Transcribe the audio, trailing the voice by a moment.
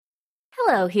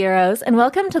Hello, heroes, and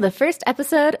welcome to the first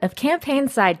episode of Campaign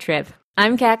Side Trip.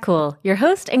 I'm Kat Cool, your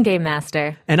host and game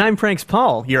master. And I'm Pranks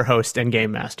Paul, your host and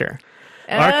game master.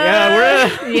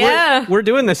 We're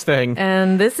doing this thing.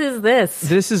 And this is this.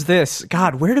 This is this.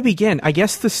 God, where to begin? I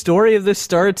guess the story of this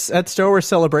starts at Star Wars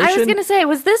Celebration. I was going to say,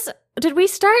 did we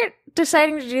start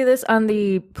deciding to do this on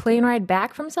the plane ride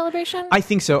back from Celebration? I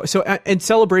think so. So, and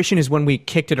Celebration is when we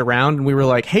kicked it around and we were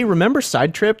like, hey, remember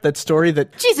Side Trip, that story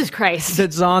that... Jesus Christ.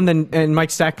 That Zahn and Mike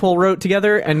Stackpole wrote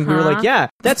together? And we were like, yeah,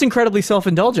 that's incredibly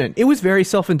self-indulgent. It was very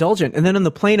self-indulgent. And then on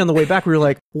the plane on the way back, we were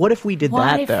like, what if we did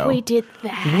that, though? What if we did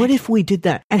that? What if we did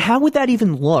that? And how would that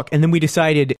even look? And then we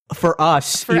decided, for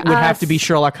us, it would have to be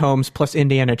Sherlock Holmes plus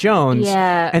Indiana Jones.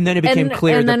 Yeah. And then it became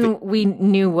clear and that... then we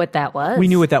knew what that was. We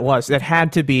knew what that was. That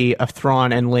had to be a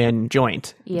Thrawn and Lynn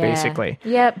joint, basically.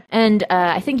 Yep. And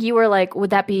I think you were like, would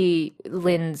that be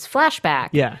Lynn's flashback?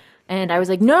 Yeah. And I was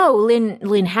like, no,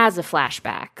 Lynn has a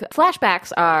flashback.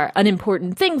 Flashbacks are an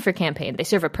important thing for campaign. They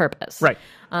serve a purpose. Right.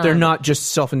 They're not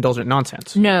just self-indulgent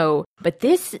nonsense. No, but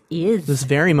this is. This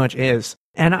very much is.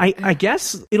 And I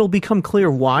guess it'll become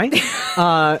clear why.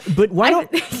 But why don't...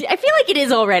 I feel like it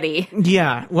is already.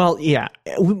 Yeah. Well, yeah.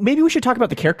 Maybe we should talk about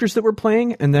the characters that we're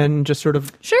playing and then just sort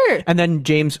of... Sure. And then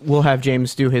we'll have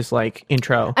James do his,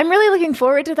 intro. I'm really looking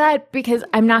forward to that because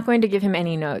I'm not going to give him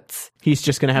any notes. He's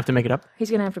just going to have to make it up? He's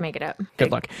going to have to make it up.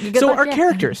 Good luck. Good luck, our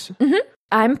characters... Mm-hmm.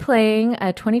 I'm playing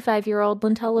a 25-year-old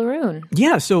Lintel Laroon.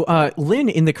 Yeah, so Lynn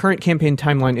in the current campaign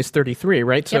timeline is 33,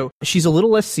 right? So she's a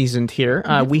little less seasoned here.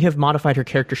 We have modified her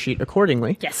character sheet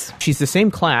accordingly. Yes. She's the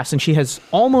same class, and she has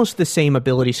almost the same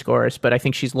ability scores, but I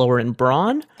think she's lower in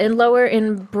Brawn. And lower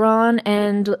in Brawn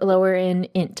and lower in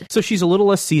Int. So she's a little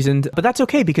less seasoned, but that's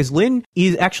okay because Lynn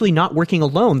is actually not working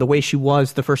alone the way she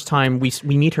was the first time we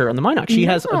meet her on the Mynock. She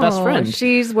has a best friend.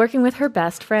 She's working with her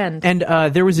best friend. And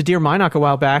there was a Dear Mynock a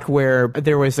while back where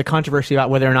there was a controversy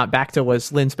about whether or not Bacta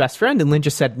was Lynn's best friend, and Lynn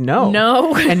just said no.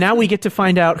 No. And now we get to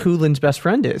find out who Lynn's best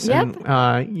friend is. Yep.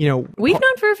 And, we've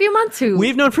known for a few months who.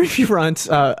 We've known for a few months.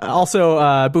 Also,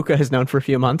 Buka has known for a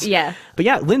few months. Yeah. But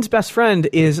yeah, Lynn's best friend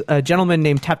is a gentleman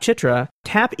named Tap Chitra.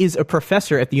 Tap is a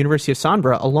professor at the University of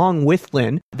Sanbra along with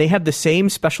Lynn. They have the same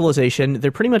specialization.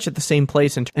 They're pretty much at the same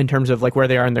place in terms of where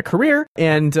they are in their career.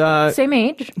 And same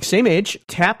age. Same age.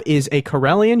 Tap is a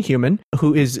Corellian human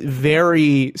who is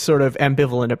very sort of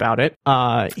ambivalent about it.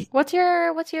 What's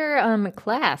your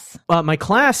class? My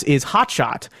class is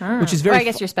Hotshot, which is very... I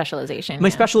guess your specialization. My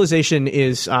specialization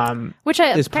is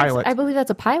pilot. I believe that's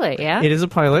a pilot, yeah? It is a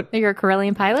pilot. You're a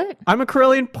Corellian pilot? I'm a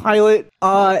Corellian pilot.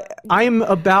 I'm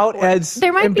about as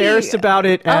embarrassed about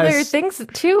it as... other things,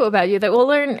 too, about you that we'll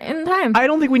learn in time. I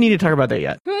don't think we need to talk about that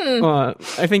yet.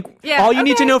 I think all you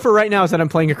need to know for right now is that I'm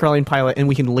playing a Corellian pilot, and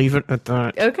we can leave it at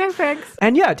that. Okay, thanks.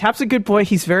 And yeah, Tap's a good boy.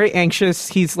 He's very anxious.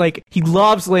 He's he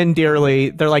loves Lynn dearly.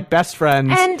 They're best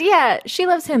friends. And yeah, she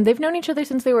loves him. They've known each other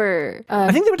since they were...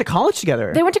 I think they went to college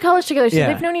together. They went to college together, so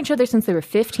they've known each other since they were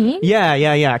 15?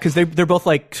 Yeah. Because they're both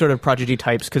sort of prodigy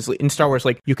types, because in Star Wars,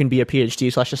 you can be a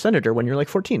PhD/a senator when you're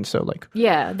 14, so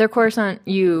Yeah, they're Coruscant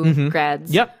U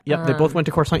grads. Yep. They both went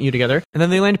to Coruscant U together. And then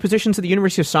they landed positions at the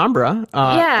University of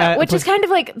Sombra. Which is kind of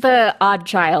like the odd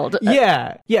child.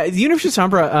 Yeah. The University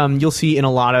of Sombra, you'll see in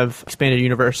a lot of expanded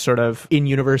universe, sort of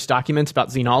in-universe documents about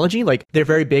xenology. They're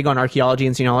very big on archaeology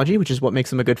and xenology, which is what makes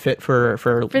them a good fit for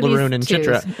Laroon and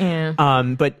Chitra.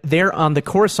 Yeah. But they're on the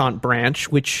Coruscant branch,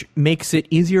 which makes it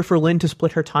easier for Lynn to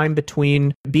split her time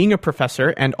between being a professor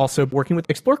and also working with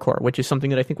Explore Corps, which is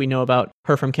something that I think we know about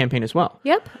her from campaign as well.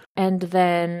 Yep. And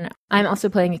then I'm also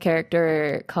playing a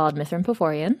character called Mithrin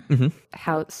Poforian,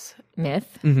 House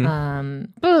Myth.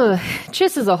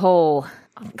 Chiss is a whole...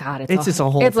 Oh, God, it's a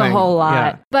whole lot.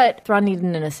 Yeah. But Thrawn needed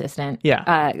an assistant.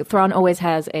 Yeah. Thrawn always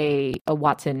has a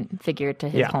Watson figure to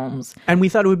his Holmes. And we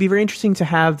thought it would be very interesting to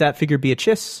have that figure be a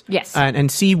Chiss. Yes. And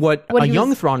see what a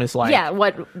young Thrawn is like. Yeah,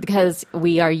 because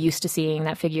we are used to seeing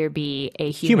that figure be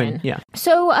a human. Yeah.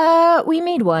 So we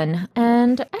made one,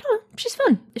 and I don't know, she's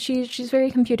fun. She's very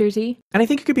computersy. And I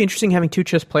think it could be interesting having two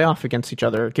Chiss play off against each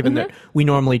other, given that we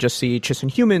normally just see Chiss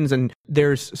and humans, and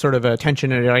there's sort of a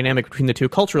tension and a dynamic between the two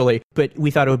culturally, but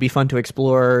we thought it would be fun to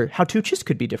explore how two Chiss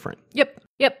could be different. Yep.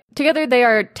 Together they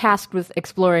are tasked with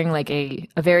exploring a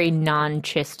very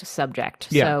non-Chist subject.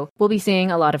 Yeah. So we'll be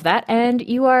seeing a lot of that, and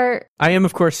you are... I am,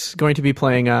 of course, going to be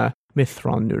playing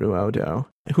Mithron Nuruodo,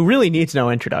 who really needs no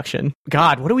introduction.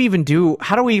 God, what do we even do?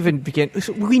 How do we even begin?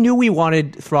 We knew we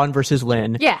wanted Thrawn versus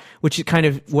Lynn. Yeah. Which is kind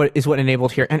of what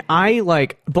enabled here. And I,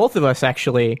 both of us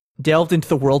actually delved into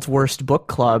the world's worst book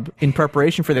club in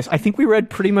preparation for this. I think we read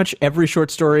pretty much every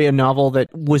short story and novel that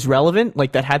was relevant,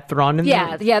 like that had Thrawn in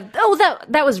there. Yeah. Oh,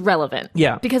 that was relevant.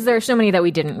 Yeah. Because there are so many that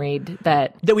we didn't read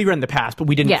that we read in the past, but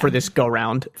we didn't for this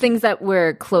go-round. Things that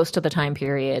were close to the time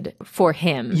period for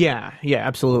him. Yeah,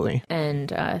 absolutely.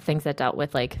 And things that dealt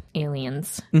with, like,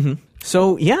 aliens. Mm-hmm.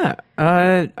 So, yeah,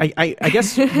 I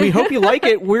guess we hope you like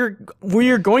it.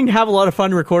 We're going to have a lot of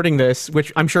fun recording this,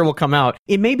 which I'm sure will come out.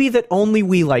 It may be that only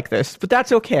we like this, but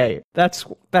that's okay. That's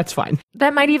fine.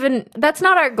 That's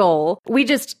not our goal. We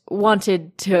just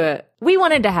wanted to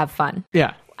have fun.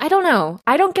 Yeah. I don't know.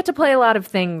 I don't get to play a lot of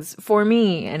things for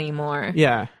me anymore.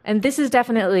 Yeah. And this is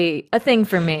definitely a thing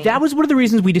for me. That was one of the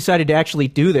reasons we decided to actually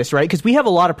do this, right? Because we have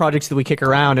a lot of projects that we kick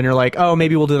around and are like, oh,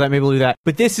 maybe we'll do that, maybe we'll do that.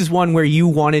 But this is one where you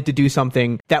wanted to do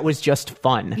something that was just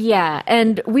fun. Yeah,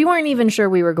 and we weren't even sure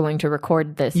we were going to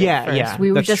record this at first. Yeah,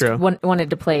 we that's just true. Wanted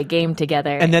to play a game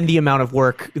together. And then the amount of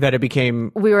work that it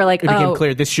became... We were like, it became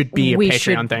clear this should be a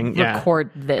Patreon thing. Record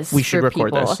this. We should for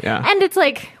record people. this, yeah. And it's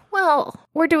like... Well,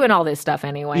 we're doing all this stuff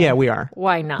anyway. Yeah, we are.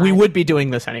 Why not? We would be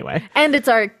doing this anyway. And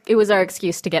it was our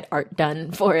excuse to get art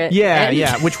done for it.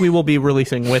 Yeah, which we will be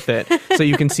releasing with it. So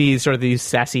you can see sort of these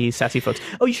sassy folks.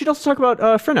 Oh, you should also talk about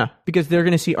Frinna, because they're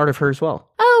going to see art of her as well.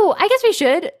 Oh, I guess we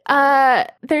should.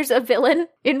 There's a villain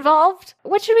involved.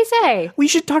 What should we say? We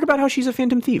should talk about how she's a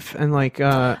phantom thief and like...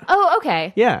 Oh,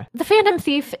 okay. Yeah. The Phantom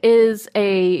Thief is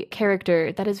a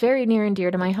character that is very near and dear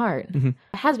to my heart. Mm-hmm.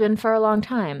 Has been for a long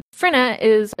time. Frinna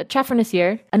is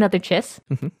Chafranasir, another Chiss,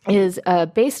 is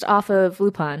based off of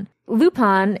Lupin.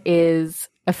 Lupin is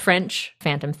a French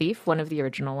phantom thief, one of the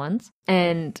original ones,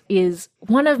 and is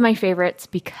one of my favorites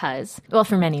because, well,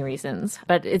 for many reasons,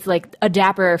 but it's like a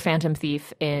dapper phantom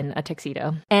thief in a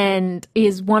tuxedo, and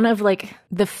is one of like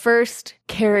the first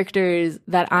characters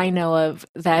that I know of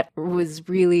that was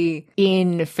really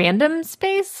in fandom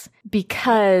space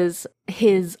because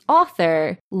his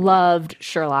author loved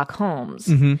Sherlock Holmes.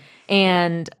 Mm-hmm.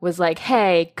 And was like,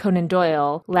 hey, Conan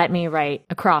Doyle, let me write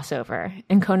a crossover.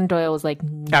 And Conan Doyle was like,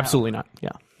 no. Absolutely not. Yeah.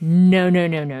 No.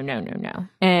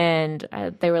 And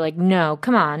they were like, no,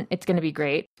 come on. It's going to be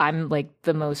great. I'm like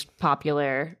the most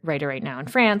popular writer right now in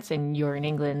France, and you're in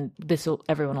England.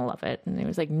 Everyone will love it. And he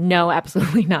was like, no,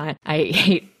 absolutely not. I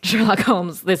hate Sherlock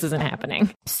Holmes. This isn't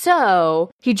happening.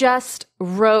 So he just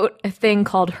wrote a thing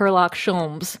called Herlock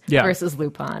Sholmes versus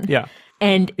Lupin. Yeah.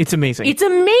 And it's amazing. It's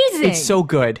amazing. It's so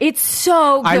good. It's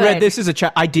so good. I read this as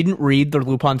I didn't read the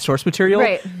Lupin source material,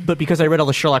 right. But because I read all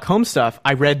the Sherlock Holmes stuff,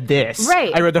 I read this.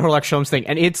 Right. I read the Sherlock Holmes thing,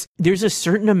 and there's a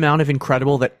certain amount of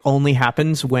incredible that only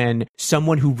happens when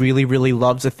someone who really, really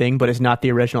loves a thing but is not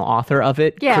the original author of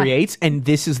it creates, and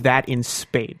this is that in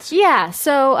spades. Yeah.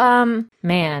 So,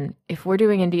 man, if we're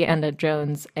doing Indiana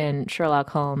Jones and Sherlock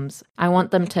Holmes, I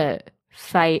want them to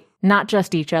fight not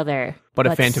just each other, but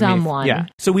a phantom someone. Yeah.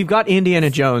 So we've got Indiana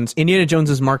Jones. Indiana Jones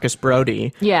is Marcus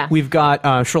Brody. Yeah. We've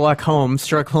got Sherlock Holmes.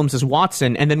 Sherlock Holmes is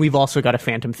Watson, and then we've also got a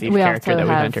phantom thief character that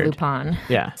we've entered. Lupin.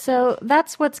 Yeah. So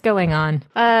that's what's going on.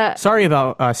 Sorry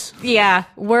about us. Yeah,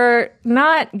 we're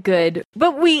not good,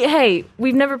 but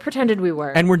we've never pretended we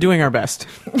were, and we're doing our best.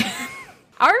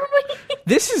 Are we?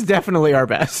 This is definitely our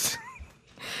best.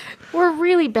 We're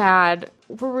really bad.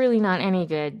 We're really not any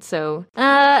good. So,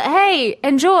 hey,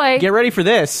 enjoy. Get ready for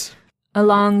this. A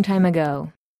long time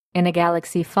ago, in a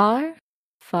galaxy far,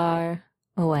 far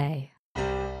away.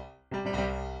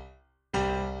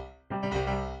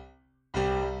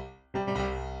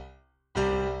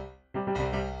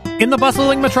 In the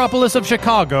bustling metropolis of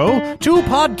Chicago, two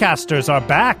podcasters are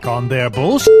back on their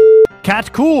bullshit.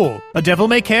 Kat Cool, a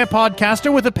devil-may-care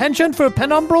podcaster with a penchant for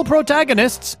penumbral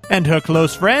protagonists, and her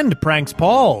close friend, Pranks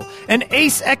Paul, an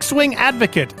ace X-Wing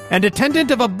advocate and attendant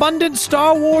of abundant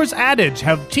Star Wars adage,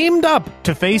 have teamed up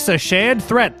to face a shared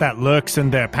threat that lurks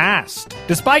in their past.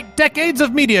 Despite decades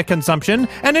of media consumption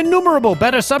and innumerable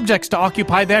better subjects to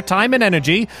occupy their time and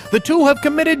energy, the two have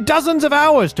committed dozens of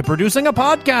hours to producing a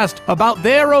podcast about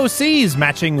their OCs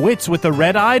matching wits with the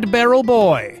red-eyed barrel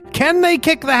boy. Can they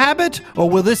kick the habit, or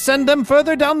will this send them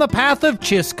further down the path of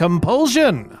Chiss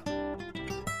compulsion?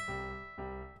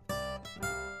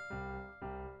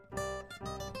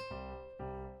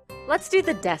 Let's do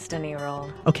the destiny roll.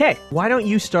 Okay, why don't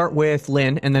you start with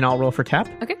Lynn, and then I'll roll for Tap.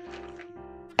 Okay.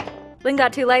 Lynn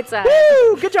got 2 light side.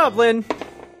 Woo! Good job, Lynn.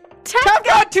 Tap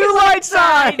got 2 light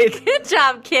side! Good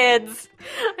job, kids.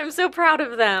 I'm so proud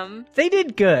of them. They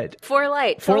did good. 4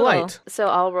 light. 4 light. So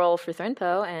I'll roll for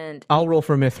Threnpo and... I'll roll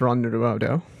for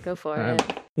Mithranduodo. Go for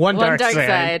it. One dark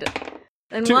side.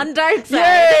 And 2. 1 dark side.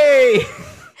 Yay!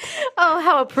 Oh,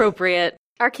 how appropriate.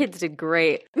 Our kids did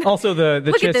great. Also, the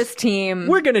Look Chiss, at this team.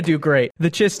 We're gonna do great.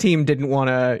 The Chiss team didn't want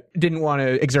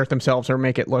to exert themselves or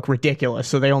make it look ridiculous,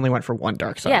 so they only went for one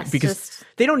dark side. Yes, because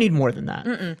they don't need more than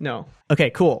that. No.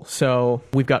 Okay, cool. So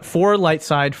we've got 4 light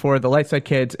side for the light side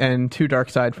kids and 2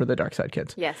 dark side for the dark side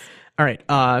kids. Yes. All right.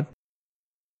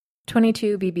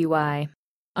 22 BBY.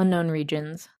 Unknown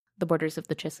regions. The borders of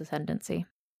the Chiss ascendancy.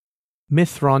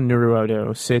 Mithron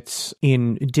Nuruodo sits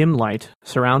in dim light,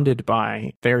 surrounded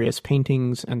by various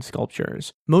paintings and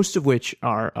sculptures, most of which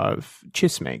are of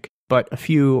Chiss make, but a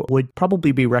few would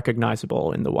probably be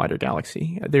recognizable in the wider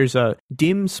galaxy. There's a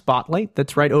dim spotlight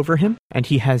that's right over him, and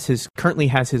he currently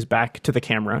has his back to the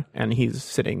camera, and he's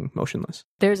sitting motionless.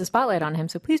 There's a spotlight on him,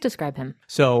 so please describe him.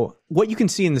 So what you can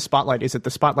see in the spotlight is that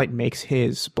the spotlight makes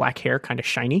his black hair kind of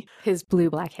shiny. His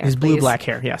blue-black hair, His please. blue-black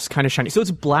hair, yes, kind of shiny. So it's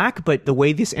black, but the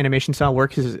way this animation style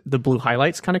works is the blue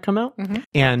highlights kind of come out,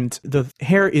 and the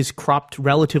hair is cropped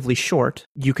relatively short.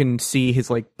 You can see his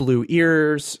like blue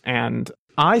ears, and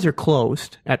eyes are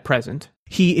closed at present.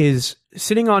 He is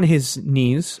sitting on his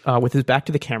knees with his back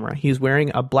to the camera. He's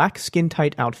wearing a black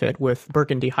skin-tight outfit with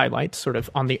burgundy highlights sort of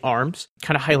on the arms,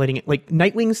 kind of highlighting it like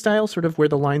Nightwing style, sort of where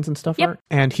the lines and stuff are.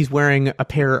 And he's wearing a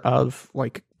pair of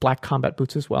like black combat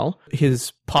boots as well.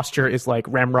 His posture is like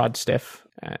ramrod stiff.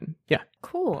 And yeah.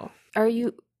 Cool.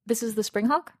 This is the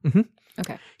Springhawk? Mm-hmm.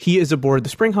 Okay. He is aboard the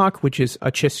Springhawk, which is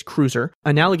a Chiss cruiser,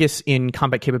 analogous in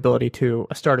combat capability to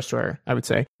a Star Destroyer, I would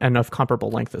say, and of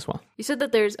comparable length as well. You said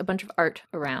that there's a bunch of art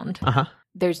around. Uh-huh.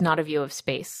 There's not a view of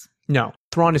space. No.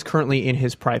 Thrawn is currently in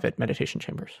his private meditation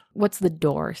chambers. What's the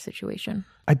door situation?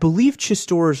 I believe Chiss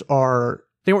doors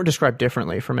they weren't described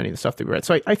differently from any of the stuff that we read.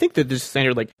 So I think that there's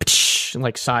standard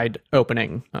like side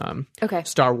opening okay.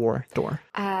 Star Wars door.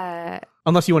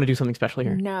 Unless you want to do something special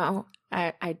here. No,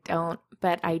 I don't.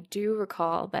 But I do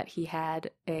recall that he had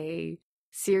a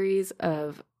series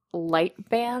of light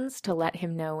bands to let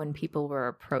him know when people were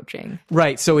approaching.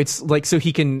 Right. So it's like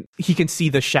he can see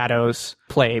the shadows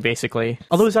play basically.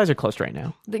 Although his eyes are closed right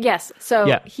now. Yes.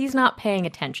 So he's not paying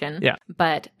attention. Yeah.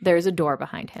 But there's a door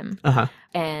behind him. Uh-huh.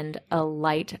 And a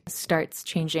light starts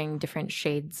changing different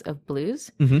shades of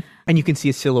blues. Mm-hmm. And you can see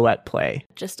a silhouette play.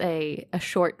 Just a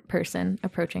short person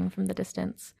approaching from the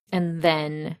distance. And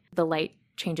then the light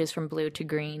changes from blue to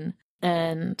green.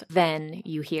 And then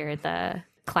you hear the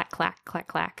clack, clack, clack,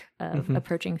 clack of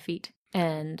approaching feet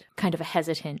and kind of a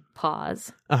hesitant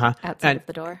pause outside of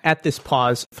the door. At this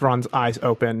pause, Thrawn's eyes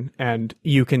open and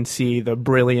you can see the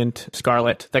brilliant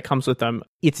scarlet that comes with them.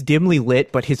 It's dimly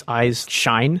lit, but his eyes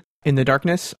shine in the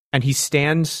darkness, and he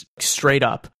stands straight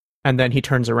up, and then he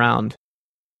turns around.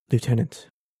 Lieutenant,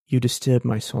 you disturb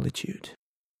my solitude.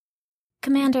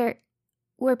 Commander,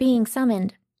 we're being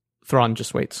summoned. Thrawn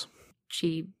just waits.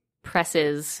 She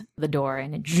presses the door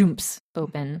and it jumps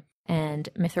open, and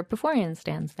Mithra Beforian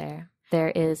stands there. There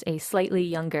is a slightly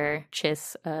younger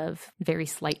Chiss of very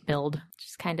slight build,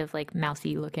 just kind of like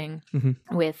mousy looking,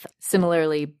 with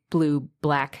similarly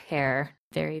blue-black hair,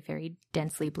 very, very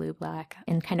densely blue-black,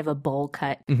 and kind of a bowl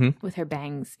cut with her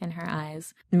bangs in her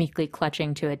eyes, meekly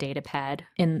clutching to a data pad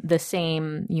in the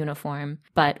same uniform,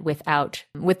 but with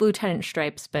lieutenant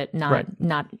stripes, but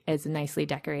not as nicely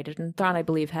decorated. And Thrawn, I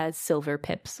believe, has silver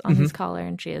pips on his collar,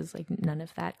 and she has like none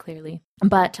of that, clearly.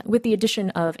 But with the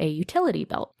addition of a utility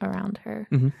belt around her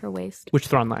waist. Which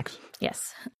Thrawn lacks.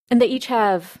 Yes. And they each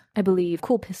have, I believe,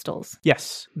 cool pistols.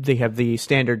 Yes. They have the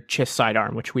standard Chiss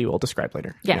sidearm, which we will describe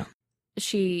later. Yeah.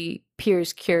 She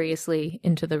peers curiously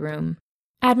into the room.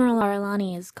 Admiral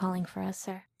Aralani is calling for us,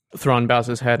 sir. Thrawn bows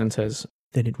his head and says,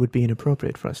 "Then it would be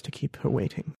inappropriate for us to keep her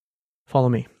waiting. Follow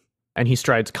me." And he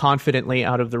strides confidently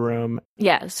out of the room.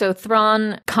 Yeah, so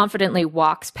Thrawn confidently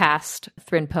walks past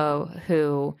Thrinpo,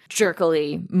 who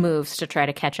jerkily moves to try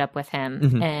to catch up with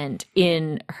him. And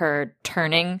in her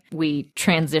turning, we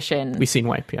transition. We scene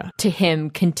wipe, yeah. To him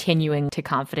continuing to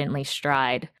confidently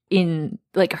stride. In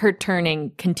like her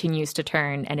turning continues to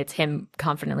turn, and it's him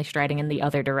confidently striding in the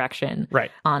other direction,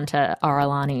 right, onto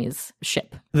Aralani's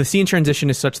ship. The scene transition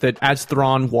is such that as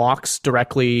Thrawn walks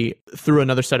directly through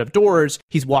another set of doors,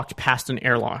 he's walked past an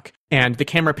airlock, and the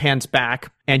camera pans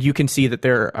back, and you can see that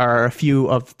there are a few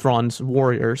of Thrawn's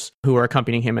warriors who are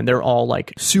accompanying him, and they're all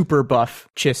like super buff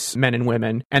Chiss men and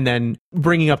women. And then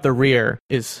bringing up the rear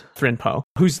is Thrinpo,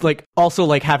 who's like also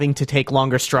like having to take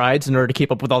longer strides in order to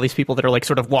keep up with all these people that are like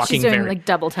sort of walking. She's doing like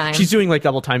double time. She's doing like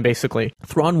double time, basically.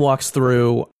 Thrawn walks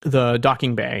through the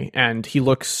docking bay, and he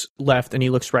looks left and he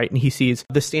looks right, and he sees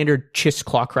the standard Chiss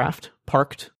clawcraft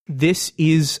parked This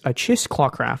is a Chiss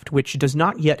clawcraft, which does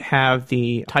not yet have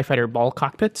the TIE Fighter ball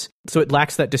cockpits, so it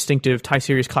lacks that distinctive TIE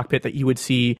series cockpit that you would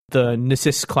see the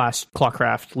Nessus class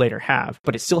clawcraft later have,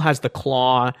 but it still has the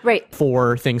claw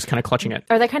for things kind of clutching it.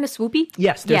 Are they kind of swoopy?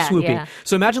 Yes, they're swoopy. Yeah.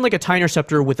 So imagine like a TIE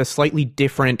Interceptor with a slightly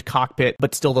different cockpit,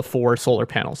 but still the 4 solar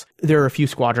panels. There are a few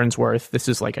squadrons worth. This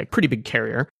is like a pretty big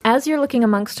carrier. As you're looking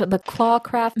amongst the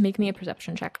clawcraft, make me a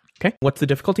perception check. Okay, what's the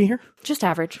difficulty here? Just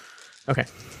average. Okay.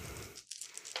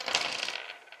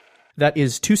 That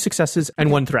is 2 successes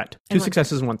and 1 threat. 2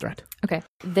 successes and 1 threat. Okay.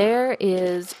 There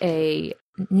is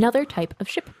another type of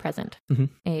ship present. Mm-hmm.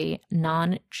 A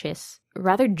non-Chiss,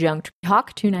 rather junked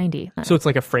Hawk 290. So it's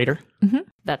like a freighter? Mm-hmm.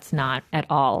 That's not at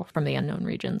all from the unknown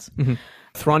regions. Mm-hmm.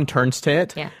 Thrawn turns to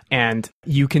it, and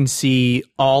you can see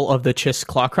all of the Chiss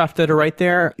clawcraft that are right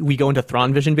there. We go into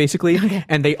Thrawn vision, basically,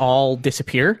 and they all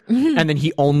disappear. Mm-hmm. And then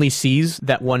he only sees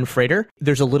that one freighter.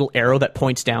 There's a little arrow that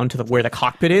points down to where the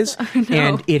cockpit is,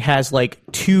 and it has like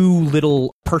 2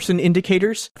 little person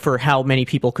indicators for how many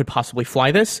people could possibly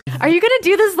fly this. Are you going to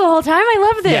do this the whole time?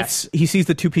 I love this. Yes. He sees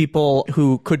the 2 people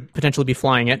who could potentially be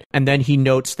flying it, and then he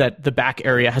notes that the back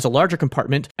area has a larger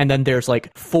compartment, and then there's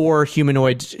like 4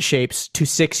 humanoid shapes to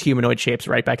 6 humanoid shapes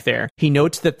right back there. He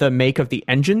notes that the make of the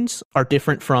engines are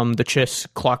different from the Chiss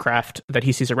clawcraft that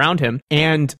he sees around him,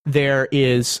 and there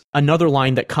is another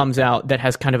line that comes out that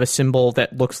has kind of a symbol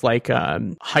that looks like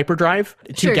hyperdrive,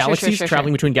 2 galaxies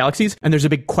traveling between galaxies, and there's a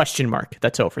big question mark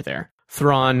that's over there.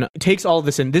 Thrawn takes all of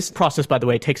this in. This process, by the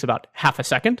way, takes about half a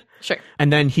second. Sure.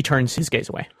 And then he turns his gaze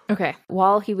away. Okay.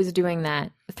 While he was doing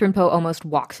that, Thrinpo almost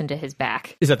walks into his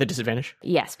back. Is that the disadvantage?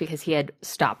 Yes, because he had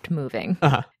stopped moving.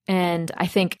 Uh-huh. And I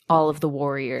think all of the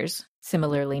warriors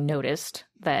similarly noticed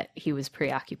that he was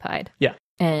preoccupied. Yeah.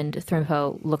 And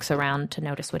Thrinpo looks around to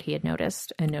notice what he had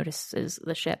noticed and notices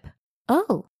the ship.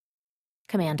 Oh,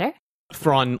 Commander?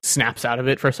 Thrawn snaps out of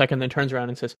it for a second, then turns around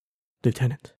and says,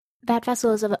 Lieutenant. That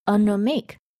vessel is of unknown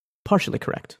make. Partially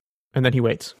correct. And then he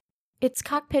waits. Its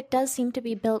cockpit does seem to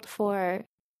be built for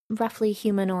roughly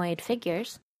humanoid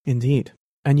figures. Indeed.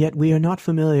 And yet we are not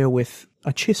familiar with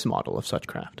a Chiss model of such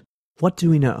craft. What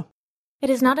do we know? It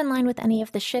is not in line with any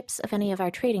of the ships of any of our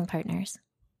trading partners.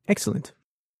 Excellent.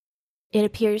 It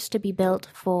appears to be built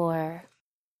for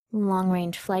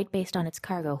long-range flight based on its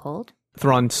cargo hold.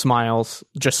 Thrawn smiles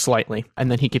just slightly, and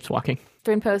then he keeps walking.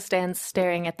 Thrinpo stands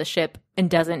staring at the ship and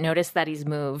doesn't notice that he's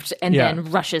moved, and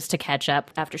then rushes to catch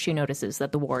up after she notices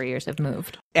that the warriors have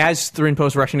moved. As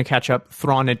Thrinpo's rushing to catch up,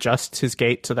 Thrawn adjusts his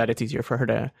gait so that it's easier for her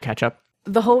to catch up.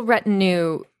 The whole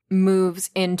retinue moves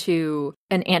into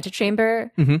an antechamber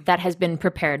that has been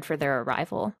prepared for their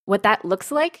arrival. What that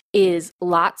looks like is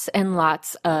lots and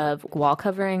lots of wall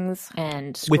coverings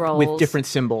and scrolls. With different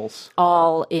symbols.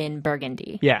 All in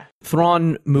burgundy. Yeah.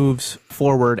 Thrawn moves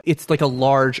forward. It's like a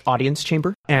large audience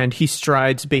chamber, and he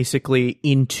strides basically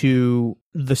into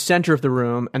the center of the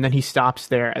room, and then he stops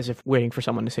there as if waiting for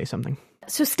someone to say something.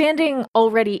 So standing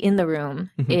already in the room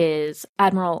is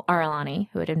Admiral Aralani,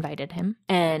 who had invited him,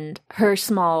 and her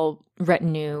small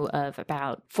retinue of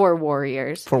about 4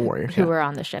 warriors. 4 warriors, who were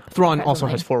on the ship. Thrawn also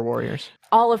has 4 warriors.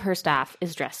 All of her staff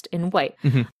is dressed in white.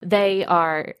 They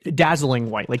are... dazzling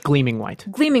white, like gleaming white.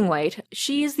 Gleaming white.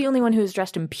 She is the only one who is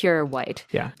dressed in pure white.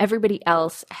 Yeah. Everybody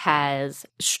else has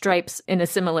stripes in a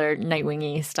similar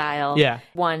Nightwing-y style. Yeah.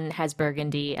 One has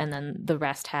burgundy, and then the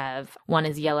rest have... one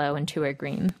is yellow and 2 are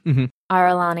green.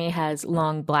 Aralani has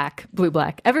long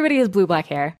blue-black. Everybody has blue-black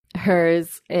hair.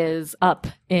 Hers is up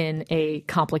in a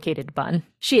complicated bun.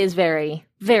 She is very,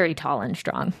 very tall and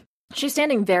strong. She's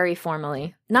standing very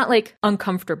formally, not like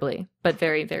uncomfortably, but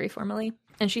very, very formally.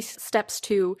 And she steps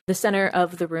to the center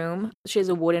of the room. She has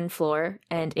a wooden floor,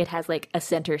 and it has like a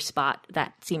center spot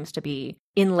that seems to be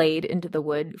inlaid into the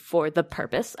wood for the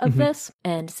purpose of this,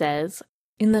 and says,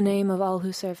 "In the name of all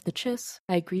who serve the Chiss,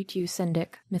 I greet you,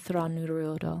 Sendik Mithran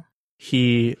Nuruodo."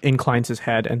 He inclines his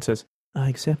head and says, "I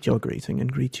accept your greeting and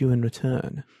greet you in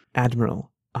return.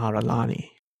 Admiral Aralani,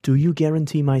 do you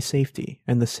guarantee my safety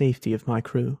and the safety of my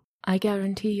crew?" "I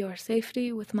guarantee your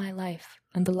safety with my life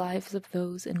and the lives of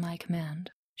those in my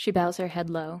command." She bows her head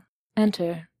low.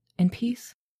 "Enter in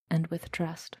peace and with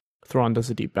trust." Thrawn does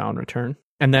a deep bow in return.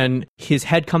 And then his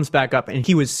head comes back up, and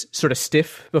he was sort of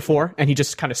stiff before, and he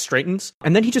just kind of straightens.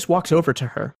 And then he just walks over to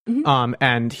her,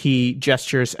 and he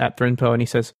gestures at Thrinpo, and he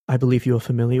says, "I believe you are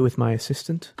familiar with my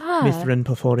assistant, Mithrin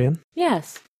Porphyrion."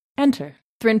 "Yes, enter."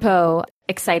 Thrinpo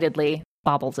excitedly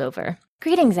bobbles over.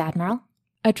 "Greetings, Admiral."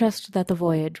 "I trust that the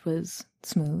voyage was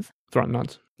smooth." Thrawn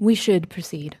nods. "We should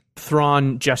proceed."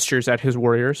 Thrawn gestures at his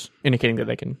warriors, indicating that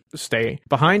they can stay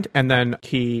behind, and then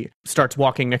he starts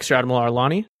walking next to Admiral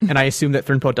Ar'alani, and I assume that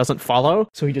Thrinpo doesn't follow,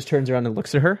 so he just turns around and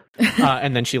looks at her,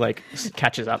 and then she, like,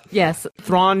 catches up. Yes.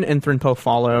 Thrawn and Thrinpo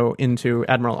follow into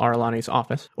Admiral Ar'alani's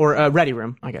office, or ready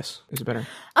room, I guess, is better.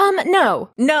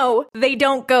 No, they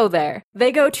don't go there.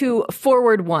 They go to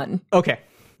Forward 1. Okay,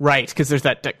 right, because there's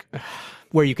that deck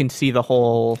where you can see the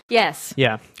whole... Yes.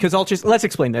 Yeah, because let's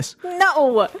explain this.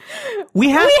 No! We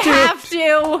have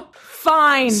to!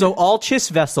 Fine. So all Chiss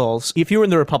vessels, if you were in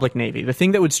the Republic Navy, the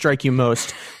thing that would strike you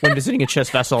most when visiting a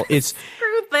Chiss vessel is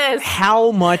Screw this.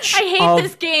 how much I hate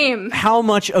this game. How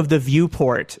much of the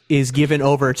viewport is given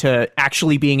over to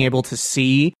actually being able to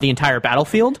see the entire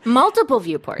battlefield? Multiple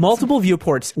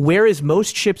viewports. Whereas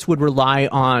most ships would rely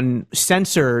on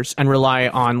sensors and rely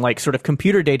on like sort of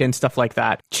computer data and stuff like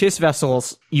that. Chiss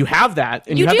vessels, you have that,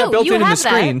 and you have that built in the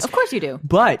screens. Of course you do.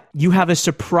 But you have a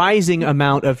surprising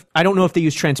amount of, I don't know if they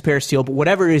use transparent steel, but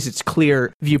whatever it is, it's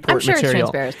clear viewport I'm sure material.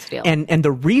 It's transparent steel. And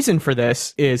the reason for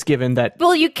this is given that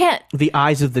you can't. The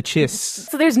eyes of the Chiss.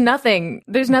 So there's nothing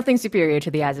superior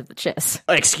to the eyes of the Chiss.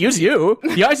 Excuse you.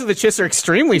 The eyes of the Chiss are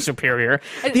extremely superior.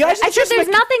 The eyes of the I said there's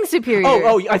nothing superior.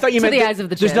 Oh, I thought you meant the eyes of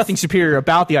the Chiss. There's nothing superior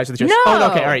about the eyes of the Chiss. No.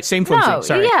 Oh, okay, all right, same thing.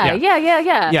 Sorry. Yeah.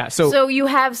 Yeah, so you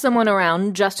have someone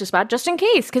around just in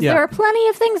case, because there are plenty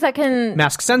of things that can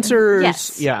mask sensors.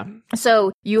 Yes. Yeah.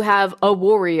 So you have a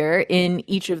warrior in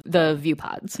each of the view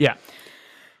pods. Yeah.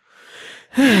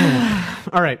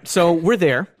 All right, so we're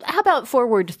there. How about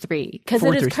Forward 3? Because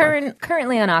it is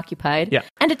currently unoccupied. Yeah.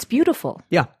 And it's beautiful.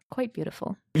 Yeah. Quite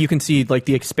beautiful. You can see like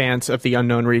the expanse of the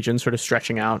unknown region sort of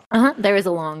stretching out. There is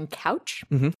a long couch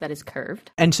that is curved.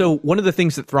 And so one of the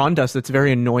things that Thrawn does that's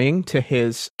very annoying to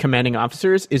his commanding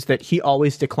officers is that he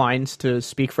always declines to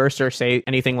speak first or say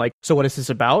anything like, so what is this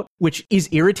about? Which is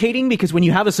irritating because when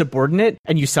you have a subordinate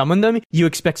and you summon them, you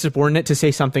expect subordinate to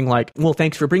say something like, well,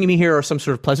 thanks for bringing me here, or some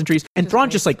sort of pleasantries. And Thrawn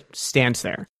just like stands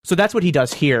there. So that's what he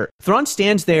does here. Thrawn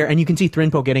stands there and you can see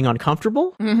Thrinpo getting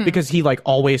uncomfortable because he like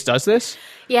always does this.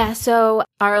 Yeah, so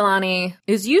Ar'alani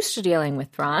is used to dealing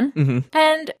with Thrawn,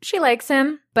 and she likes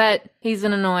him, but he's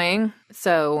an annoying,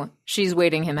 so she's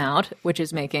waiting him out, which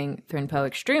is making Thrinpo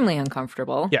extremely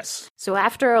uncomfortable. Yes. So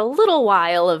after a little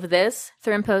while of this,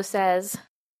 Thrinpo says,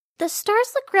 "The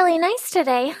stars look really nice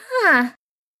today, huh?"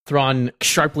 Thrawn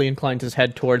sharply inclines his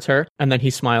head towards her, and then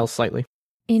he smiles slightly.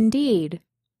 "Indeed."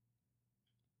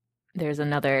 There's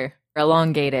another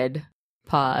elongated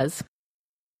pause.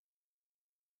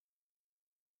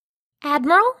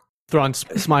 "Admiral?" Thrawn's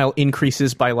smile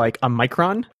increases by like a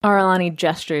micron. Ar'alani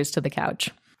gestures to the couch.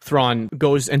 Thrawn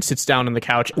goes and sits down on the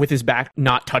couch with his back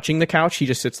not touching the couch. He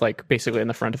just sits like basically in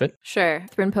the front of it. Sure.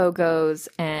 Thrinpo goes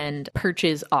and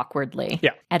perches awkwardly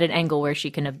at an angle where she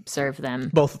can observe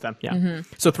them. Both of them, yeah.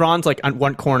 So Thrawn's like on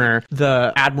one corner,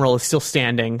 the Admiral is still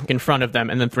standing in front of them,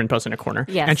 and then Thrinpo's in a corner.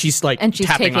 Yes. And she's like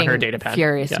tapping on her data pad.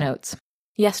 Furious notes.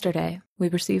 Yesterday, we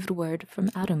received word from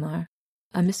Adamar.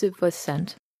 A missive was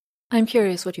sent. I'm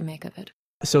curious what you make of it.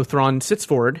 So Thrawn sits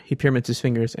forward, he pyramids his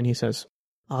fingers, and he says,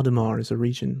 Adamar is a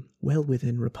region well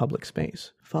within Republic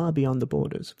space, far beyond the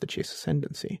borders of the Chiss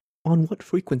Ascendancy. On what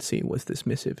frequency was this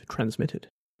missive transmitted?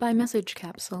 By message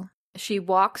capsule. She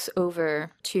walks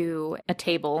over to a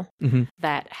table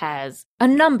that has a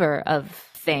number of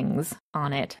things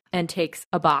on it and takes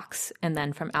a box, and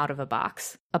then from out of a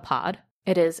box, a pod.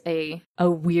 It is a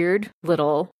weird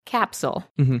little capsule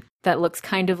that looks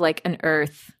kind of like an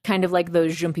Earth, kind of like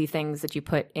those jumpy things that you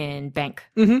put in bank.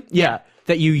 Yeah,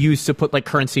 that you use to put like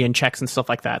currency and checks and stuff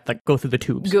like that go through the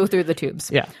tubes. Go through the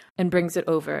tubes. Yeah. And brings it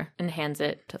over and hands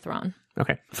it to Thrawn.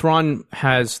 Okay. Thrawn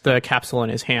has the capsule in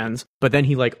his hands, but then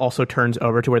he like also turns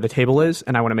over to where the table is,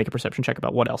 and I want to make a perception check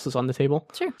about what else is on the table.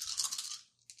 Sure.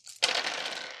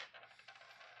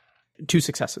 2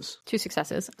 successes. 2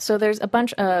 successes. So there's a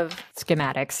bunch of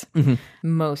schematics,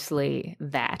 mostly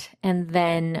that, and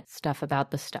then stuff about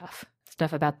the stuff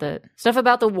about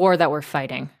the war that we're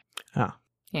fighting. Ah.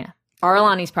 Yeah.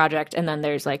 Ar'alani's project, and then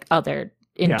there's like other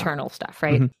internal stuff,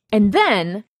 right? And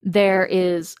then there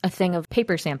is a thing of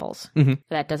paper samples.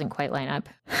 That doesn't quite line up.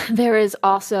 There is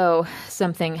also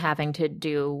something having to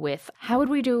do with, how would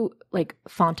we do like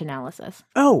font analysis?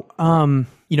 Oh,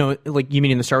 like you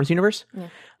mean in the Star Wars universe? Yeah.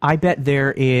 I bet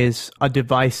there is a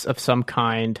device of some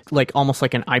kind, like almost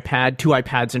like an iPad, 2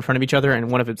 iPads in front of each other, and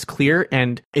one of it's clear,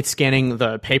 and it's scanning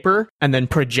the paper and then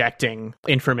projecting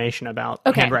information about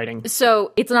handwriting.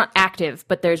 So it's not active,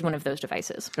 but there's one of those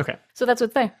devices. Okay. So that's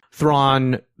what's there.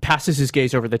 Thrawn passes his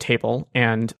gaze over the table,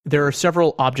 and there are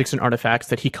several objects and artifacts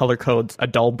that he color codes a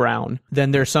dull brown.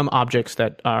 Then there are some objects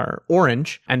that are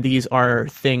orange, and these are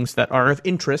things that are of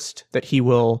interest that he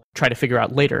will try to figure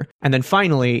out later. And then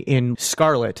finally, in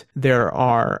scarlet, there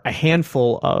are a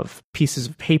handful of pieces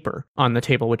of paper on the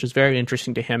table, which is very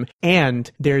interesting to him. And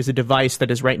there's a device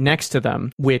that is right next to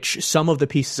them, which some of the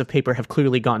pieces of paper have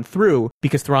clearly gone through,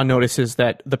 because Thrawn notices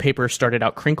that the paper started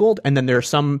out crinkled, and then there are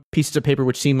some pieces of paper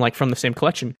which seem like from the same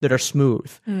collection that are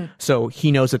smooth. So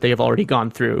he knows that they have already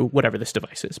gone through whatever this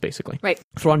device is, basically. Right.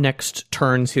 Thrawn next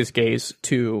turns his gaze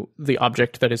to the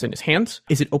object that is in his hands.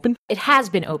 Is it open? It has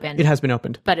been opened. It has been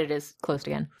opened. But it is closed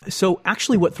again. So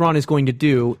actually what Thrawn is going to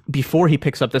do before he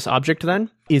picks up this object then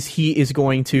is he is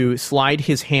going to slide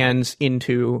his hands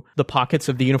into the pockets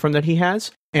of the uniform that he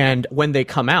has. And when they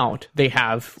come out, they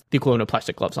have the equivalent of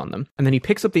plastic gloves on them. And then he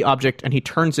picks up the object and he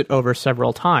turns it over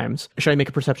several times. Should I make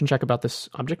a perception check about this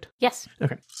object? Yes.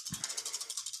 Okay.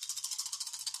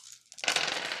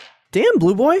 Damn,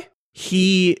 Blue Boy.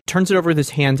 He turns it over with his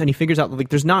hands and he figures out, like,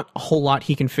 there's not a whole lot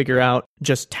he can figure out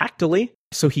just tactily.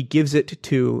 So he gives it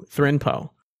to Thrinpo.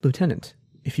 Lieutenant,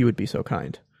 if you would be so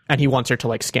kind. And he wants her to,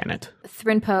 like, scan it.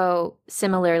 Thrinpo,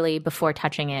 similarly, before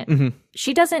touching it,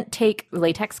 she doesn't take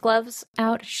latex gloves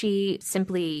out. She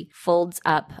simply folds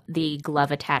up the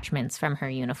glove attachments from her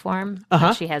uniform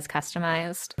that she has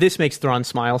customized. This makes Thrawn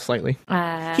smile slightly.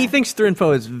 He thinks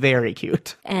Thrinpo is very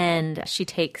cute. And she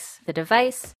takes the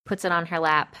device, puts it on her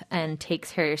lap, and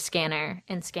takes her scanner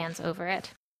and scans over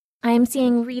it. I am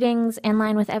seeing readings in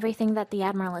line with everything that the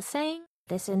Admiral is saying.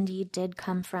 This indeed did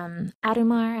come from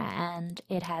Adumar, and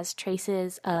it has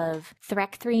traces of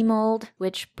Threk 3 mold,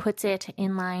 which puts it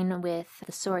in line with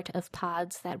the sort of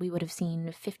pods that we would have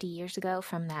seen 50 years ago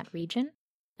from that region.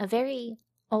 A very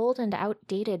old and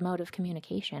outdated mode of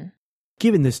communication.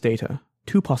 Given this data,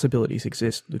 two possibilities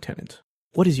exist, Lieutenant.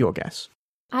 What is your guess?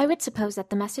 I would suppose that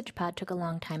the message pod took a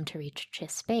long time to reach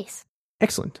Chiss space.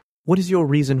 Excellent. What is your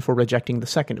reason for rejecting the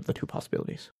second of the two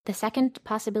possibilities? The second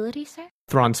possibility, sir?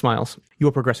 Thrawn smiles. You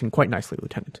are progressing quite nicely,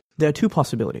 Lieutenant. There are two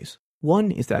possibilities. One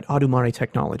is that Adumari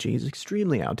technology is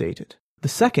extremely outdated. The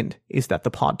second is that the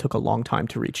pod took a long time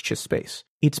to reach Chiss space.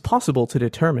 It's possible to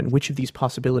determine which of these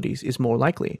possibilities is more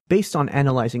likely based on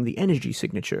analyzing the energy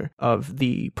signature of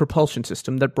the propulsion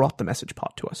system that brought the message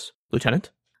pod to us.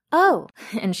 Lieutenant? Oh,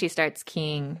 and she starts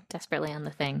keying desperately on the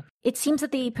thing. It seems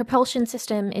that the propulsion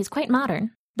system is quite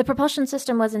modern. The propulsion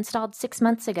system was installed 6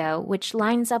 months ago, which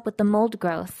lines up with the mold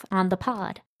growth on the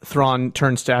pod. Thrawn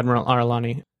turns to Admiral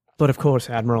Aralani. But of course,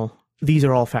 Admiral, these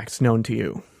are all facts known to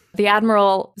you. The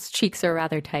Admiral's cheeks are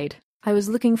rather tight. I was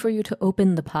looking for you to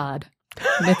open the pod.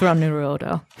 Mithron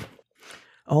Nurodo.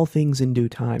 All things in due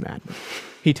time, Admiral.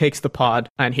 He takes the pod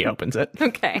and he opens it.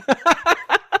 Okay.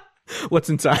 What's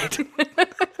inside?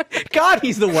 God,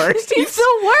 he's the worst. He's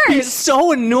the worst. He's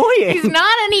so annoying. He's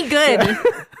not any good.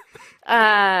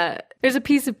 There's a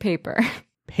piece of paper.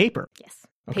 Paper? Yes.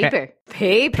 Okay.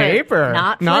 Paper.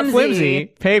 Not flimsy.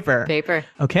 Paper. Paper.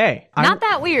 Okay. Not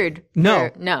that weird. No.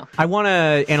 No. I want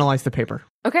to analyze the paper.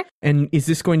 Okay. And is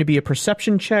this going to be a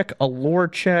perception check, a lore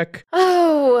check?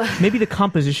 Oh. Maybe the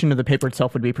composition of the paper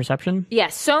itself would be perception?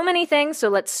 Yes, so many things, so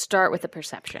let's start with the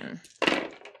perception.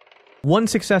 1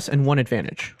 success and 1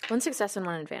 advantage. 1 success and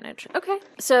 1 advantage. Okay.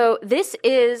 So this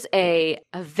is a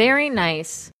very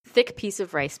nice, thick piece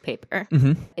of rice paper.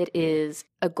 It is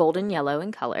a golden yellow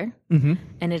in color,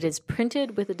 and it is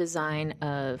printed with a design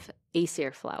of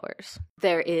Aesir flowers.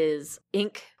 There is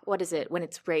ink, what is it, when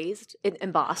it's raised?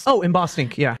 Embossed. Oh, embossed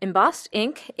ink, yeah. Embossed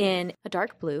ink in a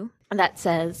dark blue that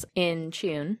says in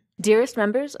Chiun, "Dearest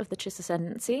members of the Chiss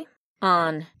Ascendancy,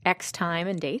 on X time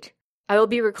and date, I will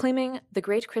be reclaiming the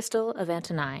Great Crystal of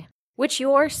Antonai, which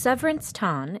your Severance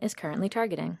Tan is currently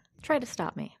targeting. Try to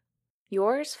stop me.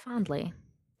 Yours fondly,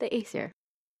 the Aesir."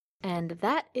 And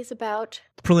that is about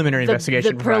Preliminary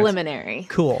investigation. The preliminary.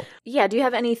 Cool. Yeah, do you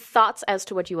have any thoughts as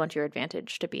to what you want your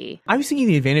advantage to be? I was thinking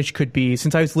the advantage could be,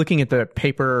 since I was looking at the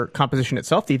paper composition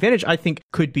itself, the advantage I think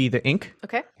could be the ink.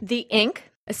 Okay. The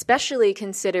ink, especially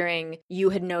considering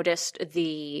you had noticed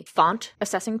the font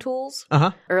assessing tools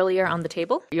earlier on the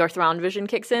table. Your Thrawn vision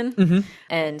kicks in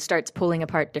and starts pulling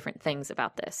apart different things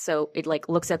about this. So it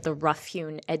looks at the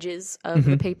rough-hewn edges of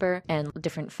the paper and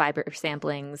different fiber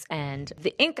samplings, and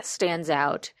the ink stands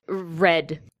out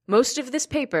red. Most of this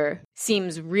paper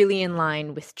seems really in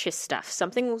line with Chiss stuff.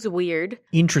 Something was weird.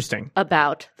 Interesting.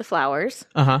 About the flowers.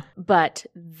 But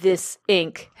this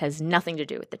ink has nothing to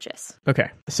do with the Chiss. Okay.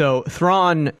 So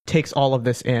Thrawn takes all of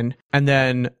this in, and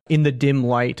then in the dim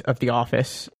light of the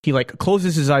office, he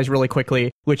closes his eyes really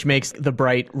quickly, which makes the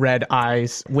bright red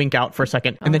eyes wink out for a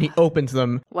second, and then he opens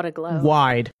them what a glow.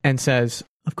 wide and says,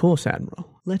 Of course,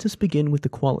 Admiral. Let us begin with the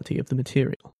quality of the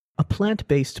material. A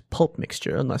plant-based pulp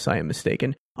mixture, unless I am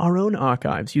mistaken. Our own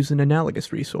archives use an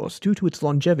analogous resource due to its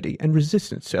longevity and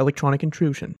resistance to electronic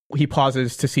intrusion. He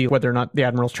pauses to see whether or not the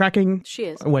Admiral's tracking. She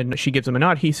is. When she gives him a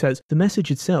nod, he says, the message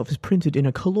itself is printed in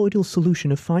a colloidal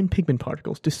solution of fine pigment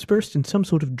particles dispersed in some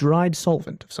sort of dried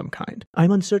solvent of some kind. I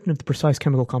am uncertain of the precise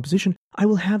chemical composition. I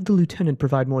will have the lieutenant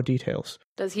provide more details.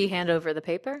 Does he hand over the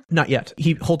paper? Not yet.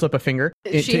 He holds up a finger.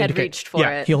 She had reached for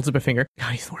it. He holds up a finger.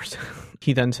 God, he's the worst.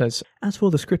 He then says, as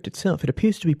for the script itself, it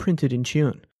appears to be printed in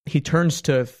Chiun. He turns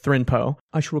to Thrinpo.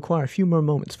 I shall require a few more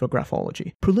moments for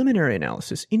graphology. Preliminary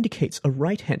analysis indicates a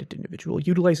right-handed individual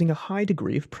utilizing a high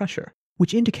degree of pressure,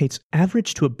 which indicates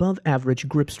average to above average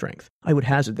grip strength. I would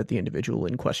hazard that the individual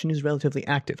in question is relatively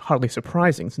active, hardly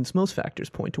surprising since most factors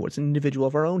point towards an individual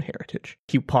of our own heritage.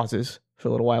 He pauses for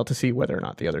a little while to see whether or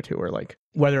not the other two are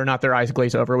whether or not their eyes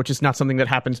glaze over, which is not something that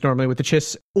happens normally with the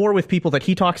Chiss or with people that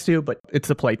he talks to, but it's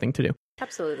a polite thing to do.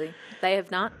 Absolutely. They have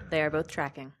not. They are both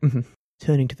tracking. Mm-hmm.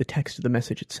 Turning to the text of the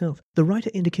message itself, the writer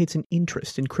indicates an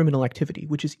interest in criminal activity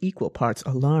which is equal parts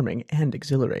alarming and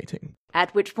exhilarating.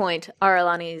 At which point,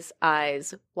 Aralani's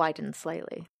eyes widen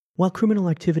slightly. While criminal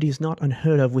activity is not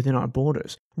unheard of within our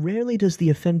borders, rarely does the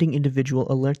offending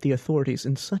individual alert the authorities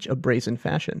in such a brazen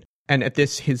fashion. And at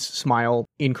this, his smile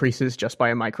increases just by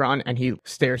a micron, and he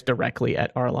stares directly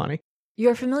at Aralani.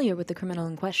 You're familiar with the criminal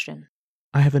in question?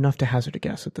 I have enough to hazard a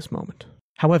guess at this moment.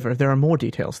 However, there are more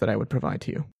details that I would provide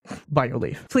to you, by your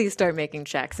leave. Please start making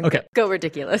checks and go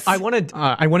ridiculous. I want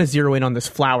to zero in on this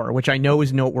flower, which I know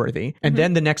is noteworthy, and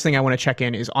then the next thing I want to check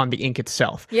in is on the ink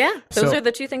itself. Yeah, those are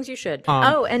the two things you should.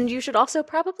 And you should also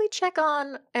probably check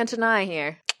on Antonai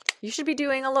here. You should be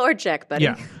doing a lore check, buddy.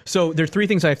 Yeah. So there's three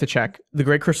things I have to check. The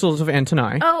Great Crystals of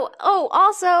Antonai.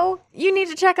 Also, you need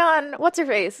to check on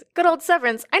what's-her-face? Good old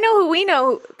Severance. I know we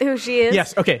know who she is.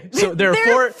 Yes, okay. So there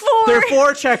are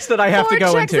four checks that I have to go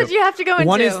into. 4 checks that you have to go into.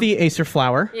 One is the Acer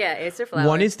Flower. Yeah, Acer Flower.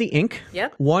 One is the ink.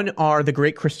 Yep. One are the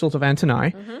Great Crystals of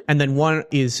Antonai. Mm-hmm. And then one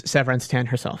is Severance Tan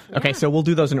herself. Yeah. Okay, so we'll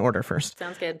do those in order first.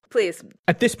 Sounds good. Please.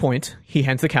 At this point, he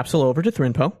hands the capsule over to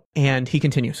Thrinpo, and he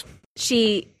continues.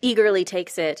 She eagerly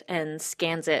takes it and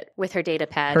scans it with her data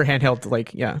pad. Her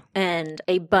handheld, And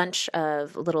a bunch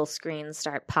of little screens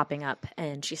start popping up,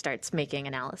 and she starts making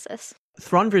analysis.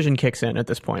 Thrawn vision kicks in at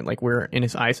this point, we're in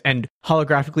his eyes, and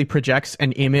holographically projects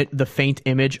the faint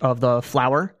image of the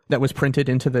flower that was printed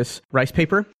into this rice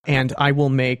paper. And I will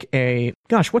make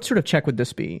what sort of check would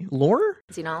this be? Lore?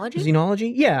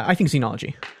 Xenology? Yeah, I think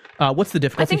Xenology. What's the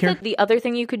difficulty here? I think that the other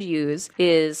thing you could use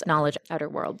is Knowledge Outer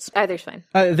Worlds. Either's fine.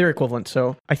 They're equivalent,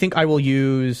 so I think I will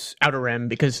use Outer Rim,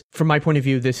 because from my point of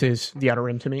view, this is the Outer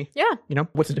Rim to me. Yeah.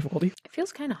 What's the difficulty? It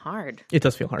feels kind of hard. It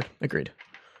does feel hard. Agreed.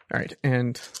 All right,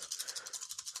 and...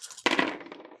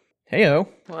 Heyo.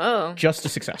 Whoa. Just a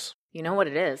success. You know what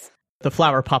it is. The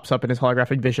flower pops up in his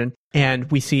holographic vision, and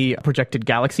we see a projected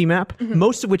galaxy map,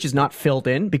 most of which is not filled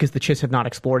in because the Chiss have not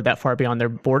explored that far beyond their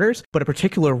borders, but a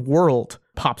particular world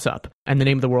pops up, and the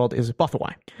name of the world is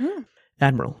Bothawai.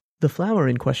 Admiral, the flower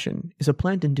in question is a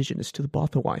plant indigenous to the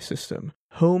Bothawai system,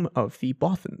 home of the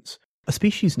Bothans, a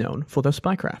species known for their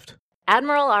spycraft.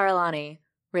 Admiral Aralani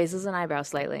raises an eyebrow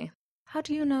slightly. How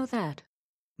do you know that?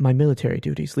 My military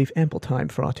duties leave ample time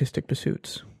for artistic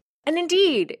pursuits. And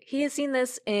indeed, he has seen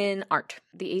this in art.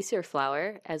 The Acer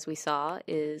flower, as we saw,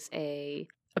 is a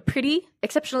pretty,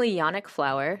 exceptionally ionic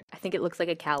flower. I think it looks like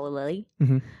a calla lily.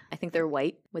 Mm-hmm. I think they're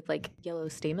white with yellow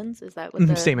stamens. Is that what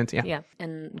the... Stamens, yeah. Yeah,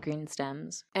 and green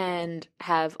stems. And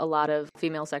have a lot of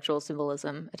female sexual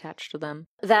symbolism attached to them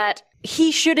that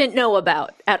he shouldn't know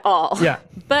about at all. Yeah.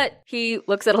 But he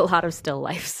looks at a lot of still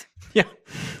lifes. Yeah.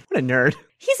 What a nerd.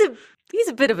 He's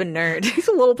a bit of a nerd. He's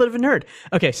a little bit of a nerd.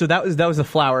 Okay, so that was the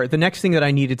flower. The next thing that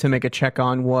I needed to make a check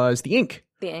on was the ink.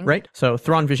 The ink. Right? So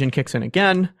Thrawn vision kicks in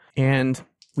again, and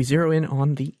we zero in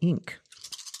on the ink.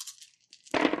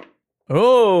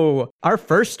 Oh, our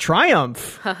first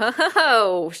triumph.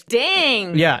 Oh,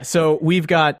 dang. Yeah, so we've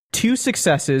got 2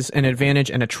 successes, an advantage,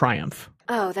 and a triumph.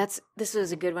 Oh, this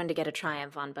was a good one to get a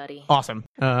triumph on, buddy. Awesome.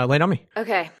 Lay it on me.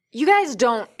 Okay. You guys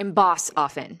don't emboss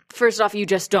often. First off, you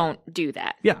just don't do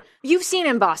that. Yeah. You've seen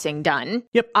embossing done.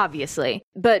 Yep. Obviously.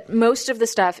 But most of the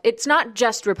stuff, it's not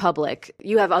just Republic.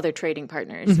 You have other trading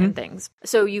partners and things.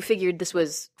 So you figured this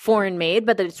was foreign made,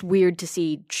 but that it's weird to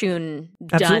see Chiun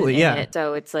done in it.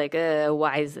 So it's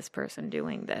why is this person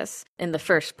doing this in the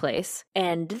first place?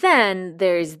 And then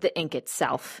there's the ink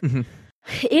itself. Mm-hmm.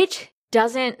 It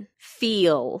doesn't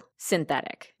feel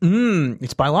synthetic.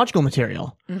 It's biological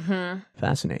material. Mm-hmm.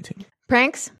 Fascinating.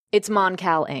 Pranks, it's Mon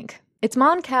Cal ink. It's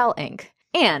Mon Cal ink.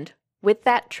 And with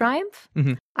that triumph,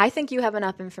 Mhm. I think you have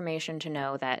enough information to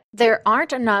know that there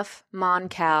aren't enough Mon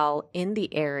Cal in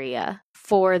the area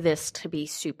for this to be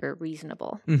super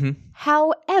reasonable. Mhm.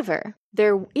 However,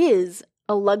 there is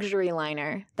a luxury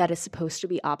liner that is supposed to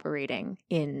be operating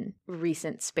in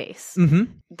recent space Mhm.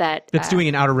 that's doing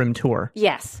an Outer Rim tour.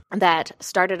 Yes, that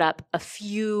started up a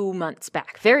few months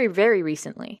back, very, very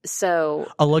recently.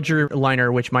 So A luxury liner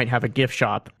which might have a gift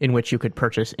shop in which you could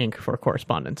purchase ink for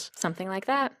correspondence. something like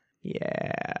that.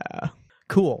 Yeah.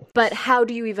 Cool. But how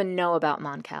do you even know about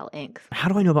Mon Cal Inc.? How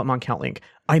do I know about Mon Cal ink?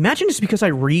 I imagine it's because I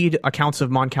read accounts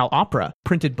of Mon Cal opera,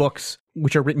 printed books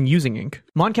which are written using ink.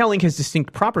 Mon Cal ink has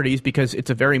distinct properties because it's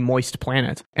a very moist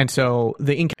planet, and so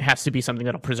the ink has to be something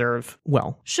that'll preserve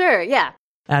well. Sure, yeah.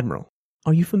 Admiral,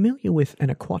 are you familiar with an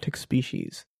aquatic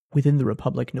species within the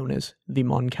Republic known as the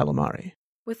Mon Calamari?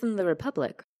 Within the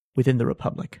Republic? Within the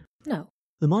Republic. No.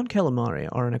 The Mon Calamari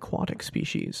are an aquatic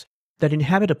species that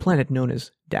inhabit a planet known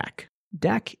as Dak.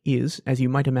 Dak is, as you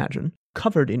might imagine,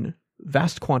 covered in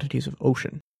vast quantities of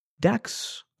ocean.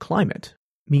 Dak's climate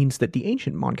means that the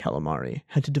ancient Mon Calamari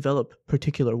had to develop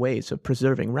particular ways of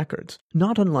preserving records,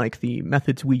 not unlike the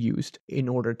methods we used in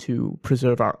order to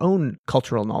preserve our own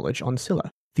cultural knowledge on Scylla.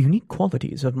 The unique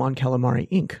qualities of Mon Calamari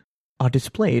ink are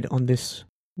displayed on this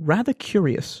rather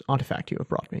curious artifact you have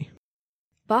brought me.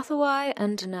 Bothawai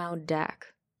and now Dak.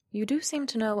 You do seem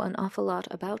to know an awful lot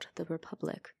about the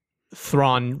Republic.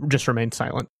 Thrawn just remains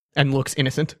silent and looks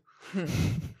innocent.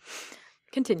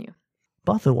 Continue.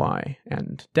 Bothawai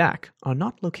and Dak are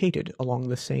not located along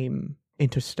the same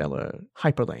interstellar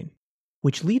hyperlane,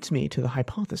 which leads me to the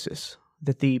hypothesis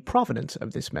that the provenance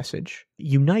of this message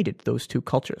united those two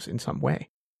cultures in some way.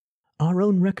 Our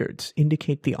own records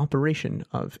indicate the operation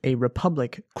of a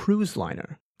Republic cruise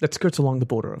liner that skirts along the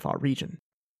border of our region.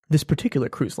 This particular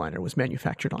cruise liner was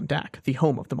manufactured on Dak, the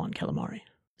home of the Mon Calamari.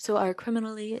 So our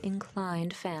criminally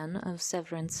inclined fan of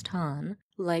Severance Tan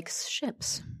likes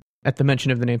ships. At the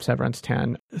mention of the name Severance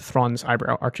Tan, Thrawn's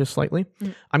eyebrow arches slightly.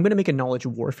 I'm going to make a knowledge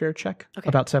warfare check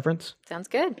about Severance. Sounds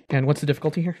good. And what's the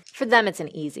difficulty here? For them, it's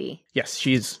an easy. Yes,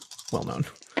 she's well known.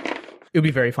 It would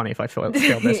be very funny if I failed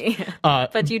this. Yeah.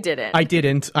 But you didn't. I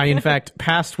didn't. I, in fact,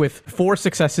 passed with 4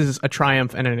 successes, a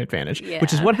triumph, and an advantage,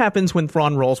 which is what happens when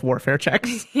Thrawn rolls warfare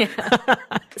checks. Yeah.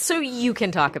 So you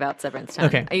can talk about Severance Tan.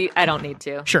 Okay. I don't need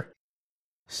to. Sure.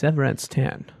 Severance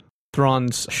Tan.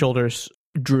 Thrawn's shoulders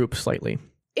droop slightly.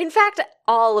 In fact,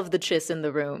 all of the Chiss in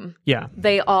the room, Yeah.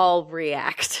 they all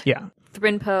react. Yeah.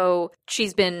 Thrinpo,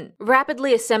 she's been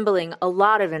rapidly assembling a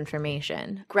lot of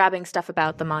information, grabbing stuff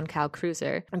about the Mon Cal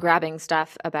cruiser, grabbing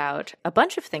stuff about a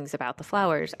bunch of things about the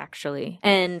flowers, actually,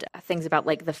 and things about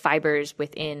like the fibers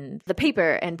within the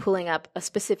paper and pulling up a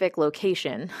specific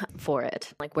location for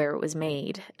it, like where it was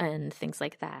made and things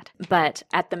like that. But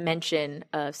at the mention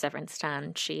of Severance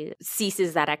Tan, she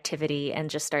ceases that activity and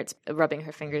just starts rubbing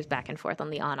her fingers back and forth on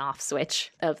the on-off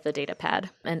switch of the data pad.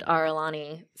 And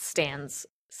Aralani stands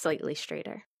slightly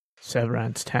straighter.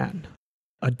 Severance Tan.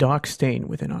 A dark stain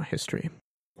within our history.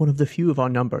 One of the few of our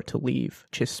number to leave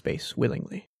Chiss space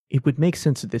willingly. It would make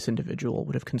sense that this individual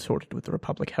would have consorted with the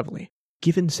Republic heavily.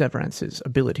 Given Severance's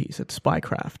abilities at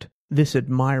spycraft, this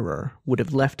admirer would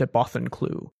have left a Bothan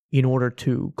clue in order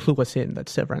to clue us in that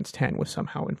Severance Tan was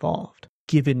somehow involved.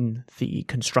 Given the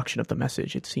construction of the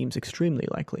message, it seems extremely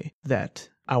likely that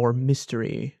our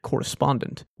mystery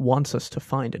correspondent wants us to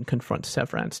find and confront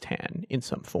Severance Tan in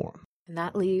some form. And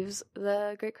that leaves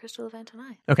the Great Crystal of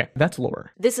Antonai. Okay, that's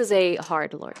lore. This is a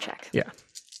hard lore check. Yeah.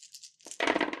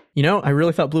 You know, I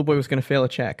really thought Blue Boy was going to fail a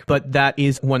check, but that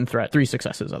is 1 threat. 3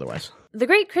 successes otherwise. The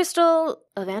Great Crystal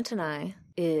of Antonai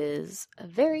is a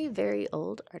very, very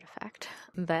old artifact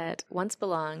that once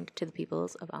belonged to the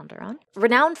peoples of Onderon,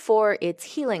 renowned for its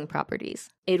healing properties.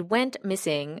 It went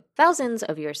missing thousands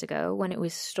of years ago when it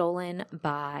was stolen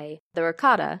by the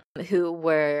Rakata, who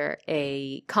were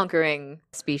a conquering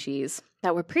species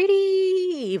that were pretty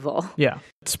evil. Yeah.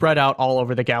 Spread out all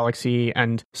over the galaxy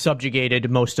and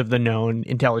subjugated most of the known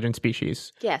intelligent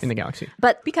species in the galaxy.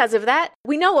 But because of that,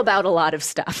 we know about a lot of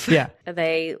stuff. Yeah.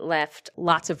 They left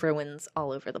lots of ruins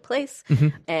all over the place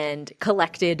and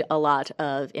collected a lot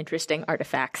of interesting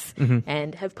artifacts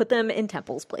and have put them in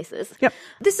temples places. Yep.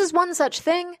 This is one such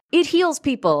thing. It heals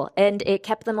people and it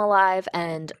kept them alive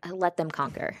and let them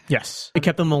conquer. Yes. It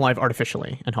kept them alive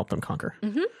artificially and helped them conquer.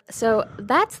 So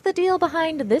that's the deal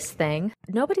behind this thing.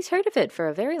 nobody's heard of it for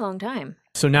a very long time.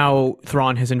 So now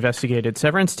Thrawn has investigated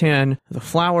Severance Tan, the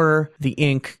flower, the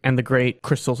ink, and the great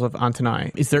crystals of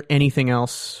Antanai. Is there anything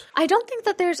else? I don't think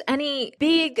that there's any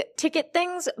big ticket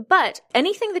things, but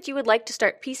anything that you would like to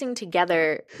start piecing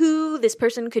together who this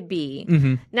person could be,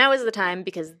 now is the time,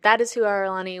 because that is who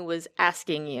Aralani was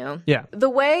asking you. Yeah. The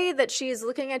way that she is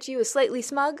looking at you is slightly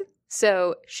smug,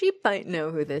 so she might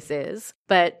know who this is,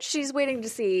 but she's waiting to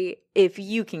see if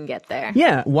you can get there.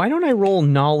 Yeah, why don't I roll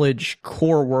knowledge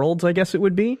core worlds, I guess it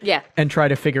would be? Yeah. And try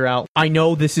to figure out, I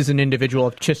know this is an individual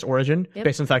of Chiss origin,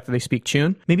 based on the fact that they speak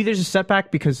Chun. Maybe there's a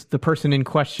setback because the person in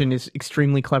question is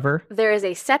extremely clever. There is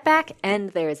a setback and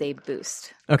there is a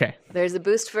boost. Okay. There's a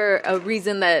boost for a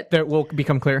reason that Will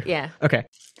become clear? Yeah. Okay.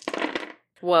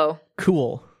 Whoa.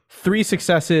 Cool. 3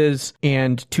 successes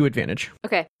and 2 advantage.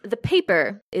 Okay. The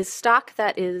paper is stock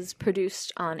that is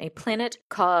produced on a planet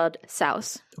called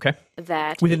Saus. Okay.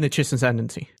 That Within the Chiss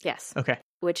Ascendancy. Yes. Okay.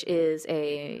 Which is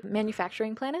a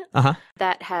manufacturing planet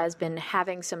that has been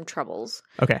having some troubles.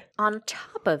 Okay. On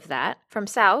top of that, from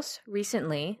Saus,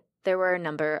 recently, there were a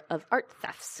number of art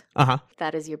thefts.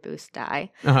 That is your boost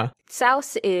die.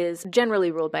 Saus is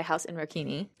generally ruled by House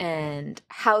Inrokini, and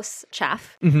House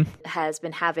Chaff has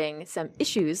been having some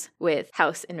issues with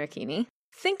House Inrokini.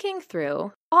 Thinking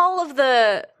through all of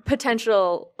the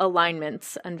potential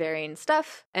alignments on varying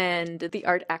stuff and the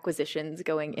art acquisitions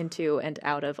going into and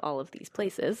out of all of these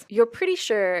places, you're pretty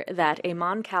sure that a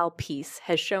Mon Cal piece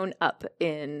has shown up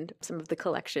in some of the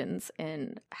collections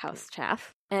in House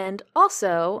Chaff. And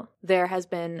also, there has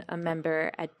been a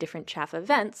member at different Chaff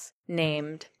events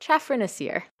named Chaffra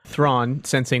Nasir. Thrawn,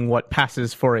 sensing what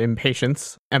passes for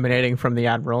impatience emanating from the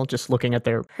Admiral, just looking at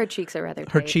Her cheeks are rather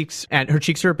tight. her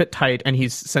cheeks are a bit tight, and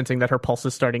he's sensing that her pulse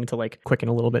is starting to quicken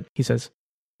a little bit. He says,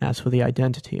 "As for the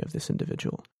identity of this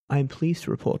individual, I am pleased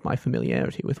to report my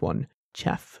familiarity with one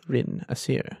Chaffrin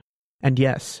Asir. And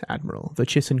yes, Admiral, the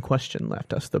Chiss in question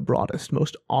left us the broadest,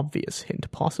 most obvious hint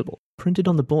possible, printed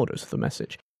on the borders of the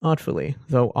message, artfully,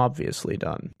 though obviously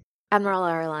done." Admiral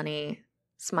Aralani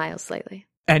smiles slightly.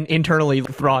 And internally,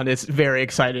 Thrawn is very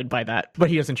excited by that, but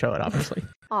he doesn't show it, obviously.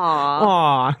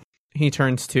 Aww. He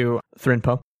turns to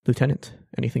Thrinpo. "Lieutenant,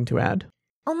 anything to add?"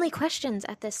 Only questions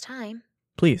at this time.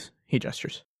 "Please," he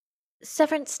gestures.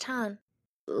 Severance Tan,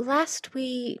 last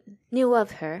we knew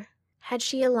of her, had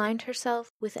she aligned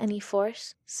herself with any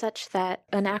force such that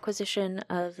an acquisition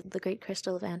of the Great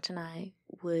Crystal of Antanai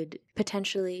would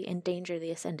potentially endanger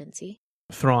the Ascendancy?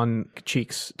 Thrawn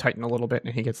cheeks tighten a little bit,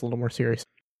 and he gets a little more serious.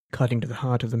 "Cutting to the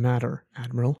heart of the matter,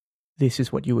 Admiral. This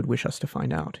is what you would wish us to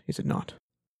find out, is it not?"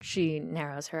 She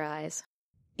narrows her eyes.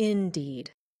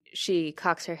 Indeed. She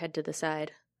cocks her head to the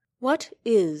side. What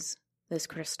is this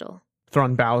crystal?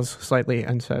 Thrawn bows slightly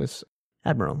and says,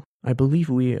 "Admiral, I believe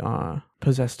we are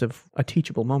possessed of a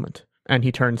teachable moment." And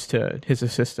he turns to his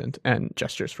assistant and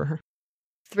gestures for her.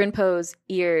 Thrinpo's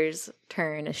ears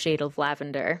turn a shade of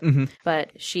lavender,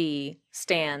 but she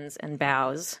stands and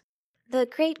bows. The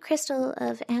Great Crystal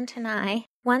of Antanai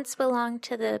once belonged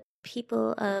to the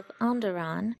people of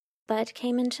Onderon, but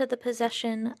came into the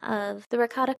possession of the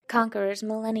Rakata conquerors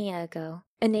millennia ago,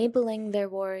 enabling their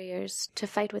warriors to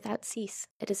fight without cease.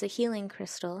 It is a healing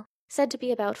crystal, said to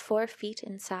be about 4 feet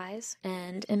in size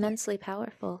and immensely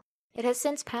powerful. It has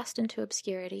since passed into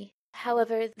obscurity.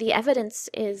 However, the evidence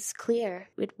is clear.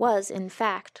 It was, in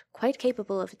fact, quite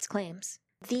capable of its claims.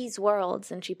 These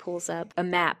worlds, and she pulls up a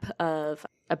map of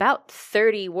about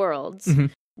 30 worlds,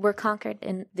 were conquered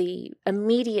in the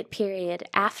immediate period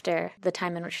after the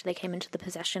time in which they came into the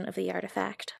possession of the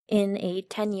artifact, in a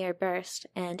 10-year burst,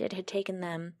 and it had taken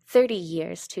them 30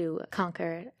 years to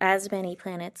conquer as many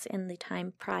planets in the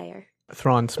time prior.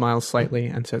 Thrawn smiles slightly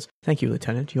and says, "Thank you,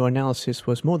 Lieutenant. Your analysis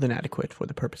was more than adequate for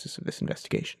the purposes of this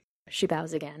investigation." She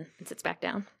bows again and sits back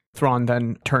down. Thrawn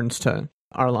then turns to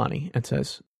Arlani and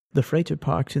says, "The freighter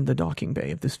parked in the docking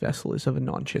bay of this vessel is of a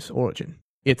non-Chiss origin."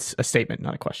 It's a statement,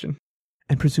 not a question.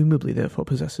 "And presumably therefore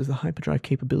possesses the hyperdrive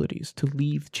capabilities to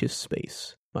leave Chiss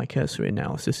space. My cursory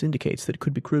analysis indicates that it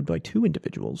could be crewed by 2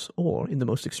 individuals, or, in the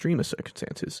most extreme of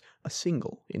circumstances, a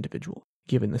single individual.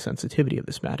 Given the sensitivity of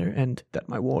this matter, and that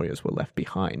my warriors were left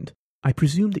behind, I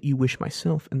presume that you wish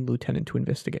myself and the Lieutenant to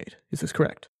investigate. Is this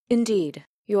correct?" Indeed.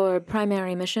 Your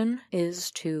primary mission is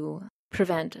to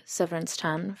prevent Severance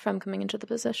Tan from coming into the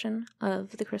possession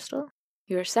of the crystal.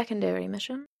 Your secondary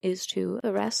mission is to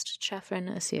arrest Chaffrin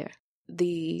Asir.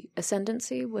 The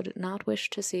Ascendancy would not wish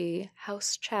to see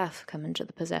House Chaff come into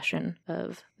the possession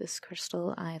of this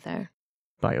crystal either.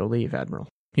 "By your leave, Admiral."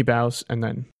 He bows and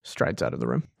then strides out of the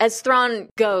room. As Thrawn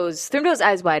goes, Thrimdo's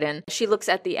eyes widen. She looks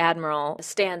at the Admiral,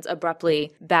 stands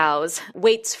abruptly, bows,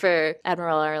 waits for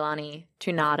Admiral Arlani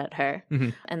to nod at her,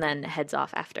 and then heads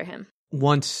off after him.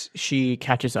 Once she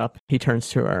catches up, he turns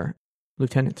to her.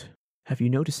 Lieutenant, have you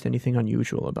noticed anything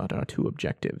unusual about our 2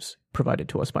 objectives provided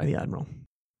to us by the Admiral?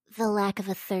 The lack of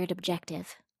a third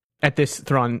objective. At this,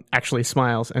 Thrawn actually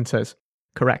smiles and says,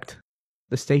 correct.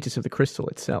 The status of the crystal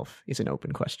itself is an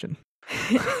open question.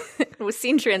 With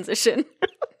scene transition.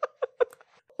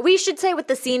 We should say what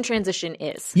the scene transition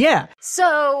is. Yeah.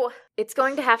 So, it's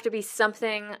going to have to be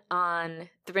something on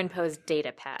Thrinpo's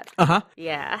data pad. Uh-huh.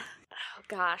 Yeah. Oh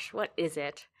gosh, what is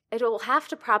it? It'll have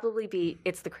to probably be,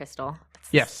 it's the crystal. It's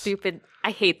Yes. Stupid.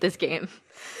 I hate this game.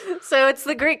 So it's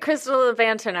the Great Crystal of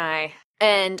Antonai.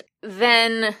 And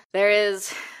then there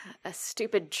is a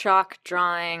stupid chalk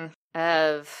drawing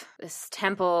of this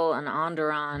temple and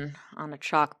Onderon on a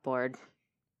chalkboard.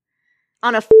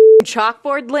 On a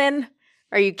chalkboard, Lynn?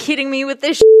 Are you kidding me with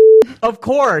this Of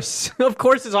course. Of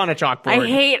course it's on a chalkboard. I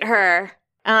hate her.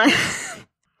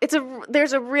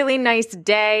 There's a really nice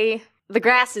day. The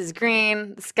grass is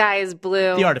green. The sky is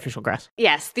blue. The artificial grass.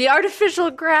 Yes, the artificial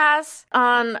grass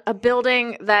on a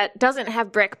building that doesn't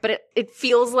have brick, but it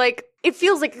feels like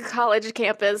a college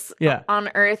campus on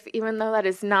Earth, even though that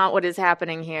is not what is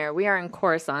happening here. We are in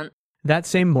Coruscant. That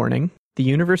same morning, the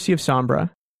University of Sombra,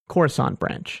 Coruscant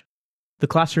branch. The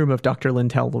classroom of Dr.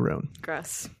 Lintel Laroon.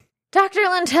 Gross. Dr.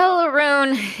 Lintel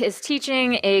Laroon is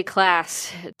teaching a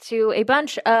class to a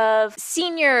bunch of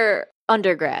senior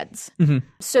undergrads.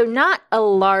 So not a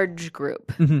large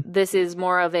group. This is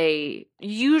more of a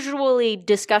usually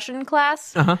discussion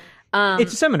class.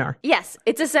 It's a seminar. Yes,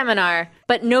 it's a seminar,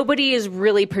 but nobody is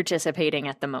really participating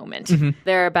at the moment.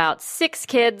 There are about 6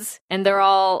 kids, and they're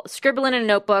all scribbling in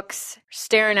notebooks,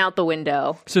 staring out the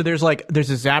window. So there's a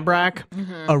Zabrak,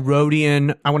 a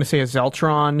Rodian, I want to say a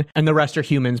Zeltron, and the rest are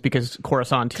humans because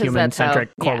Coruscant, human-centric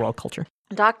core world culture.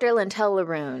 Dr. Lintel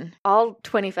Laroon, all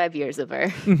 25 years of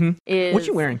her, is... What's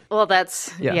she wearing? Well,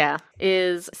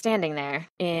 is standing there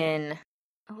in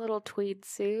a little tweed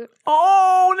suit.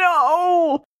 Oh,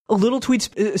 no! A little tweed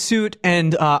suit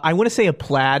and I want to say a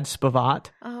plaid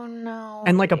spavat. Oh, no.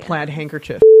 And like a plaid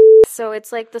handkerchief. So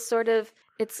it's like the sort of...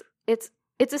 It's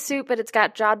a suit, but it's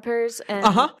got jodhpurs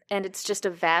and it's just a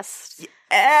vest.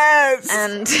 Yes!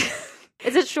 And...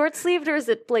 Is it short-sleeved or is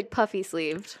it, like,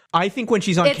 puffy-sleeved? I think when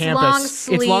she's on campus.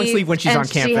 It's long-sleeve when she's on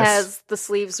campus. She has the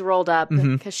sleeves rolled up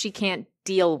because she can't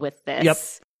deal with this. Yep.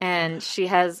 And she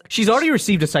has... She's already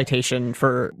received a citation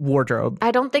for wardrobe. I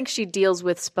don't think she deals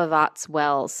with spavats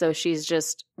well, so she's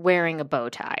just wearing a bow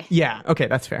tie. Yeah, okay,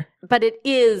 that's fair. But it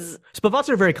is... Spavats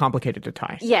are very complicated to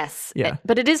tie. Yes. Yeah.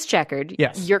 But it is checkered.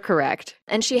 Yes. You're correct.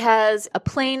 And she has a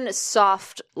plain,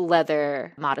 soft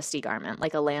leather modesty garment,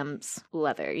 like a lamb's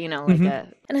leather,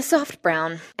 like and a soft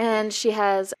brown. And she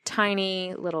has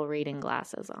tiny little reading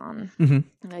glasses on.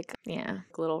 Like,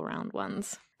 little round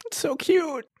ones. It's so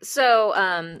cute.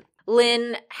 So,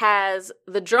 Lynn has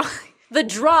the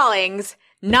drawings,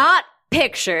 not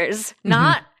pictures,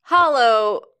 not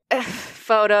hollow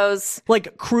photos.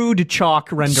 Like crude chalk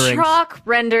renderings. Chalk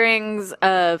renderings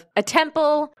of a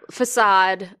temple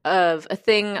facade of a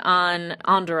thing on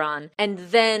Onderon, and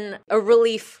then a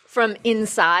relief from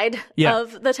inside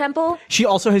of the temple. She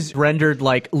also has rendered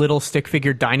like little stick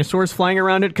figure dinosaurs flying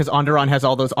around it because Onderon has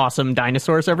all those awesome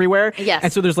dinosaurs everywhere. Yes.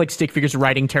 And so there's like stick figures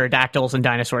riding pterodactyls and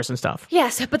dinosaurs and stuff.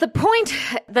 Yes, but the point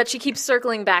that she keeps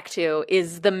circling back to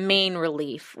is the main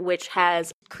relief, which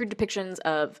has crude depictions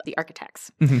of the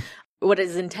architects. What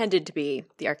is intended to be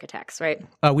the architects, right?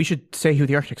 We should say who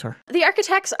the architects are. The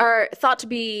architects are thought to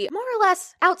be more or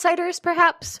less outsiders,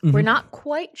 perhaps. We're not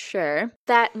quite sure.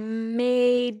 That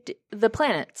made the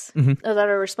planets that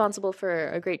are responsible for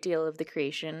a great deal of the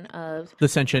creation of the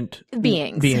sentient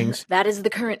beings. That is the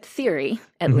current theory,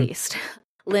 at least.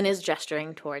 Lynn is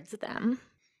gesturing towards them.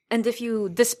 And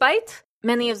despite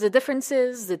many of the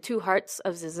differences, the 2 hearts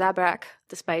of the Zabrak,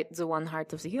 despite the 1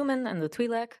 heart of the human and the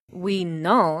Twi'lek, we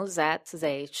know that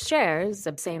they share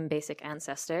the same basic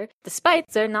ancestor, despite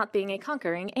there not being a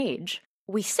conquering age.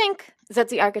 We think that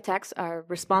the architects are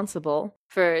responsible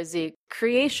for the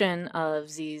creation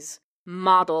of these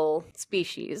model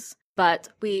species, but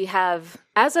we have,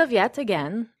 as of yet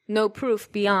again, no proof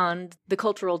beyond the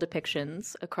cultural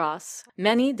depictions across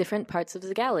many different parts of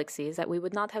the galaxies that we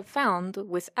would not have found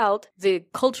without the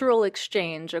cultural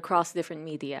exchange across different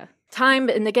media. Time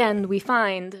and again, we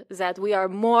find that we are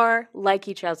more like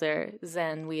each other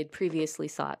than we had previously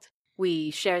thought.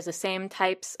 We share the same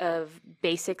types of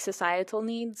basic societal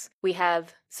needs. We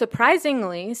have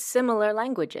surprisingly similar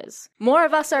languages. More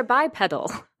of us are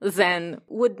bipedal than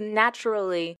would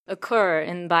naturally occur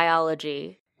in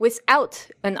biology without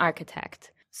an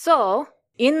architect. So,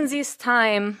 in this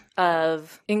time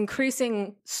of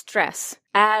increasing stress,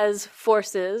 as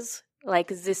forces like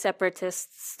the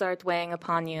separatists start weighing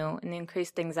upon you and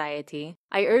increased anxiety,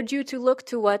 I urge you to look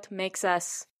to what makes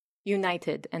us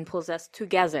united and pulls us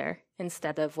together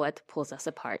instead of what pulls us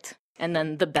apart. And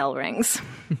then the bell rings.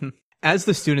 As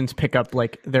the students pick up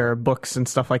like their books and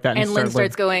stuff like that, and Lynn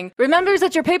starts going, remember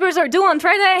that your papers are due on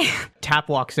Friday. Tap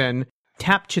walks in.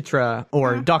 Tap Chitra,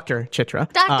 or Dr.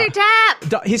 Chitra. Dr.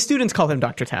 Tap! His students call him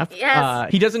Dr. Tap.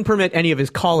 Yes. He doesn't permit any of his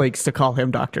colleagues to call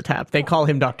him Dr. Tap. They call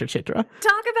him Dr. Chitra.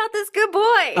 Talk about this good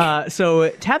boy! So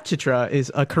Tap Chitra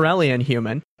is a Corellian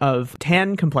human of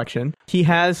tan complexion. He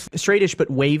has straightish but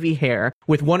wavy hair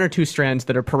with one or two strands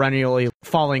that are perennially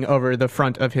falling over the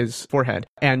front of his forehead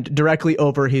and directly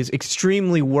over his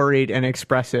extremely worried and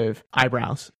expressive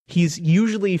eyebrows. He's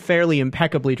usually fairly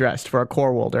impeccably dressed for a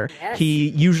Corewolder. Yes. He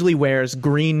usually wears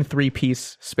green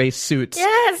three-piece space suits.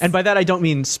 Yes! And by that, I don't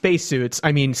mean space suits.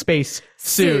 I mean space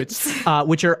suits,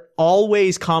 which are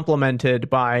always complemented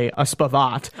by a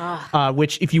spavat,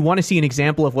 which if you want to see an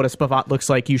example of what a spavat looks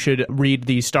like, you should read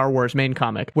the Star Wars main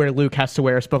comic, where Luke has to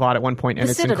wear a spavat at one point, and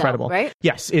the it's Citadel, incredible. Right?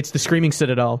 Yes, it's the Screaming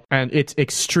Citadel, and it's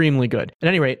extremely good. At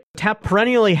any rate, Tap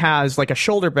perennially has like a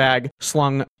shoulder bag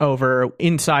slung over,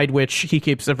 inside which he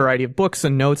keeps a variety of books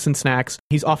and notes and snacks.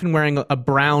 He's often wearing a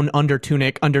brown under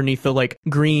tunic underneath the like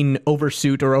green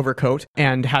oversuit or overcoat,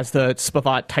 and has the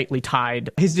spavat tightly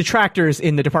tied. His detractors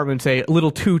in the department say a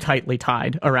little too tightly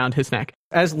tied around his neck.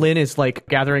 As Lynn is like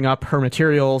gathering up her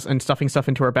materials and stuffing stuff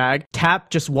into her bag, Tap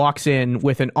just walks in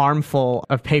with an armful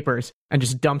of papers and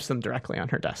just dumps them directly on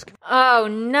her desk. Oh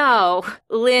no.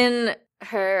 Lynn,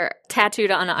 her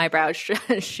tattooed on eyebrows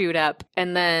shoot up,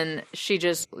 and then she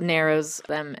just narrows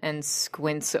them and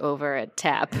squints over at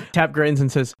Tap. Tap grins and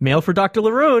says, "Mail for Dr.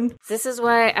 Laroon." This is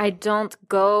why I don't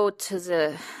go to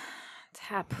the...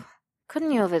 Tap,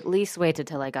 couldn't you have at least waited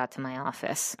till I got to my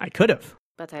office? I could have.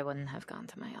 But I wouldn't have gone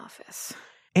to my office.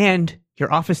 And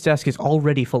your office desk is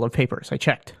already full of papers. I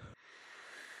checked.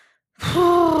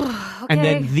 Okay. And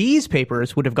then these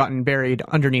papers would have gotten buried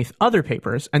underneath other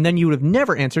papers, and then you would have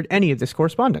never answered any of this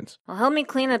correspondence. Well, help me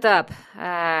clean it up.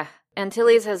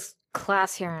 Antilles has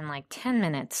class here in like 10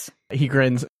 minutes. He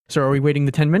grins. So are we waiting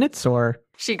the 10 minutes, or?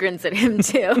 She grins at him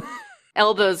too.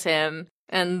 Elbows him.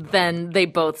 And then they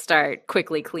both start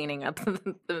quickly cleaning up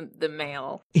the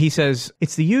mail. He says,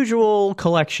 "It's the usual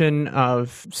collection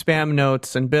of spam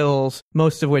notes and bills,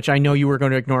 most of which I know you were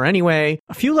going to ignore anyway.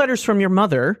 A few letters from your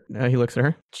mother," he looks at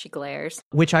her, She glares.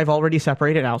 "which I've already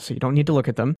separated out, so you don't need to look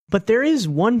at them. But there is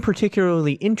one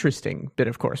particularly interesting bit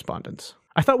of correspondence.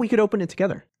 I thought we could open it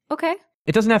together." Okay.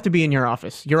 It doesn't have to be in your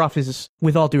office. Your office is,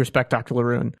 with all due respect, Dr.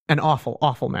 Laroon, an awful,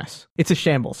 awful mess. It's a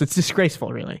shambles. It's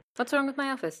disgraceful, really. What's wrong with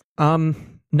my office?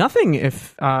 Nothing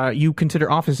if you consider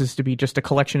offices to be just a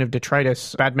collection of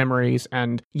detritus, bad memories,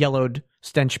 and yellowed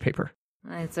stench paper.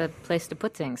 It's a place to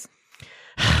put things.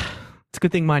 It's a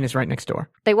good thing mine is right next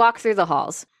door. They walk through the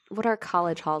halls. What are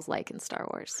college halls like in Star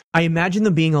Wars? I imagine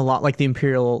them being a lot like the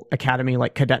Imperial Academy,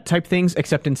 like cadet type things,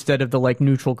 except instead of the like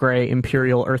neutral gray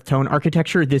Imperial earth tone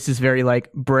architecture, this is very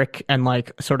like brick and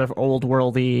like sort of old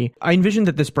worldy. I envision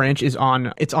that this branch is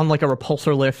on like a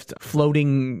repulsor lift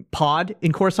floating pod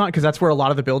in Coruscant, because that's where a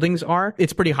lot of the buildings are.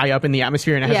 It's pretty high up in the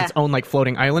atmosphere, and it has its own like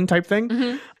floating island type thing.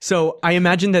 Mm-hmm. So I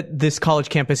imagine that this college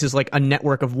campus is like a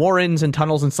network of warrens and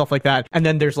tunnels and stuff like that. And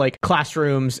then there's like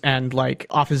classrooms and like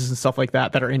offices and stuff like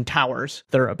that are in towers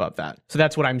that are above that. So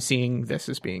that's what I'm seeing this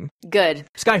as being. Good.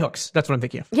 Skyhooks. That's what I'm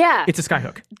thinking of. Yeah. It's a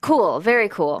skyhook. Cool. Very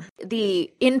cool.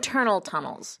 The internal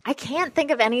tunnels. I can't think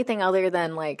of anything other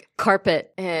than like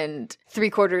carpet and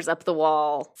 3/4 up the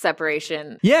wall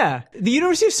separation. Yeah. The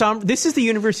University of Sombra. This is the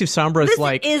University of Sombra's This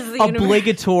like is the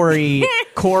obligatory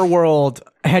core world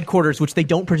headquarters, which they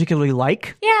don't particularly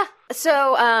like. Yeah.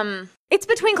 So, it's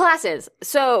between classes.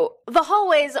 So the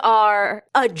hallways are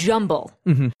a jumble.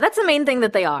 Mm-hmm. That's the main thing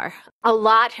that they are. A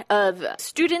lot of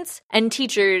students and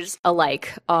teachers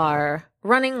alike are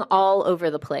running all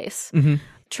over the place. Mm-hmm.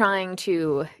 Trying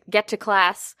to get to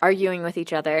class, arguing with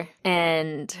each other,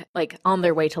 and like on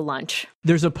their way to lunch.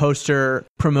 There's a poster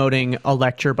promoting a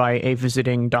lecture by a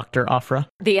visiting Dr. Afra.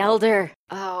 The Elder.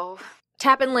 Oh.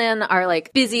 Tap and Lynn are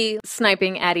like busy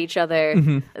sniping at each other.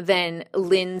 Mm-hmm. Then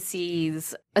Lynn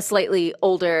sees a slightly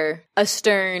older, a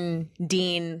stern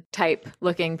dean type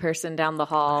looking person down the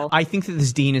hall. I think that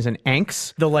this dean is an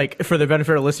Anx. For the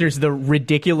benefit of listeners, the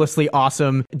ridiculously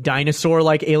awesome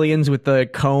dinosaur-like aliens with the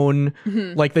cone,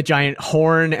 like the giant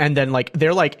horn, and then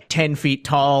they're 10 feet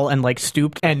tall and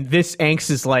stooped. And this Anx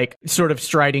is sort of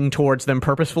striding towards them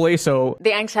purposefully. So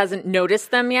the Anx hasn't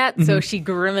noticed them yet, so she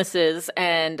grimaces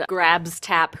and grabs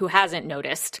Tap, who hasn't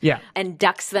noticed, and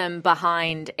ducks them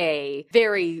behind a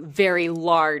very, very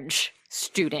large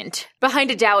student,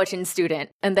 behind a Daoitin student,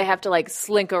 and they have to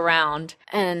slink around,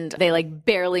 and they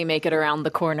barely make it around the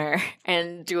corner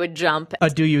and do a jump. A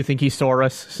do you think he saw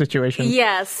us situation?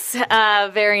 Yes,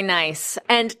 very nice.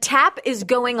 And Tap is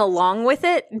going along with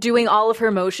it, doing all of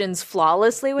her motions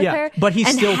flawlessly with her, but he's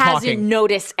still talking. Hasn't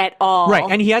noticed at all. Right,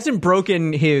 and he hasn't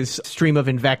broken his stream of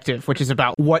invective, which is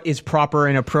about what is proper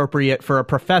and appropriate for a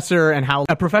professor, and how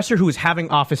a professor who is having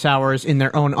office hours in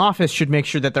their own office should make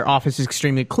sure that their office is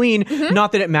extremely clean.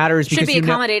 Not that it matters because should be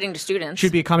accommodating to students.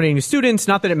 Should be accommodating to students.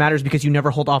 Not that it matters because you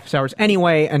never hold office hours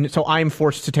anyway, and so I'm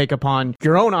forced to take upon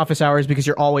your own office hours because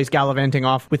you're always gallivanting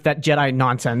off with that Jedi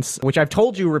nonsense, which I've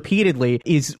told you repeatedly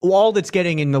is all that's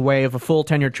getting in the way of a full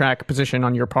tenure track position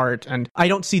on your part. And I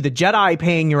don't see the Jedi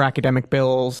paying your academic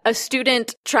bills. A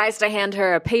student tries to hand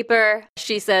her a paper.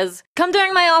 She says, "Come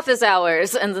during my office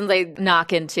hours," and then they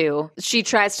knock into. She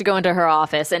tries to go into her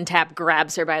office, and Tap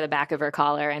grabs her by the back of her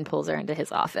collar and pulls her into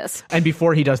his office. And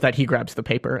before he does that, he grabs the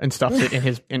paper and stuffs it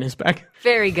in his bag.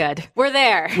 Very good. We're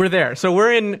there. So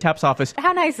we're in Tap's office.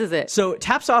 How nice is it? So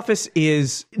Tap's office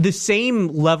is the same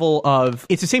level of,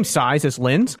 it's the same size as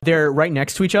Lynn's. They're right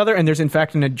next to each other, and there's in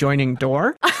fact an adjoining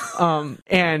door.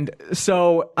 And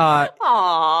so,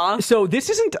 so this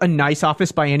isn't a nice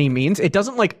office by any means. It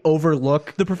doesn't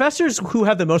overlook. The professors who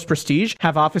have the most prestige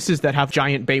have offices that have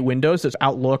giant bay windows that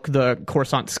outlook the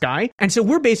Coruscant sky. And so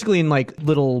we're basically in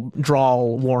little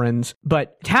drawl warrens.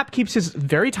 But Tap keeps his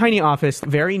very tiny office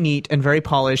very neat and very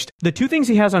polished. The two things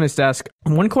he has on his desk,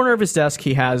 in one corner of his desk,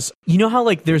 he has, you know how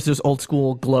there's those old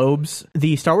school globes?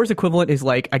 The Star Wars equivalent is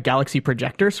a galaxy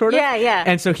projector sort of. Yeah.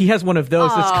 And so he has one of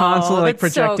those that's constantly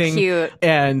projecting. So cute.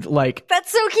 And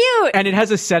that's so cute. And it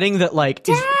has a setting that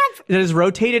is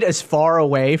rotated as far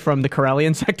away from the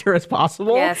Corellian sector as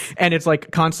possible. Yes. And it's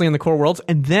constantly in the core worlds.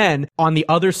 And then on the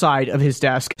other side of his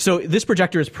desk, so this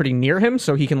projector is pretty near him,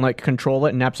 so he can control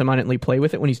it and absentmindedly play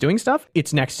with it when he's doing stuff.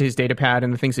 It's next to his data pad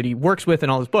and the things that he works with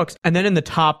and all his books. And then in the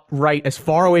top right, as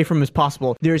far away from him as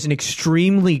possible, there's an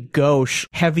extremely gauche,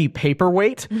 heavy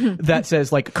paperweight that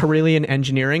says Corellian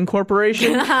Engineering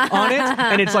Corporation on it.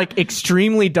 And it's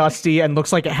extremely dusty and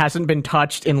looks like it hasn't been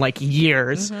touched in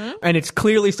years. And it's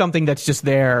clearly something that's just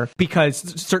there because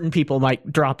certain people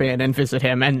might drop in and visit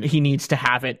him, and he needs to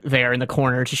have it there in the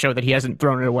corner to show that he hasn't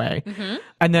thrown it away.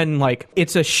 And then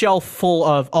it's a shelf full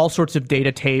of all sorts of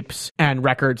data tapes and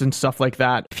records and stuff like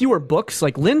that. Fewer books.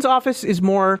 Lynn's office is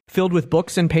more filled with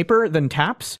books and paper than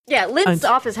Tap's. Yeah, Lynn's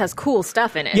office has cool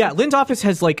stuff in it. Yeah, Lynn's office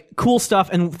has cool stuff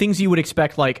and things you would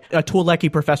expect a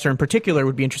Twi'leki professor in particular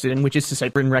would be interested in, which is to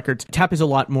say written records. Tap is a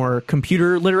lot more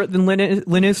computer literate than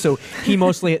Lynn is, so he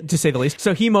mostly, to say the least,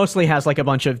 so he mostly has a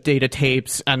bunch of data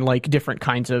tapes and different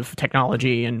kinds of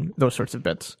technology and those sorts of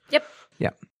bits. Yep. Yeah.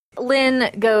 Lynn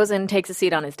goes and takes a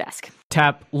seat on his desk.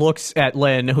 Tap looks at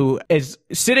Lynn, who is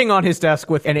sitting on his desk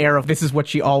with an air of this is what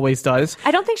she always does.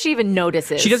 I don't think she even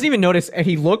notices. She doesn't even notice. And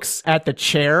he looks at the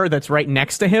chair that's right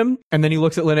next to him, and then he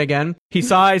looks at Lynn again. He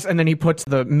sighs, and then he puts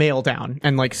the mail down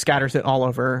and scatters it all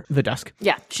over the desk.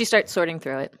 Yeah, she starts sorting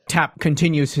through it. Tap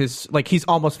continues his, he's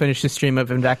almost finished his stream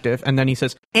of invective, and then he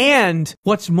says, and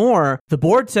what's more, the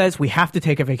board says we have to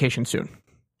take a vacation soon.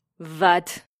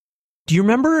 What? Do you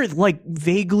remember,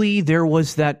 vaguely, there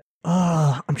was that,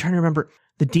 I'm trying to remember.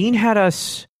 The dean had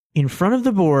us in front of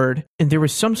the board, and there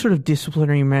was some sort of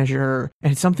disciplinary measure,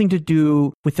 and it's something to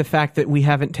do with the fact that we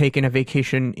haven't taken a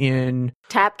vacation in...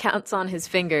 Tap counts on his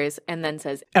fingers and then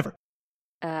says... Ever.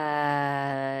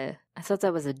 I thought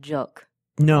that was a joke.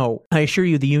 No, I assure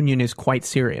you the union is quite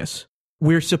serious.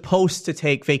 We're supposed to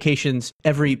take vacations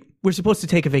we're supposed to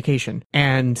take a vacation.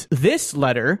 And this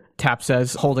letter, Tap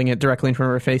says, holding it directly in front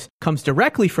of her face, comes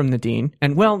directly from the dean.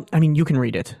 And, you can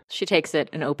read it. She takes it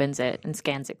and opens it and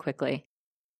scans it quickly.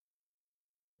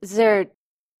 They're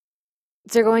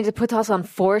going to put us on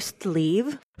forced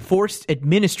leave? Forced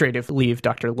administrative leave,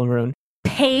 Dr. Laroon.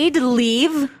 Paid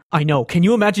leave? I know. Can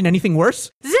you imagine anything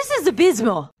worse? This is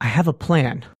abysmal. I have a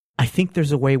plan. I think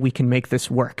there's a way we can make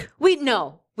this work.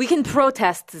 No. We can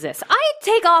protest this. I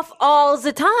take off all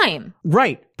the time.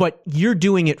 Right, but you're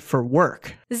doing it for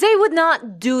work. They would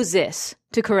not do this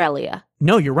to Corellia.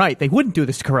 No, you're right. They wouldn't do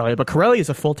this to Corellia, but Corellia is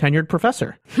a full tenured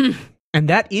professor. And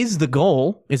that is the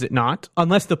goal, is it not?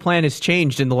 Unless the plan has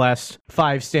changed in the last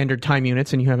 5 standard time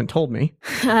units and you haven't told me.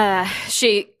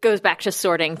 She goes back to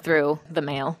sorting through the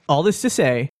mail. All this to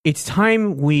say, it's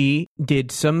time we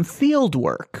did some field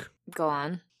work. Go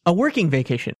on. A working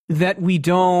vacation that we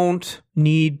don't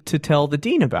need to tell the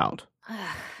dean about.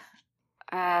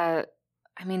 I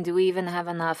mean, do we even have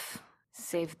enough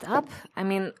saved up? I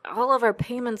mean, all of our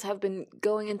payments have been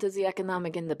going into the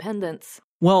economic independence.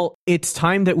 Well, it's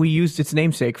time that we used its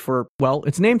namesake for, well,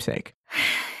 its namesake.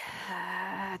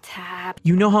 Tap.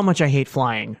 You know how much I hate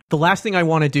flying. The last thing I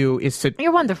want to do is to...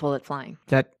 You're wonderful at flying.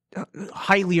 That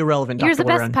highly irrelevant, Dr. You're the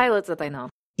Laroon. best pilots that I know.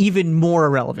 Even more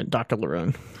irrelevant, Dr.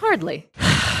 Laroon. Hardly.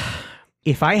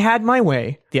 If I had my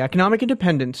way, the economic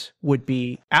independence would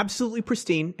be absolutely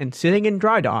pristine and sitting in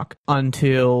dry dock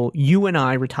until you and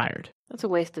I retired. That's a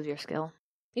waste of your skill.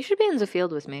 You should be in the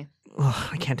field with me. Ugh,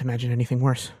 I can't imagine anything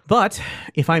worse. But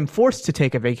if I'm forced to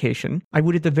take a vacation, I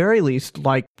would at the very least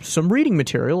like some reading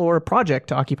material or a project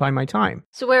to occupy my time.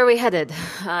 So where are we headed?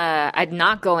 I'm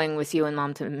not going with you and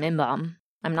Mom to Mimbam.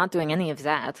 I'm not doing any of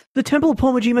that. The Temple of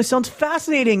Pomojima sounds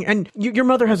fascinating, and your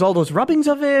mother has all those rubbings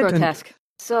of it. Grotesque.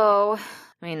 So,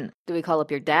 I mean, do we call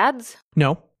up your dads?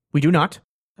 No, we do not.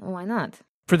 Why not?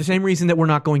 For the same reason that we're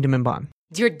not going to Mimban.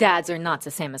 Your dads are not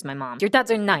the same as my mom. Your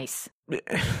dads are nice.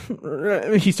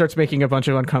 He starts making a bunch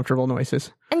of uncomfortable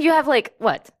noises. And you have,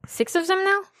 6 of them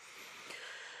now?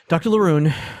 Dr.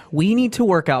 Laroon, we need to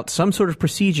work out some sort of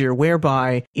procedure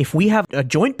whereby if we have a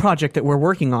joint project that we're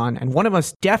working on and one of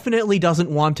us definitely doesn't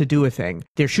want to do a thing,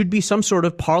 there should be some sort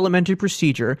of parliamentary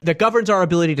procedure that governs our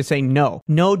ability to say no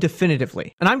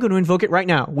definitively. And I'm going to invoke it right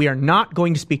now. We are not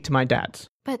going to speak to my dads.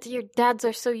 But your dads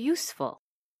are so useful.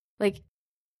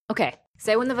 Okay,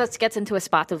 say one of us gets into a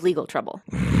spot of legal trouble.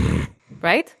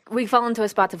 Right? We fall into a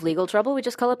spot of legal trouble, we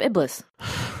just call up Iblis.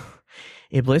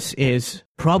 Iblis is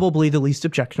probably the least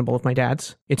objectionable of my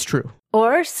dads. It's true.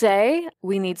 Or say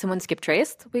we need someone skip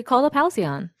traced, we call up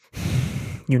Halcyon.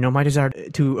 You know my desire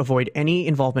to avoid any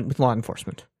involvement with law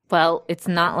enforcement. Well, it's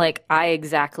not like I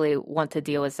exactly want to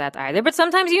deal with that either, but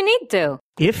sometimes you need to.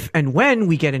 If and when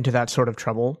we get into that sort of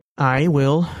trouble, I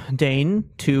will deign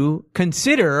to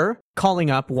consider calling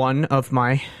up one of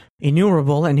my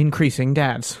innumerable and increasing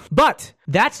dads. But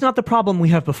that's not the problem we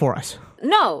have before us.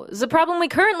 No, the problem we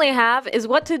currently have is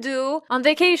what to do on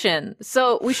vacation.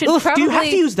 So we should probably... Do you have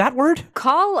to use that word?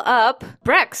 Call up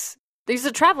Brex. He's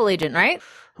a travel agent, right?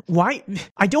 Why?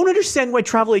 I don't understand why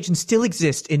travel agents still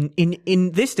exist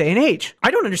in this day and age. I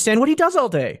don't understand what he does all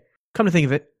day. Come to think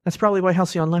of it, that's probably why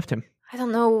Halcyon left him. I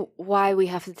don't know why we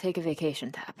have to take a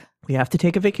vacation, Tap. We have to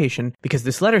take a vacation because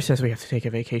this letter says we have to take a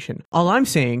vacation. All I'm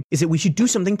saying is that we should do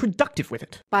something productive with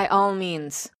it. By all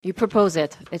means. You propose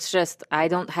it. It's just I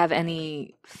don't have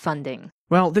any funding.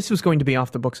 Well, this was going to be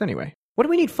off the books anyway. What do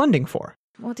we need funding for?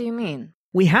 What do you mean?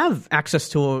 We have access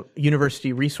to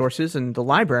university resources and the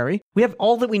library. We have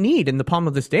all that we need in the palm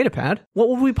of this datapad. What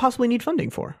would we possibly need funding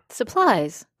for?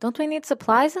 Supplies. Don't we need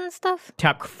supplies and stuff?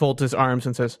 Tap folds his arms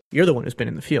and says, "You're the one who's been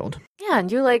in the field." Yeah, and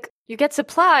you get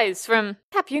supplies from...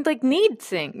 Tap, you need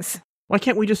things. Why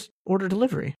can't we just order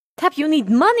delivery? Tap, you need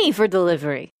money for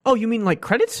delivery. Oh, you mean like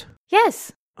credits?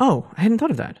 Yes. Oh, I hadn't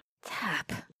thought of that.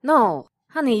 Tap. No.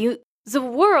 Honey, the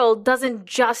world doesn't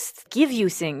just give you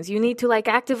things. You need to,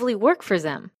 actively work for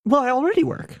them. Well, I already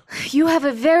work. You have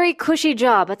a very cushy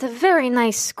job at a very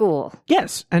nice school.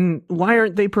 Yes, and why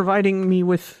aren't they providing me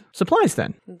with supplies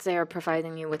then? They're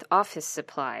providing you with office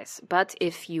supplies. But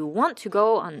if you want to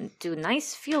go and do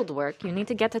nice field work, you need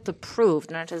to get it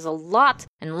approved. And it is a lot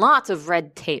and lots of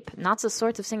red tape. Not the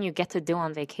sort of thing you get to do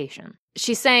on vacation.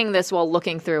 She's saying this while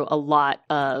looking through a lot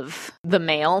of the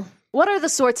mail. What are the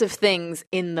sorts of things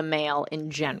in the mail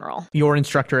in general? Your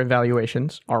instructor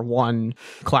evaluations are one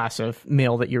class of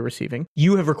mail that you're receiving.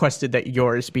 You have requested that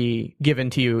yours be given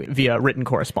to you via written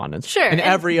correspondence. Sure. And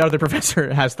every other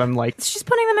professor has them She's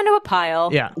putting them into a pile.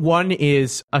 Yeah. One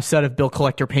is a set of bill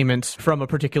collector payments from a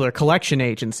particular collection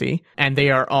agency, and they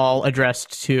are all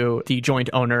addressed to the joint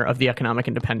owner of the economic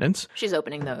independence. She's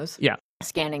opening those. Yeah.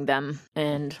 Scanning them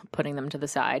and putting them to the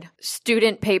side.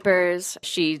 Student papers,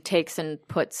 she takes and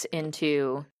puts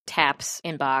into Tap's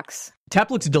inbox. Tap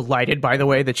looks delighted, by the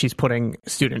way, that she's putting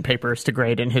student papers to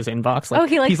grade in his inbox.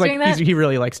 He likes doing that? He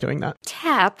really likes doing that.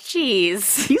 Tap,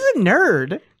 jeez. He's a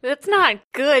nerd. That's not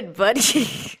good,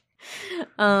 buddy.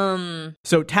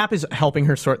 So Tap is helping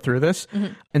her sort through this,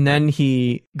 and then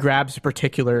he grabs a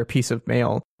particular piece of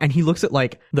mail, and he looks at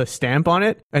the stamp on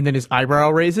it, and then his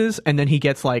eyebrow raises, and then he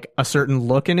gets a certain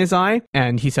look in his eye,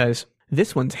 and he says,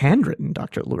 "This one's handwritten,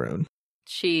 Dr. Laroon."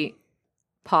 She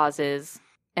pauses,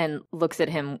 and looks at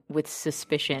him with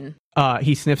suspicion.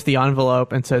 He sniffs the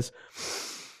envelope and says,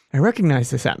 I recognize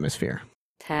this atmosphere.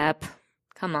 Tap,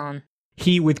 come on.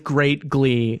 He, with great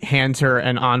glee, hands her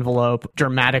an envelope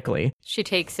dramatically. She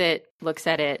takes it, looks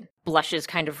at it, blushes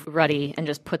kind of ruddy, and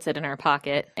just puts it in her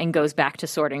pocket and goes back to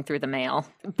sorting through the mail,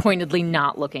 pointedly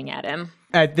not looking at him.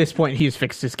 At this point, he's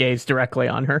fixed his gaze directly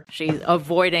on her. She's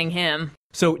avoiding him.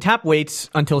 So Tap waits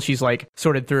until she's like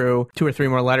sorted through 2 or 3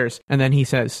 more letters, and then he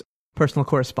says, personal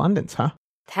correspondence, huh?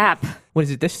 Tap. What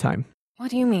is it this time? What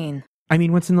do you mean? I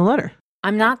mean, what's in the letter?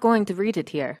 I'm not going to read it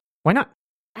here. Why not?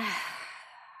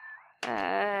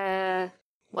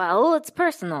 Well, it's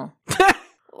personal.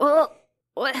 Well,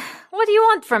 what do you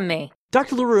want from me?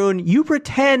 Dr. Laroon, you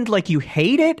pretend like you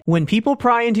hate it when people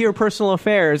pry into your personal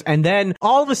affairs, and then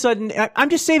all of a sudden, I'm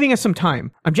just saving us some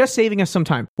time.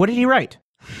 What did he write?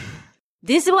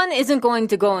 This one isn't going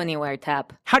to go anywhere,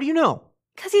 Tap. How do you know?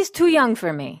 Because he's too young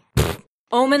for me.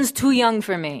 Omen's too young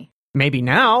for me. Maybe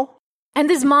now. And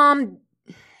his mom...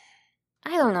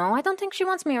 I don't know. I don't think she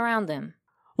wants me around him.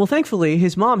 Well, thankfully,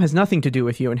 his mom has nothing to do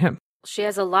with you and him. She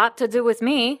has a lot to do with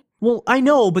me. Well, I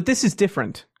know, but this is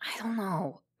different. I don't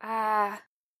know.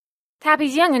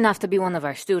 Tappy's young enough to be one of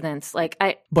our students.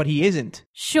 But he isn't.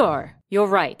 Sure, you're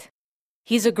right.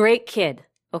 He's a great kid,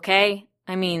 okay?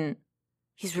 I mean,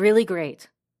 he's really great.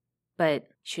 But you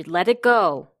should let it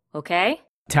go, okay?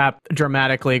 Tap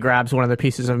dramatically grabs one of the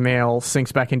pieces of mail,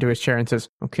 sinks back into his chair, and says,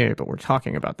 okay, but we're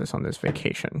talking about this on this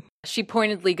vacation. She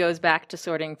pointedly goes back to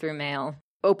sorting through mail,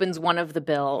 opens one of the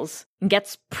bills, and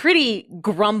gets pretty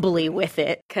grumbly with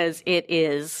it, because it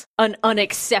is an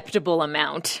unacceptable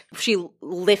amount. She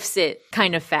lifts it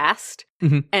kind of fast,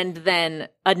 and then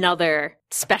another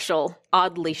special,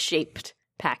 oddly shaped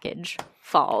package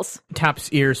falls.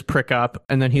 Tap's ears prick up,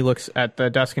 and then he looks at the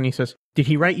desk and he says, did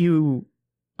he write you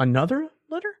another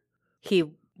letter?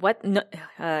 What? No,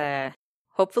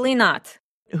 hopefully not.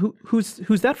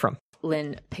 Who's that from?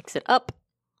 Lynn picks it up.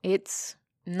 It's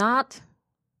not...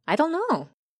 I don't know.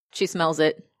 She smells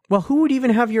it. Well, who would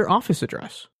even have your office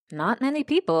address? Not many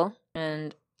people.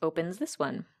 And opens this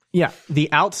one. Yeah,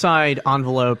 the outside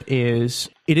envelope is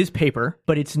paper,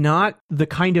 but it's not the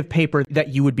kind of paper that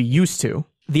you would be used to.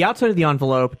 The outside of the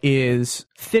envelope is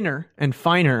thinner and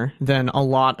finer than a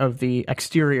lot of the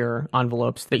exterior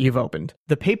envelopes that you've opened.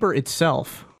 The paper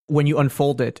itself, when you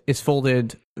unfold it, is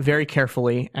folded very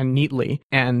carefully and neatly,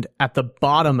 and at the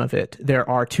bottom of it, there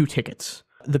are 2 tickets.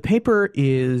 The paper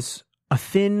is a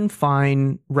thin,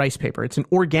 fine rice paper. It's an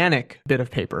organic bit of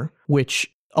paper,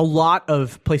 which a lot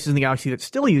of places in the galaxy that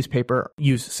still use paper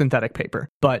use synthetic paper.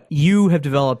 But you have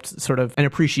developed sort of an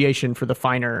appreciation for the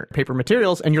finer paper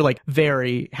materials, and you're like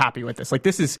very happy with this. Like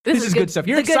this is good stuff.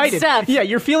 You're excited. Good stuff. Yeah,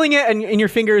 you're feeling it in your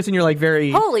fingers, and you're like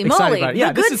very holy excited moly, about it.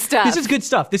 Yeah, good stuff. This is good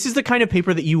stuff. This is the kind of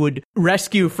paper that you would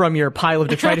rescue from your pile of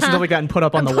detritus and stuff like that and put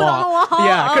up on the wall.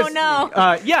 Yeah, oh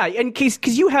no. Yeah, in case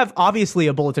because you have obviously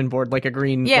a bulletin board like a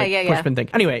green pushpin thing.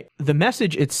 Anyway, the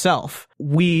message itself,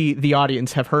 we the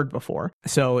audience have heard before.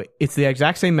 So it's the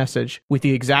exact same message with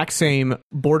the exact same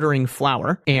bordering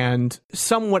flower and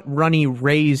somewhat runny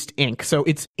raised ink. So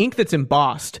it's ink that's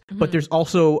embossed, but there's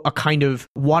also a kind of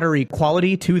watery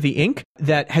quality to the ink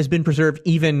that has been preserved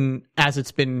even as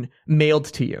it's been mailed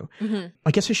to you.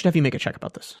 I guess I should have you make a check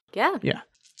about this. Yeah. Yeah.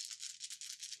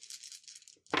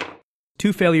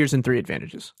 2 failures and 3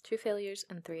 advantages. 2 failures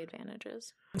and 3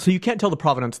 advantages. So you can't tell the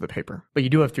provenance of the paper, but you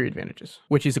do have 3 advantages,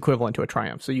 which is equivalent to a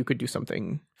triumph. So you could do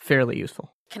something fairly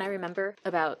useful. Can I remember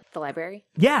about the library?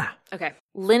 Yeah. Okay.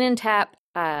 Lynn and Tap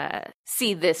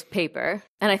see this paper,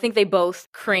 and I think they both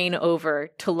crane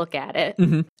over to look at it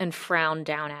and frown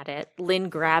down at it. Lynn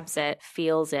grabs it,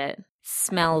 feels it,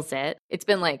 smells it. It's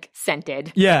been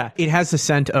scented. Yeah. It has the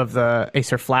scent of the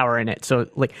Acer flower in it. So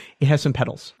it has some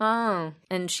petals. Oh.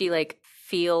 And she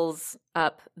feels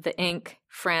up the ink,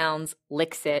 frowns,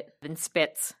 licks it, then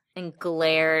spits and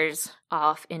glares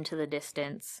off into the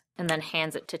distance and then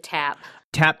hands it to Tap.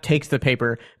 Tap takes the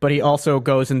paper, but he also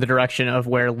goes in the direction of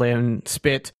where Lynn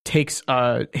spit, takes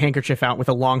a handkerchief out with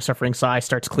a long-suffering sigh,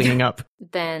 starts cleaning up.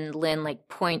 Then Lynn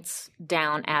points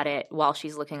down at it while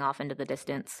she's looking off into the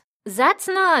distance. That's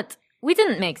not... We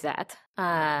didn't make that.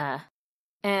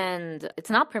 And it's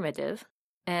not primitive.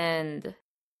 And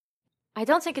I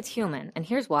don't think it's human. And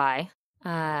here's why.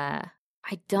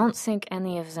 I don't think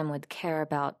any of them would care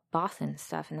about Bothan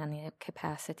stuff in any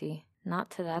capacity.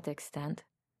 Not to that extent.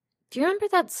 Do you remember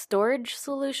that storage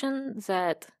solution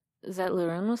that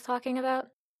Laroon was talking about?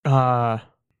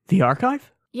 The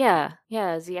archive? Yeah,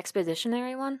 the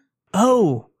expeditionary one.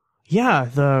 Oh, Yeah,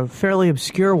 the fairly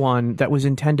obscure one that was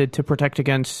intended to protect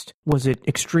against, was it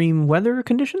extreme weather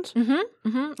conditions?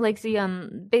 Like the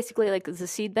basically like the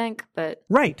seed bank, but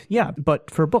Right, yeah,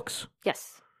 but for books.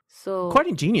 yes. So Quite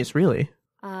ingenious, really.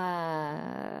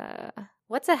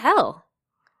 what's a hell?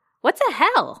 What's a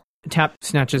hell? Tap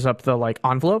snatches up the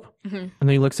envelope, and then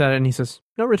he looks at it and he says,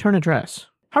 "No return address."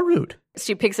 How rude.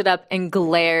 She picks it up and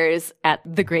glares at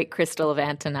the Great Crystal of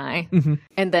Antoni,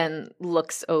 and then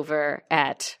looks over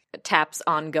at Tap's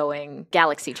ongoing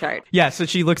galaxy chart. Yeah, so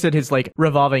she looks at his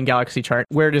revolving galaxy chart.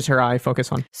 Where does her eye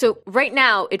focus on? So right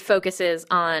now it focuses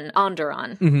on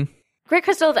Onderon. Great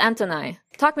Crystal of Antoni.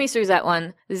 Talk me through that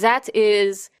one. That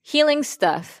is healing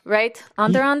stuff, right?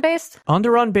 Onderon based?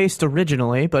 Onderon based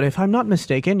originally, but if I'm not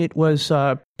mistaken, it was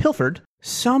pilfered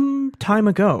some time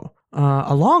ago.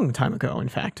 A long time ago, in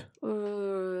fact.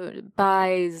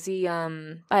 By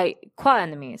Qua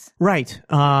enemies. Right.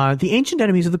 The ancient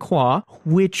enemies of the Qua,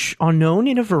 which are known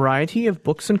in a variety of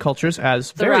books and cultures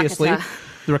as variously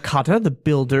the Rakata, the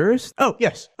Builders. Oh,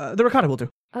 yes, the Rakata will do.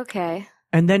 Okay.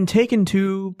 And then taken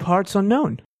to parts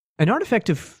unknown. An artifact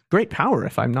of great power,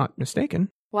 if I'm not mistaken.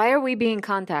 Why are we being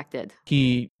contacted?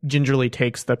 He gingerly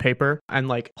takes the paper and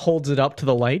holds it up to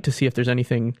the light to see if there's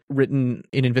anything written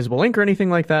in invisible ink or anything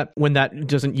like that. When that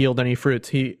doesn't yield any fruits,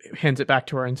 he hands it back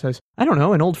to her and says, "I don't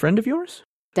know, an old friend of yours?"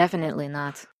 Definitely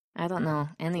not. I don't know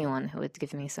anyone who would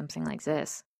give me something like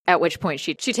this. At which point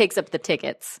she takes up the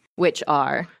tickets, which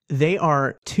are... They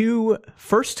are 2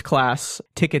 first-class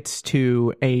tickets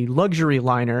to a luxury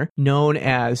liner known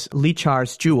as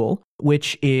Lichar's Jewel,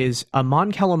 which is a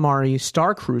Mon Calamari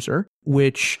star cruiser,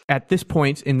 which at this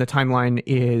point in the timeline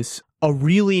is a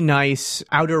really nice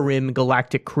outer rim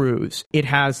galactic cruise. It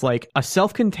has a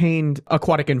self-contained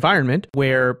aquatic environment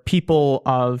where people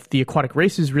of the aquatic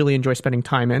races really enjoy spending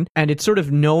time in. And it's sort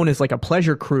of known as a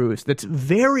pleasure cruise that's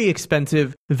very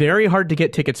expensive, very hard to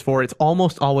get tickets for. It's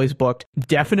almost always booked.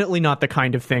 Definitely not the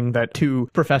kind of thing that 2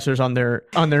 professors on their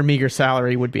meager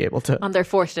salary would be able to. On their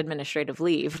forced administrative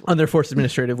leave. On their forced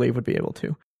administrative leave would be able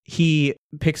to. He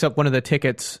picks up one of the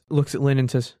tickets, looks at Lynn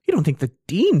and says, "You don't think the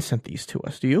dean sent these to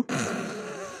us, do you?"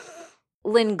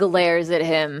 Lynn glares at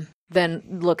him, then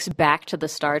looks back to the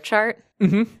star chart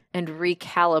and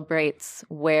recalibrates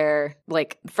where,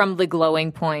 from the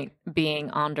glowing point being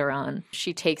Onderon,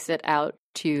 she takes it out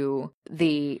to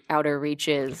the outer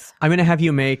reaches. I'm going to have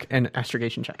you make an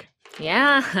astrogation check.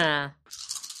 Yeah.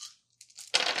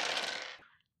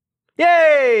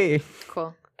 Yay!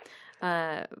 Cool.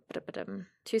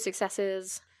 2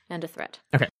 successes and a threat.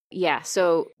 Okay. Yeah,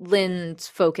 so Lynn's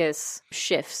focus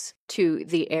shifts to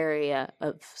the area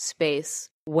of space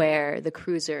where the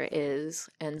cruiser is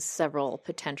and several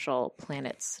potential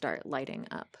planets start lighting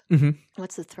up.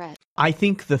 What's the threat? I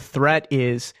think the threat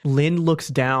is Lynn looks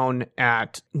down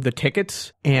at the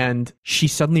tickets and she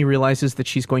suddenly realizes that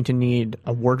she's going to need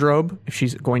a wardrobe if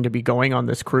she's going to be going on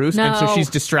this cruise. No. And so she's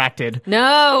distracted.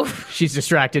 No! She's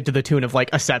distracted to the tune of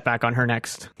a setback on her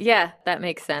next. Yeah, that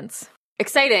makes sense.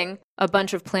 Exciting. A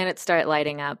bunch of planets start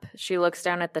lighting up. She looks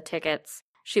down at the tickets.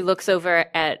 She looks over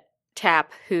at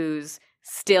Tap, who's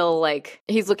still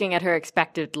he's looking at her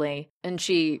expectantly, and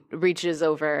she reaches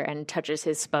over and touches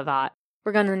his spavat.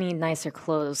 We're gonna need nicer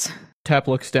clothes. Tap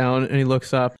looks down and he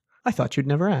looks up. I thought you'd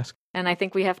never ask. And I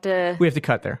think we have to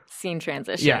cut there. Scene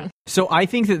transition. Yeah. So I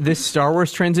think that this Star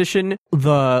Wars transition,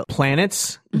 the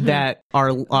planets that are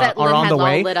on the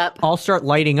way all start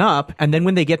lighting up, and then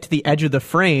when they get to the edge of the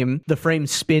frame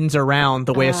spins around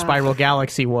the way a spiral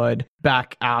galaxy would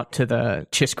back out to the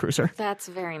Chiss cruiser. That's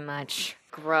very much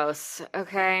gross.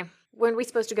 Okay. When are we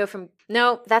supposed to go from...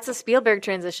 No, that's a Spielberg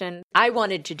transition. I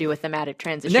wanted to do a thematic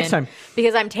transition. Next time.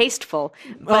 Because I'm tasteful.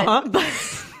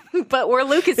 But we're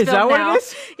Lucasfilm now. Is that what it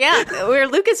is? Yeah, we're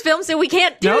Lucasfilm, so we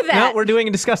can't do that. No, we're doing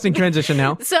a disgusting transition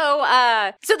now. So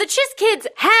the Chiss kids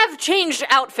have changed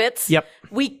outfits. Yep.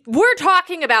 We're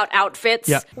talking about outfits.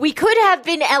 Yep. We could have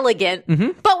been elegant,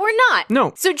 but we're not.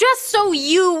 No. So just so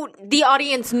you, the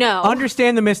audience, know.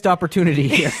 Understand the missed opportunity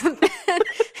here.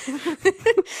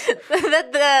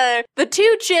 That the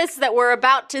 2 Chiss that we're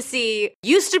about to see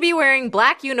used to be wearing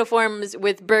black uniforms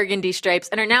with burgundy stripes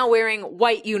and are now wearing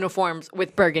white uniforms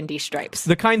with burgundy stripes.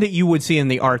 The kind that you would see in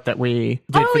the art that we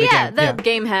did for the game. The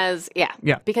game has,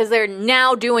 Yeah. Because they're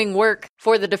now doing work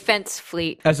for the defense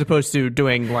fleet. As opposed to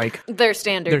doing their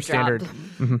standard job.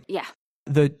 Yeah.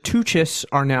 The 2 Chiss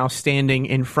are now standing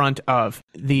in front of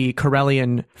the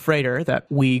Corellian freighter that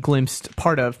we glimpsed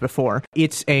part of before.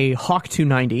 It's a Hawk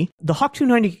 290. The Hawk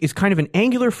 290 is kind of an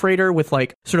angular freighter with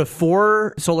sort of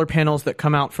 4 solar panels that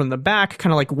come out from the back,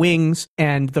 kind of like wings,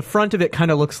 and the front of it kind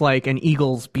of looks like an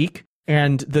eagle's beak.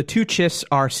 And the two Chiss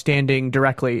are standing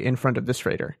directly in front of this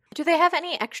freighter. Do they have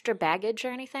any extra baggage or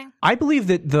anything? I believe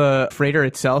that the freighter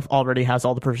itself already has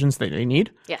all the provisions that they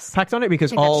need Yes. packed on it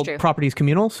because I think that's all true. property is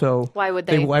communal. So Why would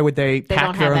they? why would they They pack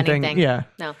don't their have own thing? anything. Yeah.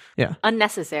 No. Yeah.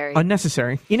 Unnecessary.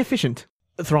 Unnecessary. Inefficient.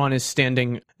 Thrawn is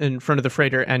standing in front of the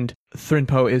freighter and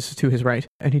Thrinpo is to his right.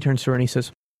 And he turns to her and he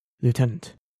says,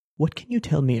 Lieutenant, what can you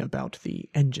tell me about the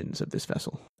engines of this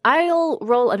vessel? I'll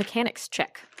roll a mechanics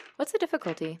check. What's the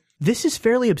difficulty? This is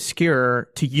fairly obscure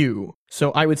to you,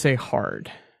 so I would say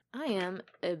hard. I am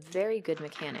a very good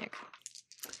mechanic.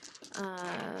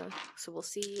 So we'll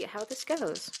see how this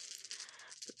goes.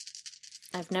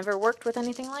 I've never worked with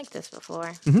anything like this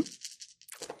before.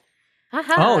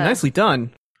 Aha! Oh, nicely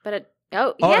done. But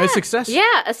Oh, yeah. a success.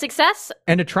 Yeah, a success,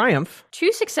 And a triumph.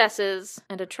 2 successes,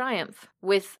 and a triumph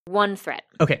with 1 threat.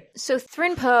 Okay. So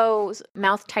Thrinpo's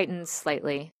mouth tightens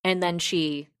slightly, and then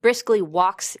she briskly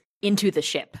walks into the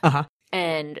ship Uh-huh.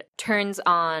 and turns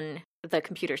on the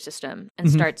computer system and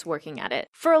starts working at it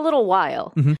for a little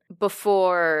while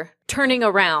before turning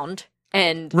around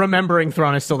and... Remembering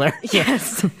Thrawn is still there.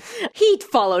 Yes. He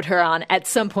followed her on at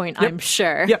some point, I'm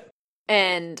sure. Yep.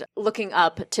 And looking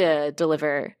up to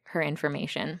deliver her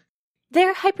information.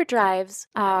 Their hyperdrives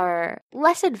are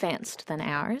less advanced than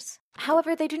ours.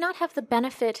 However, they do not have the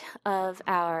benefit of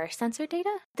our sensor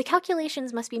data. The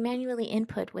calculations must be manually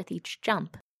input with each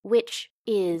jump, which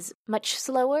is much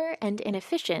slower and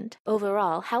inefficient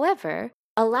overall. However,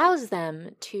 allows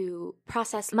them to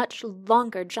process much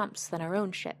longer jumps than our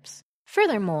own ships.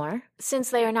 Furthermore, since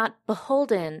they are not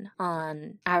beholden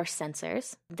on our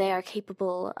sensors, they are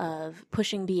capable of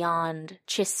pushing beyond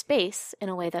Chiss space in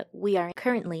a way that we are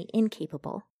currently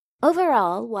incapable.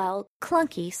 Overall, while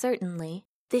clunky certainly,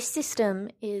 this system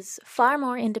is far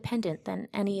more independent than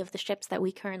any of the ships that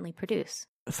we currently produce.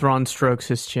 Thrawn strokes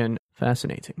his chin.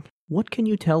 Fascinating. What can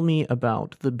you tell me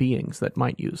about the beings that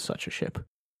might use such a ship?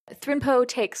 Thrinpo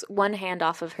takes one hand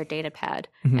off of her datapad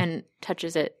and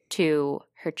touches it to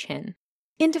her chin.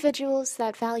 Individuals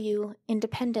that value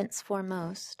independence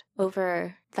foremost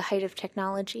over the height of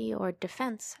technology or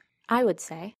defense, I would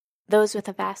say. Those with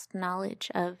a vast knowledge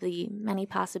of the many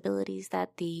possibilities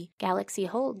that the galaxy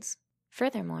holds.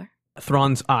 Furthermore.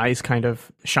 Thrawn's eyes kind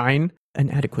of shine.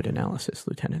 An adequate analysis,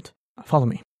 Lieutenant. Follow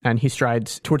me. And he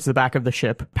strides towards the back of the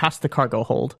ship, past the cargo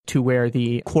hold, to where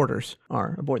the quarters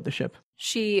are aboard the ship.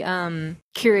 She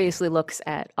curiously looks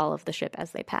at all of the ship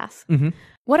as they pass. Mm-hmm.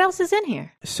 What else is in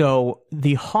here? So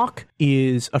the Hawk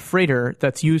is a freighter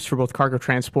that's used for both cargo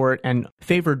transport and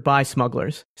favored by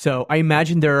smugglers. So I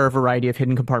imagine there are a variety of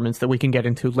hidden compartments that we can get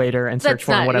into later and search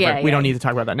for and whatever. We don't need to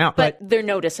talk about that now. But they're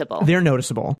noticeable. They're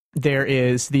noticeable. There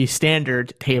is the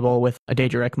standard table with a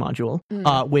Daedric module,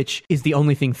 which is the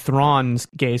only thing Thrawn's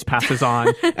gaze passes on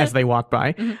as they walk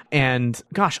by. And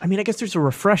gosh, I mean, I guess there's a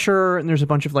refresher and there's a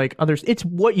bunch of like others. It's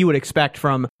what you would expect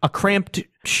from a cramped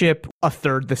ship, a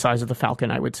third the size of the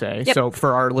Falcon, I would say. Yep. So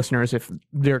for our listeners, if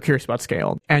they're curious about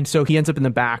scale. And so he ends up in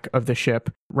the back of the ship,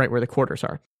 right where the quarters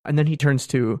are. And then he turns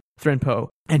to Thrinpo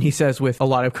and he says with a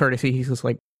lot of courtesy, he says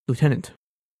like, Lieutenant,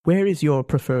 where is your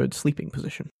preferred sleeping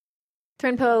position?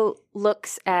 Thrinpo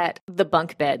looks at the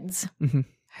bunk beds. Mm-hmm.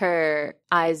 Her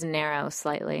eyes narrow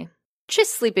slightly. Chiss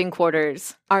sleeping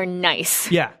quarters are nice.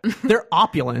 Yeah, they're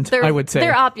opulent, I would say.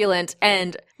 They're opulent,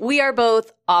 and we are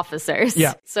both officers.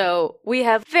 Yeah. So we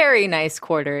have very nice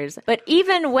quarters. But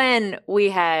even when we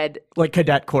had like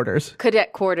cadet quarters,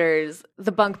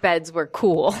 the bunk beds were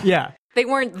cool. Yeah. They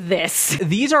weren't this.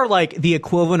 These are like the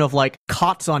equivalent of like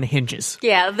cots on hinges.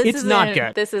 Yeah, it's not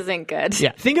good. This isn't good.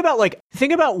 Yeah, think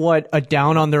about what a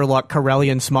down on their luck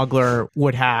Corellian smuggler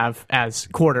would have as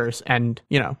quarters, and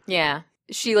you know. Yeah,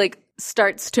 she like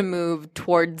starts to move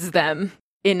towards them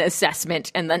in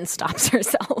assessment, and then stops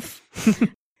herself,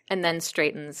 and then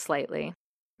straightens slightly.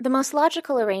 The most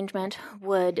logical arrangement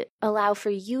would allow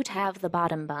for you to have the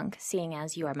bottom bunk, seeing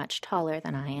as you are much taller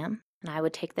than I am, and I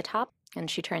would take the top. And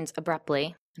she turns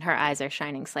abruptly, and her eyes are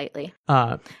shining slightly.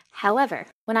 However,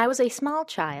 when I was a small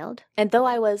child, and though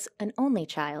I was an only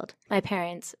child, my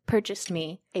parents purchased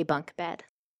me a bunk bed,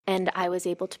 and I was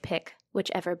able to pick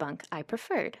whichever bunk I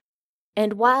preferred.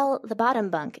 And while the bottom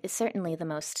bunk is certainly the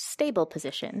most stable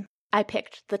position, I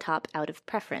picked the top out of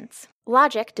preference.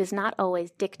 Logic does not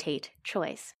always dictate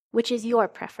choice, which is your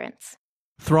preference.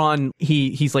 Thrawn,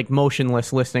 he's like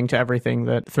motionless listening to everything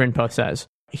that Thrinpo says.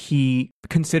 He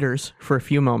considers for a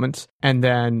few moments and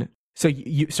then So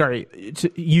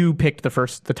you picked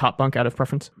the top bunk out of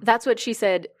preference? That's what she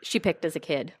said she picked as a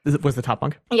kid. Was the top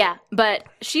bunk? Yeah, but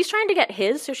she's trying to get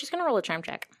his, so she's going to roll a charm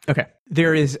check. Okay.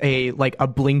 There is a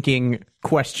blinking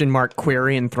question mark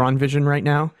query in Thrawn vision right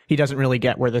now. He doesn't really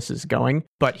get where this is going,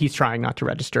 but he's trying not to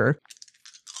register.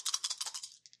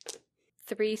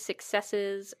 3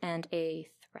 successes and a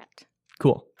threat.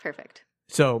 Cool. Perfect.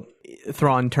 So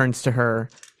Thrawn turns to her.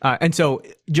 And so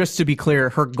just to be clear,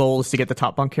 her goal is to get the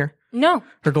top bunk here? No.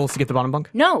 Her goal is to get the bottom bunk?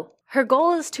 No. Her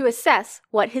goal is to assess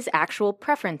what his actual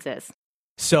preference is.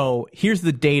 So here's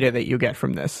the data that you get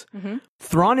from this. Mm-hmm.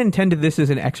 Thrawn intended this as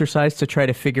an exercise to try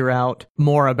to figure out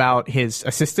more about his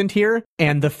assistant here.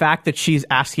 And the fact that she's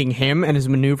asking him and has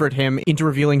maneuvered him into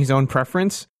revealing his own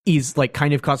preference is like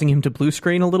kind of causing him to blue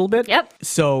screen a little bit. Yep.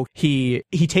 So he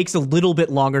takes a little bit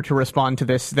longer to respond to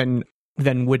this than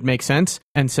would make sense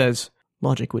and says,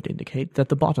 logic would indicate that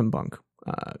the bottom bunk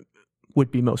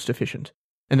would be most efficient.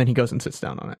 And then he goes and sits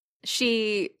down on it.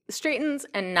 She straightens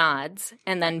and nods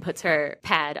and then puts her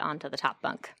pad onto the top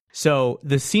bunk. So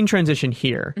the scene transition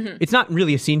here, it's not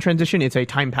really a scene transition, it's a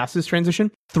time passes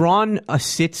transition. Thrawn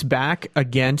sits back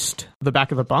against the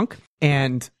back of the bunk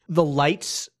and the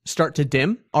lights start to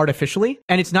dim artificially.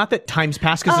 And it's not that time's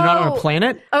passed because they're not on a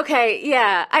planet. Okay,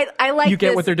 yeah. I like You get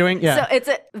this. what they're doing? Yeah.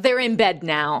 So they're in bed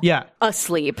now. Yeah.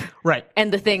 Asleep. Right.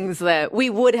 And the things that we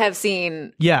would have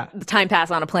seen the time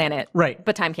pass on a planet. Right.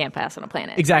 But time can't pass on a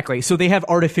planet. Exactly. So they have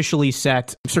artificially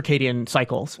set circadian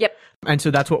cycles. Yep. And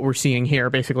so that's what we're seeing here,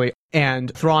 basically.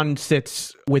 And Thrawn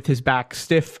sits with his back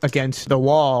stiff against the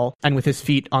wall and with his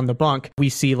feet on the bunk. We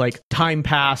see like time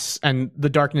pass and the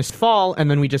darkness fall,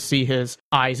 and then we just see his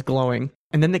eyes glowing.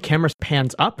 And then the camera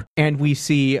pans up and we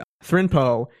see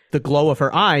Thrinpo, the glow of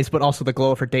her eyes, but also the glow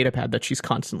of her datapad that she's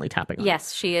constantly tapping on.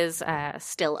 Yes, she is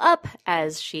still up,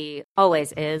 as she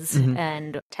always is,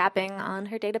 and tapping on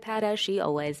her datapad as she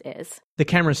always is. The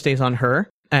camera stays on her,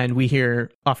 and we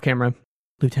hear off camera,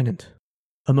 Lieutenant,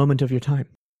 a moment of your time.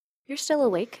 You're still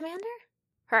awake, Commander?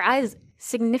 Her eyes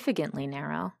significantly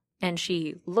narrow, and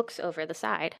she looks over the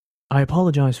side. I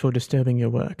apologize for disturbing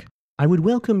your work. I would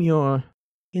welcome your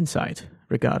insight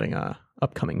regarding our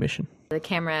upcoming mission. The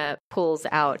camera pulls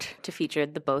out to feature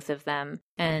the both of them,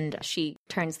 and she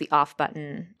turns the off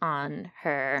button on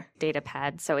her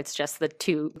datapad, so it's just the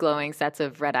 2 glowing sets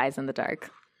of red eyes in the dark.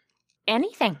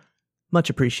 Anything. Much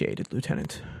appreciated,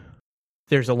 Lieutenant.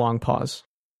 There's a long pause.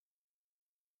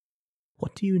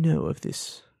 What do you know of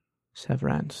this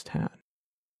Severance Tan?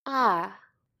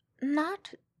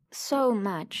 Not so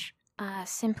much.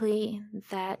 Simply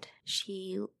that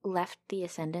she left the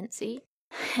Ascendancy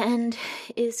and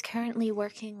is currently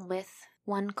working with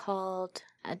one called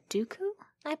Dooku,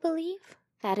 I believe.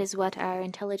 That is what our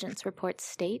intelligence reports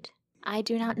state. I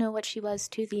do not know what she was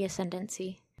to the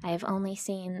Ascendancy. I have only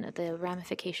seen the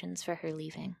ramifications for her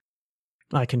leaving.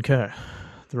 I concur.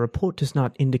 The report does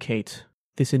not indicate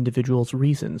this individual's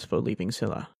reasons for leaving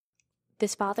Scylla.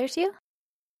 This bothers you?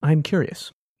 I'm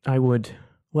curious. I would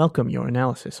welcome your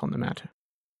analysis on the matter.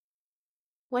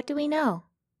 What do we know?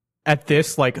 At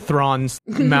this, Thrawn's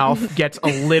mouth gets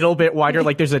a little bit wider,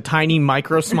 there's a tiny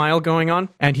micro smile going on,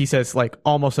 and he says,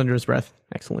 almost under his breath,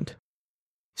 excellent.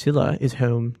 Scylla is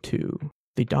home to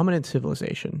the dominant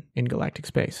civilization in galactic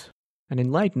space, an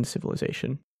enlightened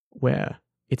civilization where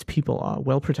its people are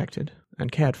well protected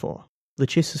and cared for. The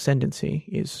Chiss Ascendancy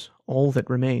is all that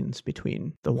remains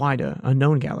between the wider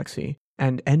unknown galaxy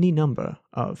and any number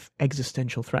of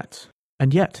existential threats.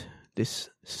 And yet, this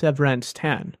Severance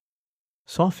Tan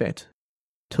saw fit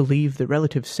to leave the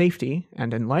relative safety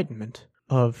and enlightenment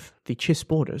of the Chiss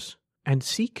borders and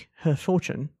seek her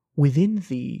fortune within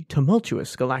the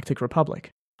tumultuous Galactic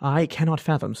Republic. I cannot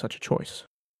fathom such a choice.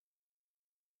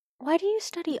 Why do you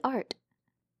study art?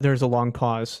 There's a long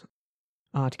pause.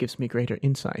 Art gives me greater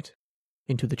insight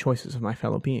into the choices of my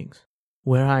fellow beings.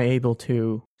 Were I able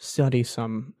to study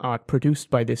some art produced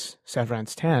by this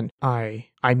Severance Tan, I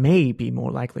may be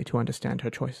more likely to understand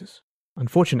her choices.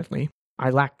 Unfortunately,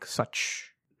 I lack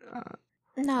such...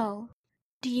 No.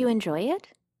 Do you enjoy it?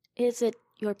 Is it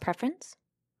your preference?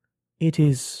 It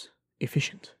is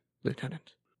efficient,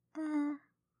 Lieutenant.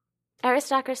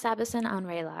 Aristarchus Sabison on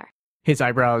Raylar. His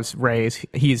eyebrows raise.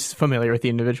 He's familiar with the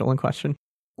individual in question.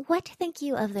 What think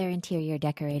you of their interior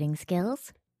decorating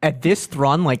skills? At this,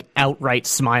 Thrawn, outright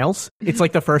smiles. It's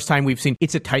the first time we've seen...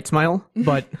 It's a tight smile,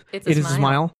 but it is a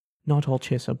smile. Not all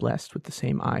Chiss are blessed with the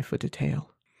same eye for detail.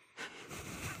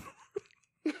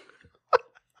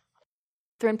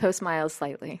 Thrinpo smiles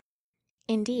slightly.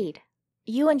 Indeed.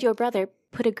 You and your brother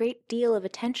put a great deal of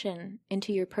attention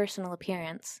into your personal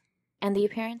appearance and the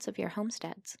appearance of your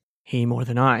homesteads. He more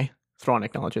than I, Thrawn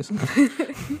acknowledges.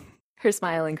 Her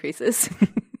smile increases.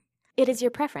 It is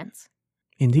your preference.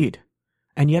 Indeed.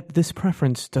 And yet this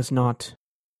preference does not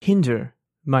hinder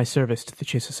my service to the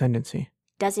Chiss Ascendancy.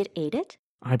 Does it aid it?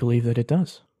 I believe that it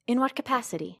does. In what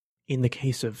capacity? In the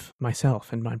case of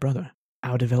myself and my brother,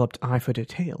 our developed eye for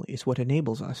detail is what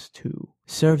enables us to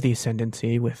serve the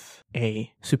Ascendancy with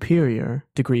a superior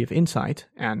degree of insight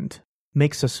and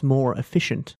makes us more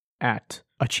efficient at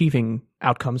achieving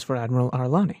outcomes for Admiral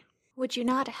Arlani. Would you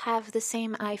not have the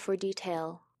same eye for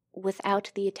detail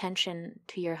without the attention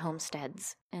to your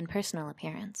homesteads and personal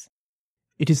appearance?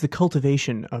 It is the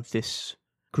cultivation of this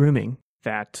grooming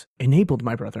that enabled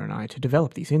my brother and I to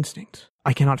develop these instincts.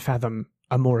 I cannot fathom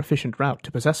a more efficient route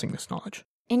to possessing this knowledge.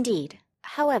 Indeed.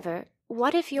 However,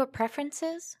 what if your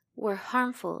preferences were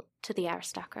harmful to the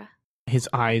aristocra? His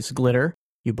eyes glitter.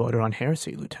 You border on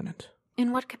heresy, Lieutenant.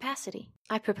 In what capacity?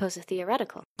 I propose a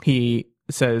theoretical. He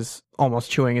says, almost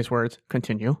chewing his words,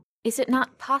 continue. Is it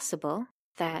not possible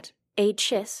that a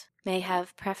Chiss may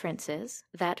have preferences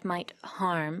that might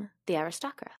harm the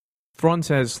aristocra? Thrawn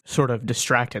says, sort of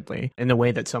distractedly, in the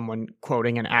way that someone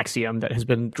quoting an axiom that has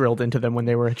been drilled into them when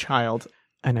they were a child,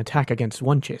 an attack against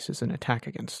one Chiss is an attack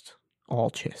against all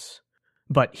Chiss.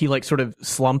 But he sort of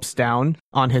slumps down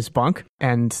on his bunk,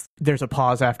 and there's a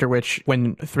pause after which,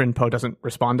 when Thryn Poe doesn't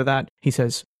respond to that, he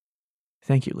says,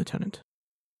 "Thank you, Lieutenant.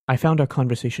 I found our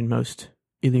conversation most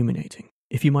illuminating.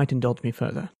 If you might indulge me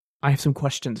further, I have some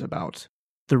questions about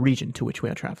the region to which we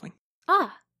are traveling."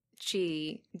 Ah,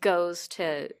 She goes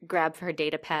to grab her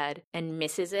data pad and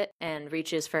misses it and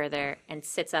reaches further and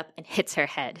sits up and hits her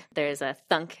head. There's a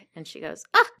thunk and she goes,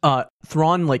 ah!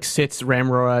 Thrawn sits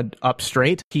Ramrod up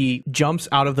straight. He jumps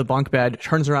out of the bunk bed,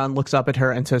 turns around, looks up at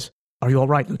her and says, "Are you all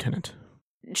right, Lieutenant?"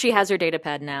 She has her data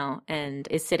pad now and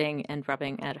is sitting and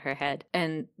rubbing at her head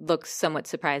and looks somewhat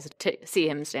surprised to see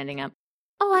him standing up.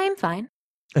 Oh, I am fine.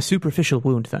 A superficial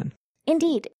wound, then.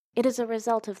 Indeed, it is a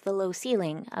result of the low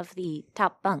ceiling of the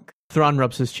top bunk. Thrawn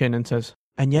rubs his chin and says,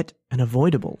 "And yet an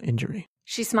avoidable injury."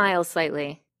 She smiles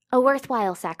slightly. A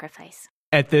worthwhile sacrifice.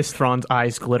 At this, Thrawn's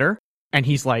eyes glitter, and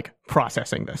he's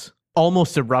processing this.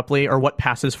 Almost abruptly, or what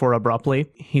passes for abruptly,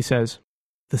 he says,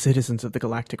 "The citizens of the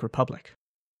Galactic Republic,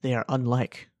 they are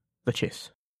unlike the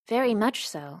Chiss. Very much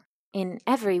so. In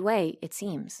every way, it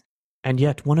seems. And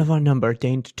yet one of our number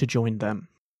deigned to join them.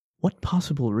 What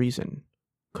possible reason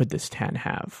could this Tan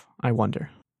have, I wonder?"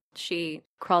 She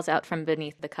crawls out from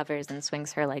beneath the covers and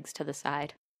swings her legs to the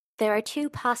side. There are two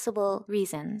possible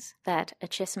reasons that a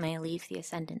Chiss may leave the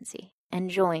Ascendancy and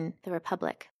join the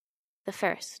Republic. The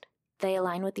first, they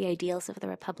align with the ideals of the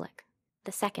Republic.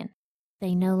 The second,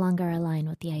 They no longer align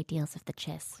with the ideals of the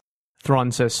Chiss.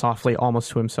 Thrawn says softly, almost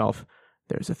to himself,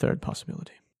 "There's a third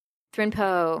possibility." Thryn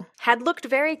Poe had looked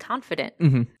very confident,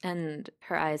 Mm-hmm. and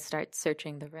her eyes start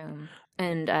searching the room.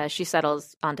 And she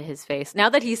settles onto his face. Now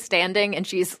that he's standing and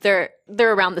they're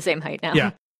around the same height now.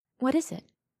 Yeah. what is it?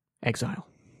 Exile.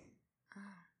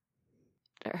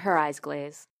 Her eyes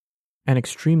glaze. An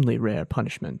extremely rare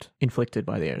punishment inflicted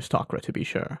by the aristocrat, to be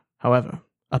sure. However,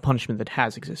 a punishment that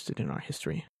has existed in our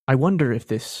history. I wonder if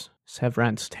this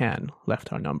Severance Tan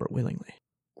left our number willingly.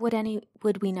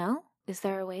 Would we know? Is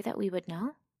there a way that we would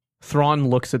know? Thrawn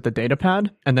looks at the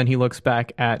datapad, and then he looks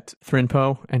back at Thryn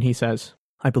Poe, and he says,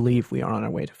 "I believe we are on our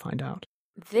way to find out."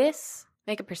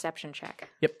 Make a perception check.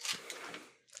 Yep.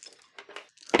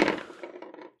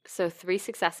 So 3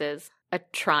 successes, a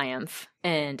triumph,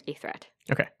 and a threat.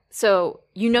 Okay. So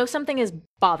you know something is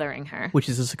bothering her. Which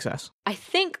is a success. I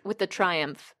think with the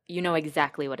triumph, you know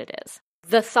exactly what it is.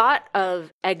 The thought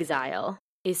of exile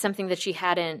is something that she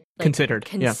hadn't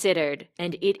Considered,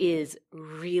 and it is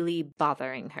really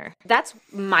bothering her. That's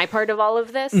my part of all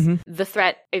of this. Mm-hmm. The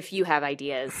threat, if you have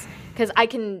ideas, because I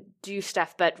can do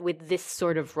stuff, but with this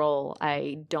sort of role,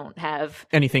 I don't have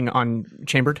Anything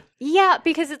unchambered? Yeah,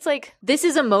 because it's this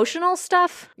is emotional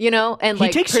stuff, and He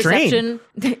takes perception.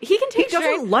 He can take He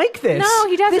doesn't strain. like this. No,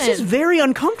 he doesn't. This is very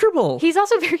uncomfortable. He's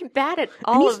also very bad at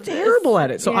all and he's of this. terrible at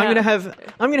it. So Yeah. I'm gonna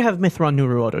have Mithron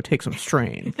Nuruodo take some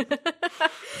strain.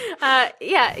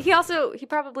 Yeah, he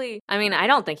probably, I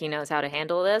don't think he knows how to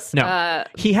handle this. No.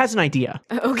 He has an idea.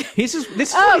 Okay. This is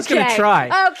what he's gonna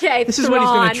try. Okay, This is what he's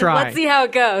gonna Thrawn. try. Let's see how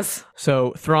it goes.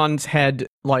 So Thrawn's head,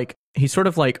 he sort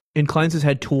of inclines his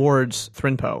head towards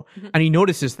Thryn Poe, and he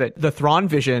notices that the Thrawn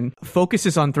vision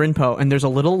focuses on Thryn Poe, and there's a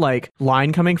little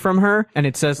line coming from her, and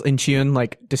it says in Chiun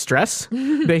distress,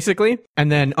 basically,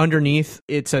 and then underneath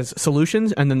it says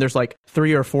solutions, and then there's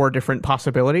 3 or 4 different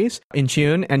possibilities in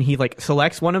Chiun, and he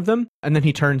selects one of them, and then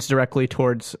he turns directly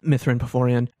towards Mithrin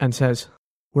Paforian and says,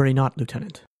 "Worry not,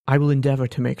 Lieutenant. I will endeavor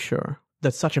to make sure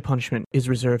that such a punishment is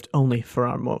reserved only for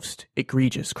our most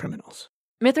egregious criminals."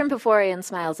 Mithrin Peforian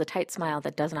smiles a tight smile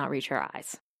that does not reach her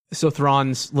eyes. So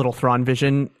Thrawn's little Thrawn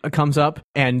vision comes up,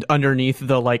 and underneath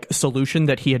the, like, solution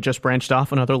that he had just branched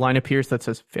off, another line appears that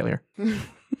says, failure.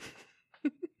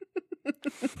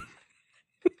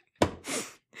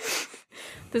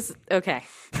 Okay.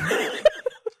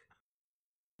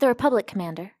 The Republic,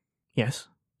 Commander. Yes,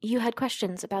 You had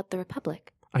questions about the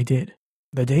Republic. I did.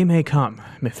 The day may come,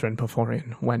 Mithrin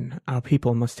Peforian, when our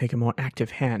people must take a more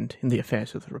active hand in the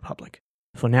affairs of the Republic.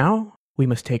 For now, we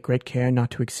must take great care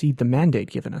not to exceed the mandate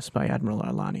given us by Admiral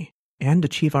Arlani, and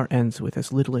achieve our ends with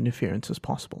as little interference as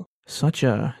possible. Such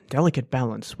a delicate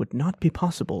balance would not be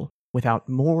possible without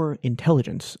more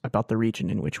intelligence about the region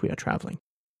in which we are traveling.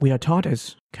 We are taught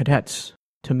as cadets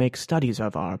to make studies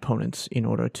of our opponents in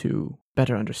order to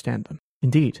better understand them.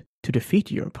 Indeed, to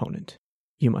defeat your opponent,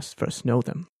 you must first know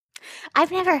them.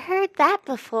 I've never heard that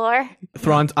before.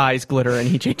 Thrawn's eyes glitter and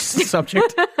he changes the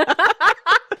subject.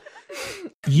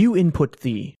 You input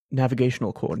the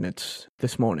navigational coordinates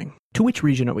this morning. To which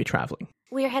region are we traveling?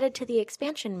 We are headed to the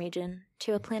expansion region,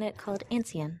 to a planet called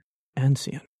Ancian.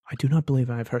 Ancian. I do not believe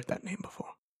I have heard that name before.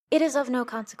 It is of no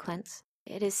consequence.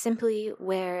 It is simply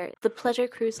where the pleasure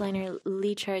cruise liner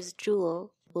Lechar's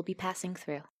Jewel will be passing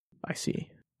through. I see.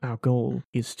 Our goal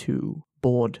is to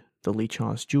board the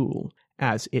Lechar's Jewel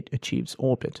as it achieves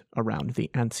orbit around the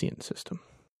Ancian system.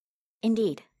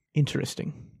 Indeed.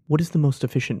 Interesting. What is the most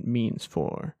efficient means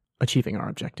for achieving our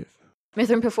objective?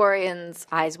 Mithrin Peforian's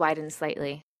eyes widen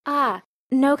slightly.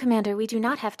 No, Commander, we do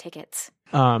not have tickets.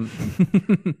 Thrawn,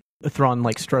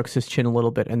 strokes his chin a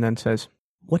little bit and then says,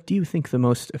 what do you think the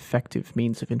most effective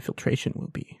means of infiltration will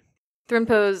be?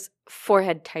 Thrimpo's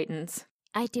forehead tightens.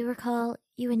 I do recall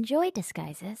you enjoy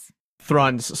disguises.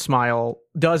 Thrawn's smile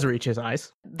does reach his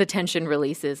eyes. The tension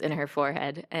releases in her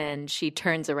forehead, and she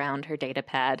turns around her data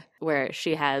pad where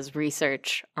she has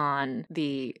research on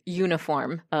the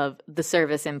uniform of the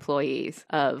service employees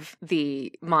of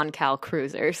the Moncal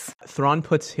cruisers. Thrawn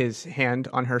puts his hand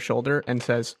on her shoulder and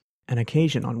says, an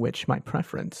occasion on which my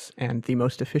preference and the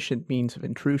most efficient means of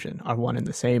intrusion are one and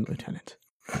the same, Lieutenant.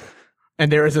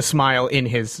 And there is a smile in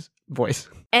his voice.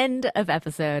 End of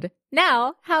episode.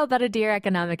 Now, how about a Dear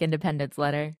Economic Independence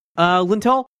letter?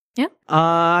 Lintel? Yeah?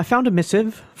 I found a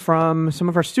missive from some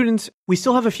of our students. We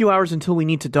still have a few hours until we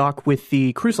need to dock with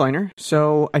the cruise liner,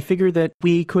 so I figured that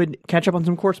we could catch up on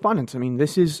some correspondence. I mean,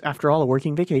 this is, after all, a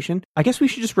working vacation. I guess we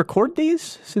should just record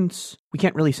these, since we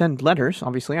can't really send letters,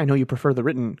 obviously. I know you prefer the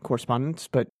written correspondence,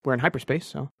 but we're in hyperspace,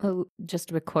 so... Oh,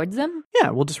 just record them? Yeah,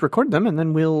 we'll just record them, and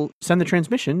then we'll send the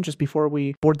transmission just before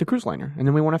we board the cruise liner, and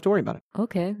then we won't have to worry about it.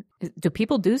 Okay. Do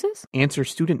people do this? Answer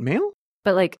student mail?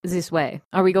 But, like, this way.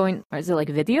 Are we going... Or is it, like,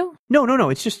 video?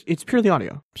 No. It's purely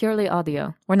audio. Purely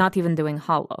audio. We're not even doing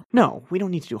holo. No, we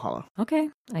don't need to do holo. Okay.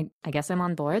 I guess I'm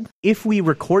on board. If we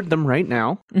record them right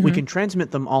now, we can transmit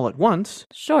them all at once.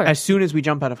 Sure. As soon as we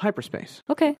jump out of hyperspace.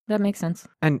 Okay, that makes sense.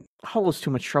 And holo's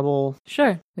too much trouble.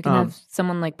 Sure. We can have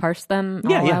someone, like, parse them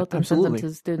all out and send them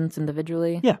to students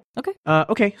individually. Yeah. Okay.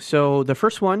 Okay, so the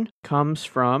first one comes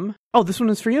from... Oh, this one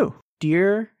is for you.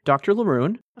 Dear Dr.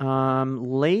 Laroon,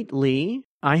 lately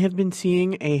I have been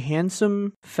seeing a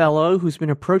handsome fellow who's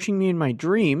been approaching me in my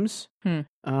dreams,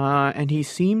 and he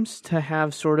seems to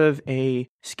have sort of a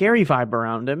scary vibe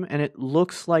around him, and it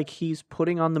looks like he's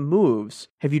putting on the moves.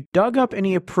 Have you dug up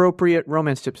any appropriate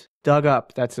romance tips? Dug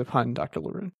up, that's a pun, Dr.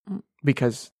 Laroon,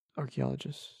 because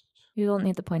archaeologists... You don't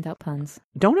need to point out puns.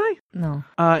 Don't I? No.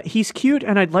 He's cute,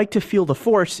 and I'd like to feel the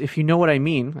Force, if you know what I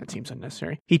mean. That seems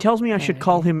unnecessary. He tells me I should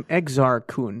call him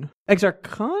Exar-kun.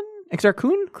 Exar-kun?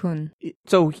 Exar-kun? Kun.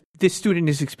 So this student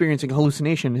is experiencing a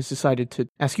hallucination, has decided to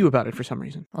ask you about it for some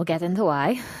reason. We'll get into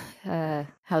why.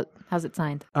 How's it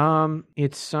signed?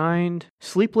 It's signed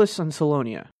Sleepless on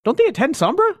Salonia. Don't they attend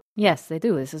Sombra? Yes, they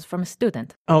do. This is from a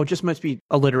student. Oh, it just must be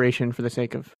alliteration for the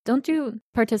sake of... Don't you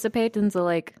participate in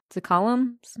the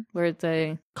columns where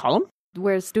Column?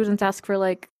 where students ask for,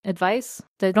 like, advice?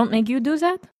 They don't make you do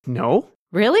that? No.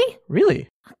 Really? Really?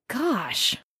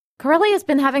 Gosh. Corelli has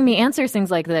been having me answer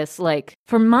things like this, like,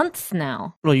 for months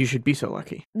now. Well, you should be so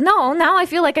lucky. No, now I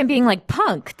feel like I'm being, like,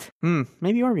 punked.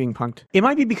 Maybe you are being punked. It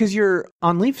might be because you're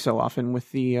on leave so often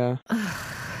with the,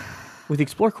 with the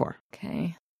Explore Corps.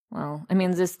 Okay. Well, I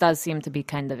mean, this does seem to be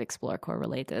kind of Explore Corps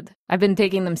related. I've been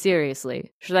taking them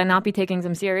seriously. Should I not be taking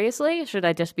them seriously? Should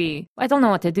I just be... I don't know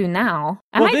what to do now.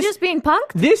 Am I just being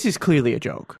punked? This is clearly a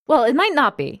joke. Well, it might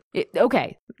not be.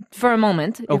 Okay, for a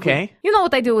moment. Okay. You know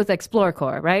what I do with Explore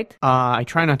Corps, right? I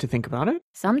try not to think about it.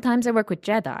 Sometimes I work with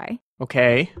Jedi.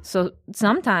 Okay. So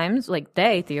sometimes, like,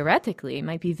 they theoretically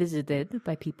might be visited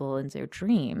by people in their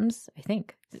dreams, I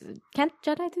think. Can't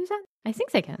Jedi do that? I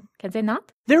think they can. Can they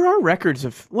not? There are records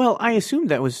of, well, I assume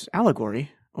that was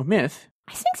allegory or myth.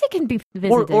 I think they can be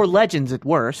visited. Or legends at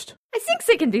worst. I think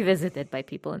they can be visited by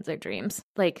people in their dreams.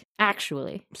 Like,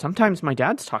 actually. Sometimes my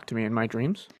dad's talked to me in my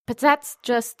dreams. But that's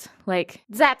just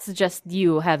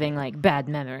you having, like, bad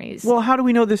memories. Well, how do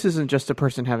we know this isn't just a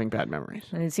person having bad memories?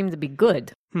 And it seemed to be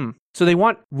good. So they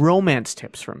want romance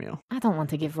tips from you. I don't want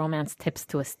to give romance tips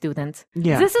to a student.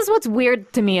 Yeah. This is what's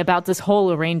weird to me about this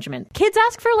whole arrangement. Kids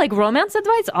ask for, like, romance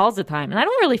advice all the time, and I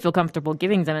don't really feel comfortable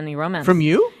giving them any romance. From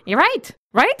you? You're right.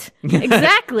 Right?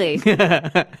 Exactly.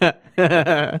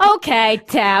 Okay,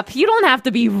 Tap, you don't have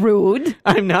to be rude.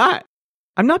 I'm not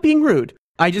being rude.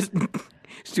 I just...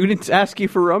 Students ask you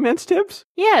for romance tips?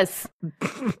 Yes.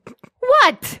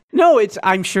 What? No,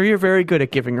 I'm sure you're very good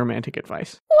at giving romantic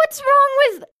advice. What's wrong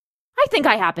with... I think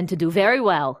I happen to do very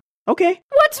well. Okay.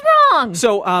 What's wrong?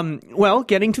 So, well,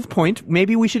 getting to the point,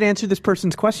 maybe we should answer this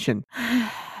person's question.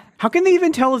 How can they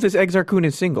even tell if this Exar-kun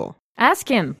is single? Ask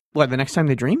him. What, the next time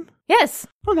they dream? Yes.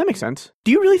 Oh, that makes sense.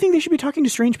 Do you really think they should be talking to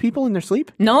strange people in their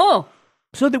sleep? No.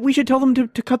 So that we should tell them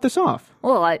to cut this off?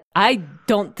 Well, I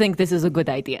don't think this is a good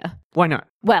idea. Why not?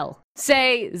 Well,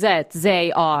 say that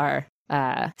they are...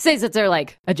 say that they're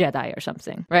like a Jedi or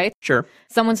something, right? Sure.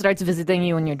 Someone starts visiting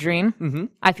you in your dream. Mm-hmm.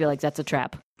 I feel like that's a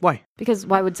trap. Why? Because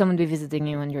why would someone be visiting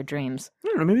you in your dreams? I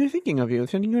don't know, maybe they're thinking of you,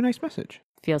 sending you a nice message.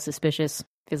 Feels suspicious.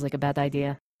 Feels like a bad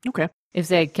idea. Okay. If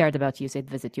they cared about you, they'd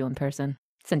visit you in person.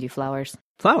 Send you flowers.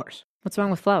 Flowers? What's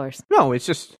wrong with flowers? No, it's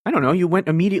just, I don't know, you went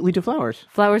immediately to flowers.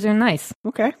 Flowers are nice.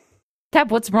 Okay. Tap,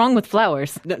 what's wrong with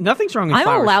flowers? Nothing's wrong with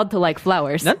flowers. I'm allowed to like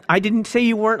flowers. I didn't say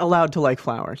you weren't allowed to like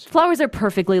flowers. Flowers are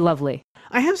perfectly lovely.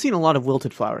 I have seen a lot of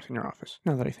wilted flowers in your office,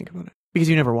 now that I think about it. Because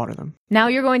you never water them. Now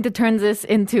you're going to turn this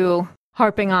into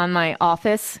harping on my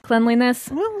office cleanliness?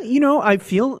 Well, you know, I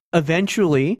feel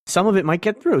eventually some of it might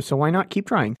get through, so why not keep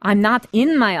trying? I'm not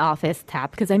in my office,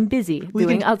 Tap, because I'm busy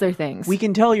doing other things. We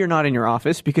can tell you're not in your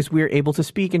office because we're able to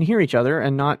speak and hear each other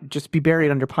and not just be buried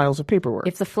under piles of paperwork.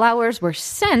 If the flowers were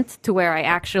sent to where I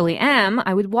actually am,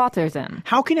 I would water them.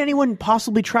 How can anyone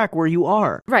possibly track where you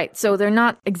are? Right, so they're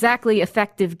not exactly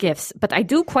effective gifts, but I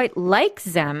do quite like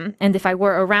them, and if I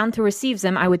were around to receive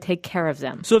them, I would take care of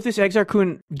them. So if this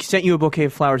Exar-kun sent you a bouquet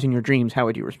of flowers in your dreams, how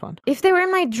would you respond? If they were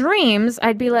in my dreams,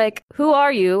 I'd be like, who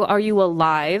are you? Are you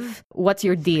alive? What's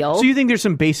your deal? So you think there's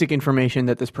some basic information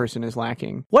that this person is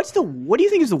lacking? What do you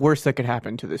think is the worst that could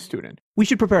happen to this student? We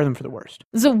should prepare them for the worst.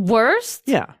 The worst?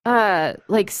 Yeah.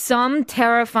 Like some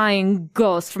terrifying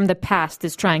ghost from the past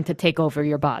is trying to take over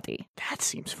your body. That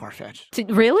seems far-fetched.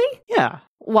 Really? Yeah.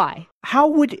 Why? How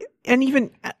would, and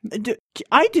even,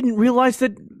 I didn't realize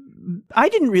that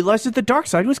the dark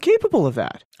side was capable of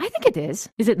that. I think it is.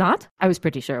 Is it not? I was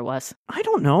pretty sure it was. I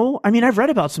don't know. I mean, I've read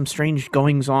about some strange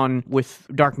goings-on with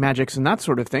dark magics and that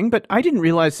sort of thing, but I didn't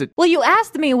realize that... Well, you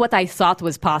asked me what I thought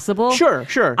was possible. Sure.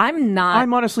 I'm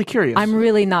honestly curious. I'm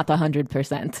really not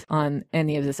 100% on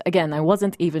any of this. Again, I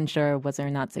wasn't even sure whether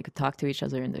or not they could talk to each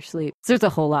other in their sleep. So there's a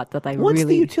whole lot that What's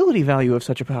the utility value of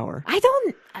such a power?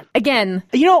 Again,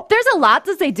 there's a lot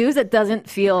that they do that doesn't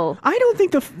feel... I don't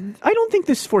think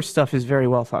this Force stuff is very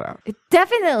well thought out. It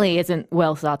definitely isn't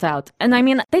well thought out. And I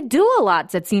mean, they do a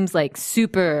lot that seems like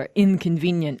super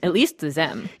inconvenient, at least to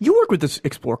them. You work with this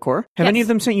Explore Corps. Have any of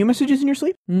them sent you messages in your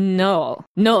sleep? No,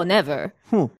 never.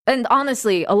 And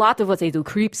honestly, a lot of what they do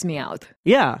creeps me out.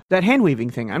 Yeah, that hand-waving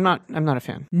thing. I'm not a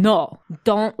fan. No,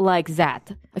 don't like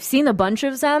that. I've seen a bunch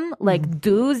of them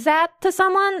do that to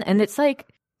someone, and it's like,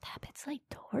 it's like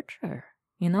torture,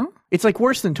 you know? It's like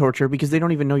worse than torture because they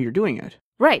don't even know you're doing it.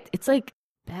 Right, it's like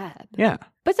bad. Yeah.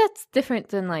 But that's different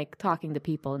than like talking to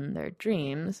people in their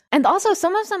dreams. And also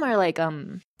some of them are like,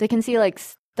 they can see like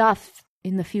stuff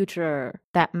in the future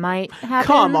that might happen.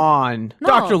 Come on, No.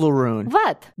 Dr. Laroon.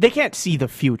 What? They can't see the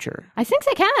future. I think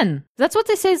they can. That's what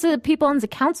they say the people on the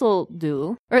council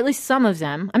do. Or at least some of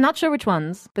them. I'm not sure which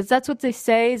ones, but that's what they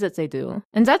say that they do.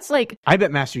 And that's like... I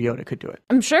bet Master Yoda could do it.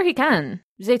 I'm sure he can.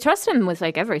 They trust him with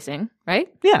like everything, right?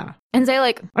 Yeah. And they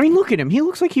like... I mean, look at him. He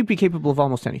looks like he'd be capable of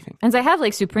almost anything. And they have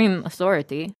like supreme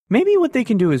authority. Maybe what they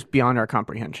can do is beyond our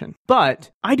comprehension.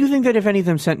 But I do think that if any of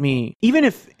them sent me, even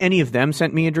if any of them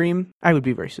sent me a dream, I would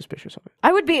be very suspicious of it.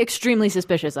 I would be extremely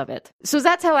suspicious of it. So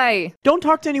that's how I... Don't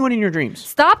talk to anyone in your dreams.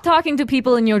 Stop talking to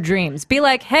people in your dreams. Be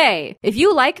like, hey, if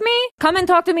you like me, come and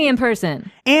talk to me in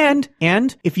person. And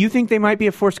if you think they might be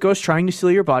a forced ghost trying to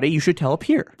steal your body, you should tell a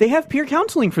peer. They have peer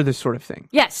counseling for this sort of thing.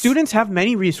 Yes. Students have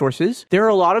many resources. There are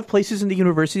a lot of places in the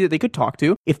university that they could talk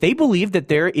to. If they believe that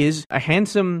there is a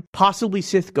handsome, possibly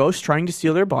Sith ghost trying to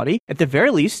steal their body, at the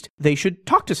very least, they should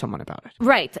talk to someone about it.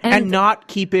 Right. And not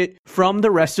keep it from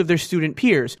the rest of their student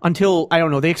peers until, I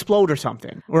don't know, they explode or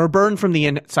something. Or are burned from the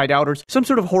inside out or some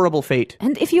sort of horrible fate.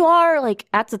 And if you are, like,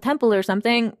 at the temple or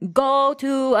something, go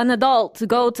to an adult.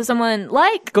 Go to someone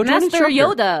like Master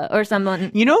Yoda or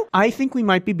someone. You know, I think we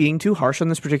might be being too harsh on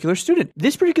this particular student.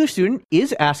 This particular student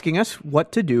is asking us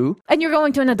what to do. And you're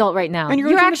going to an adult right now. And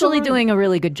you're actually doing a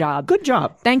really good job. Good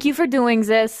job. Thank you for doing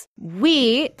this.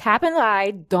 We, Tap and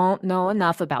I, don't know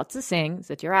enough about the things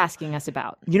that you're asking us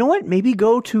about. You know what? Maybe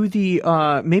go to the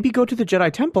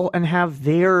Jedi Temple and have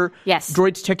their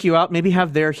droids check you out. Maybe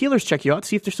have their healers check you out.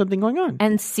 See if there's something going on.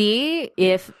 And see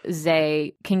if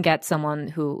they can get someone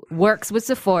who works with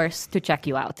the Force to check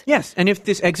you out. Yes. And if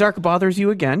this Exarch bothers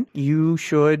you again, you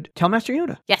should tell Master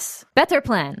Yoda. Yes. Better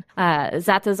plan.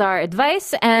 That is our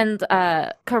advice. And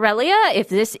Corellia, if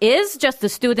this is just a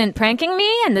student pranking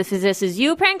me, and this is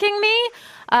you pranking me,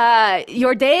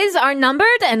 your days are numbered,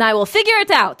 and I will figure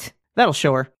it out. That'll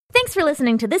show her. Thanks for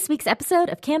listening to this week's episode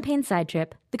of Campaign Side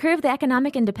Trip. The crew of the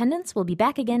Economic Independence will be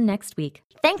back again next week.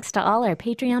 Thanks to all our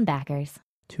Patreon backers.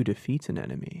 To defeat an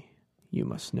enemy, you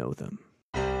must know them.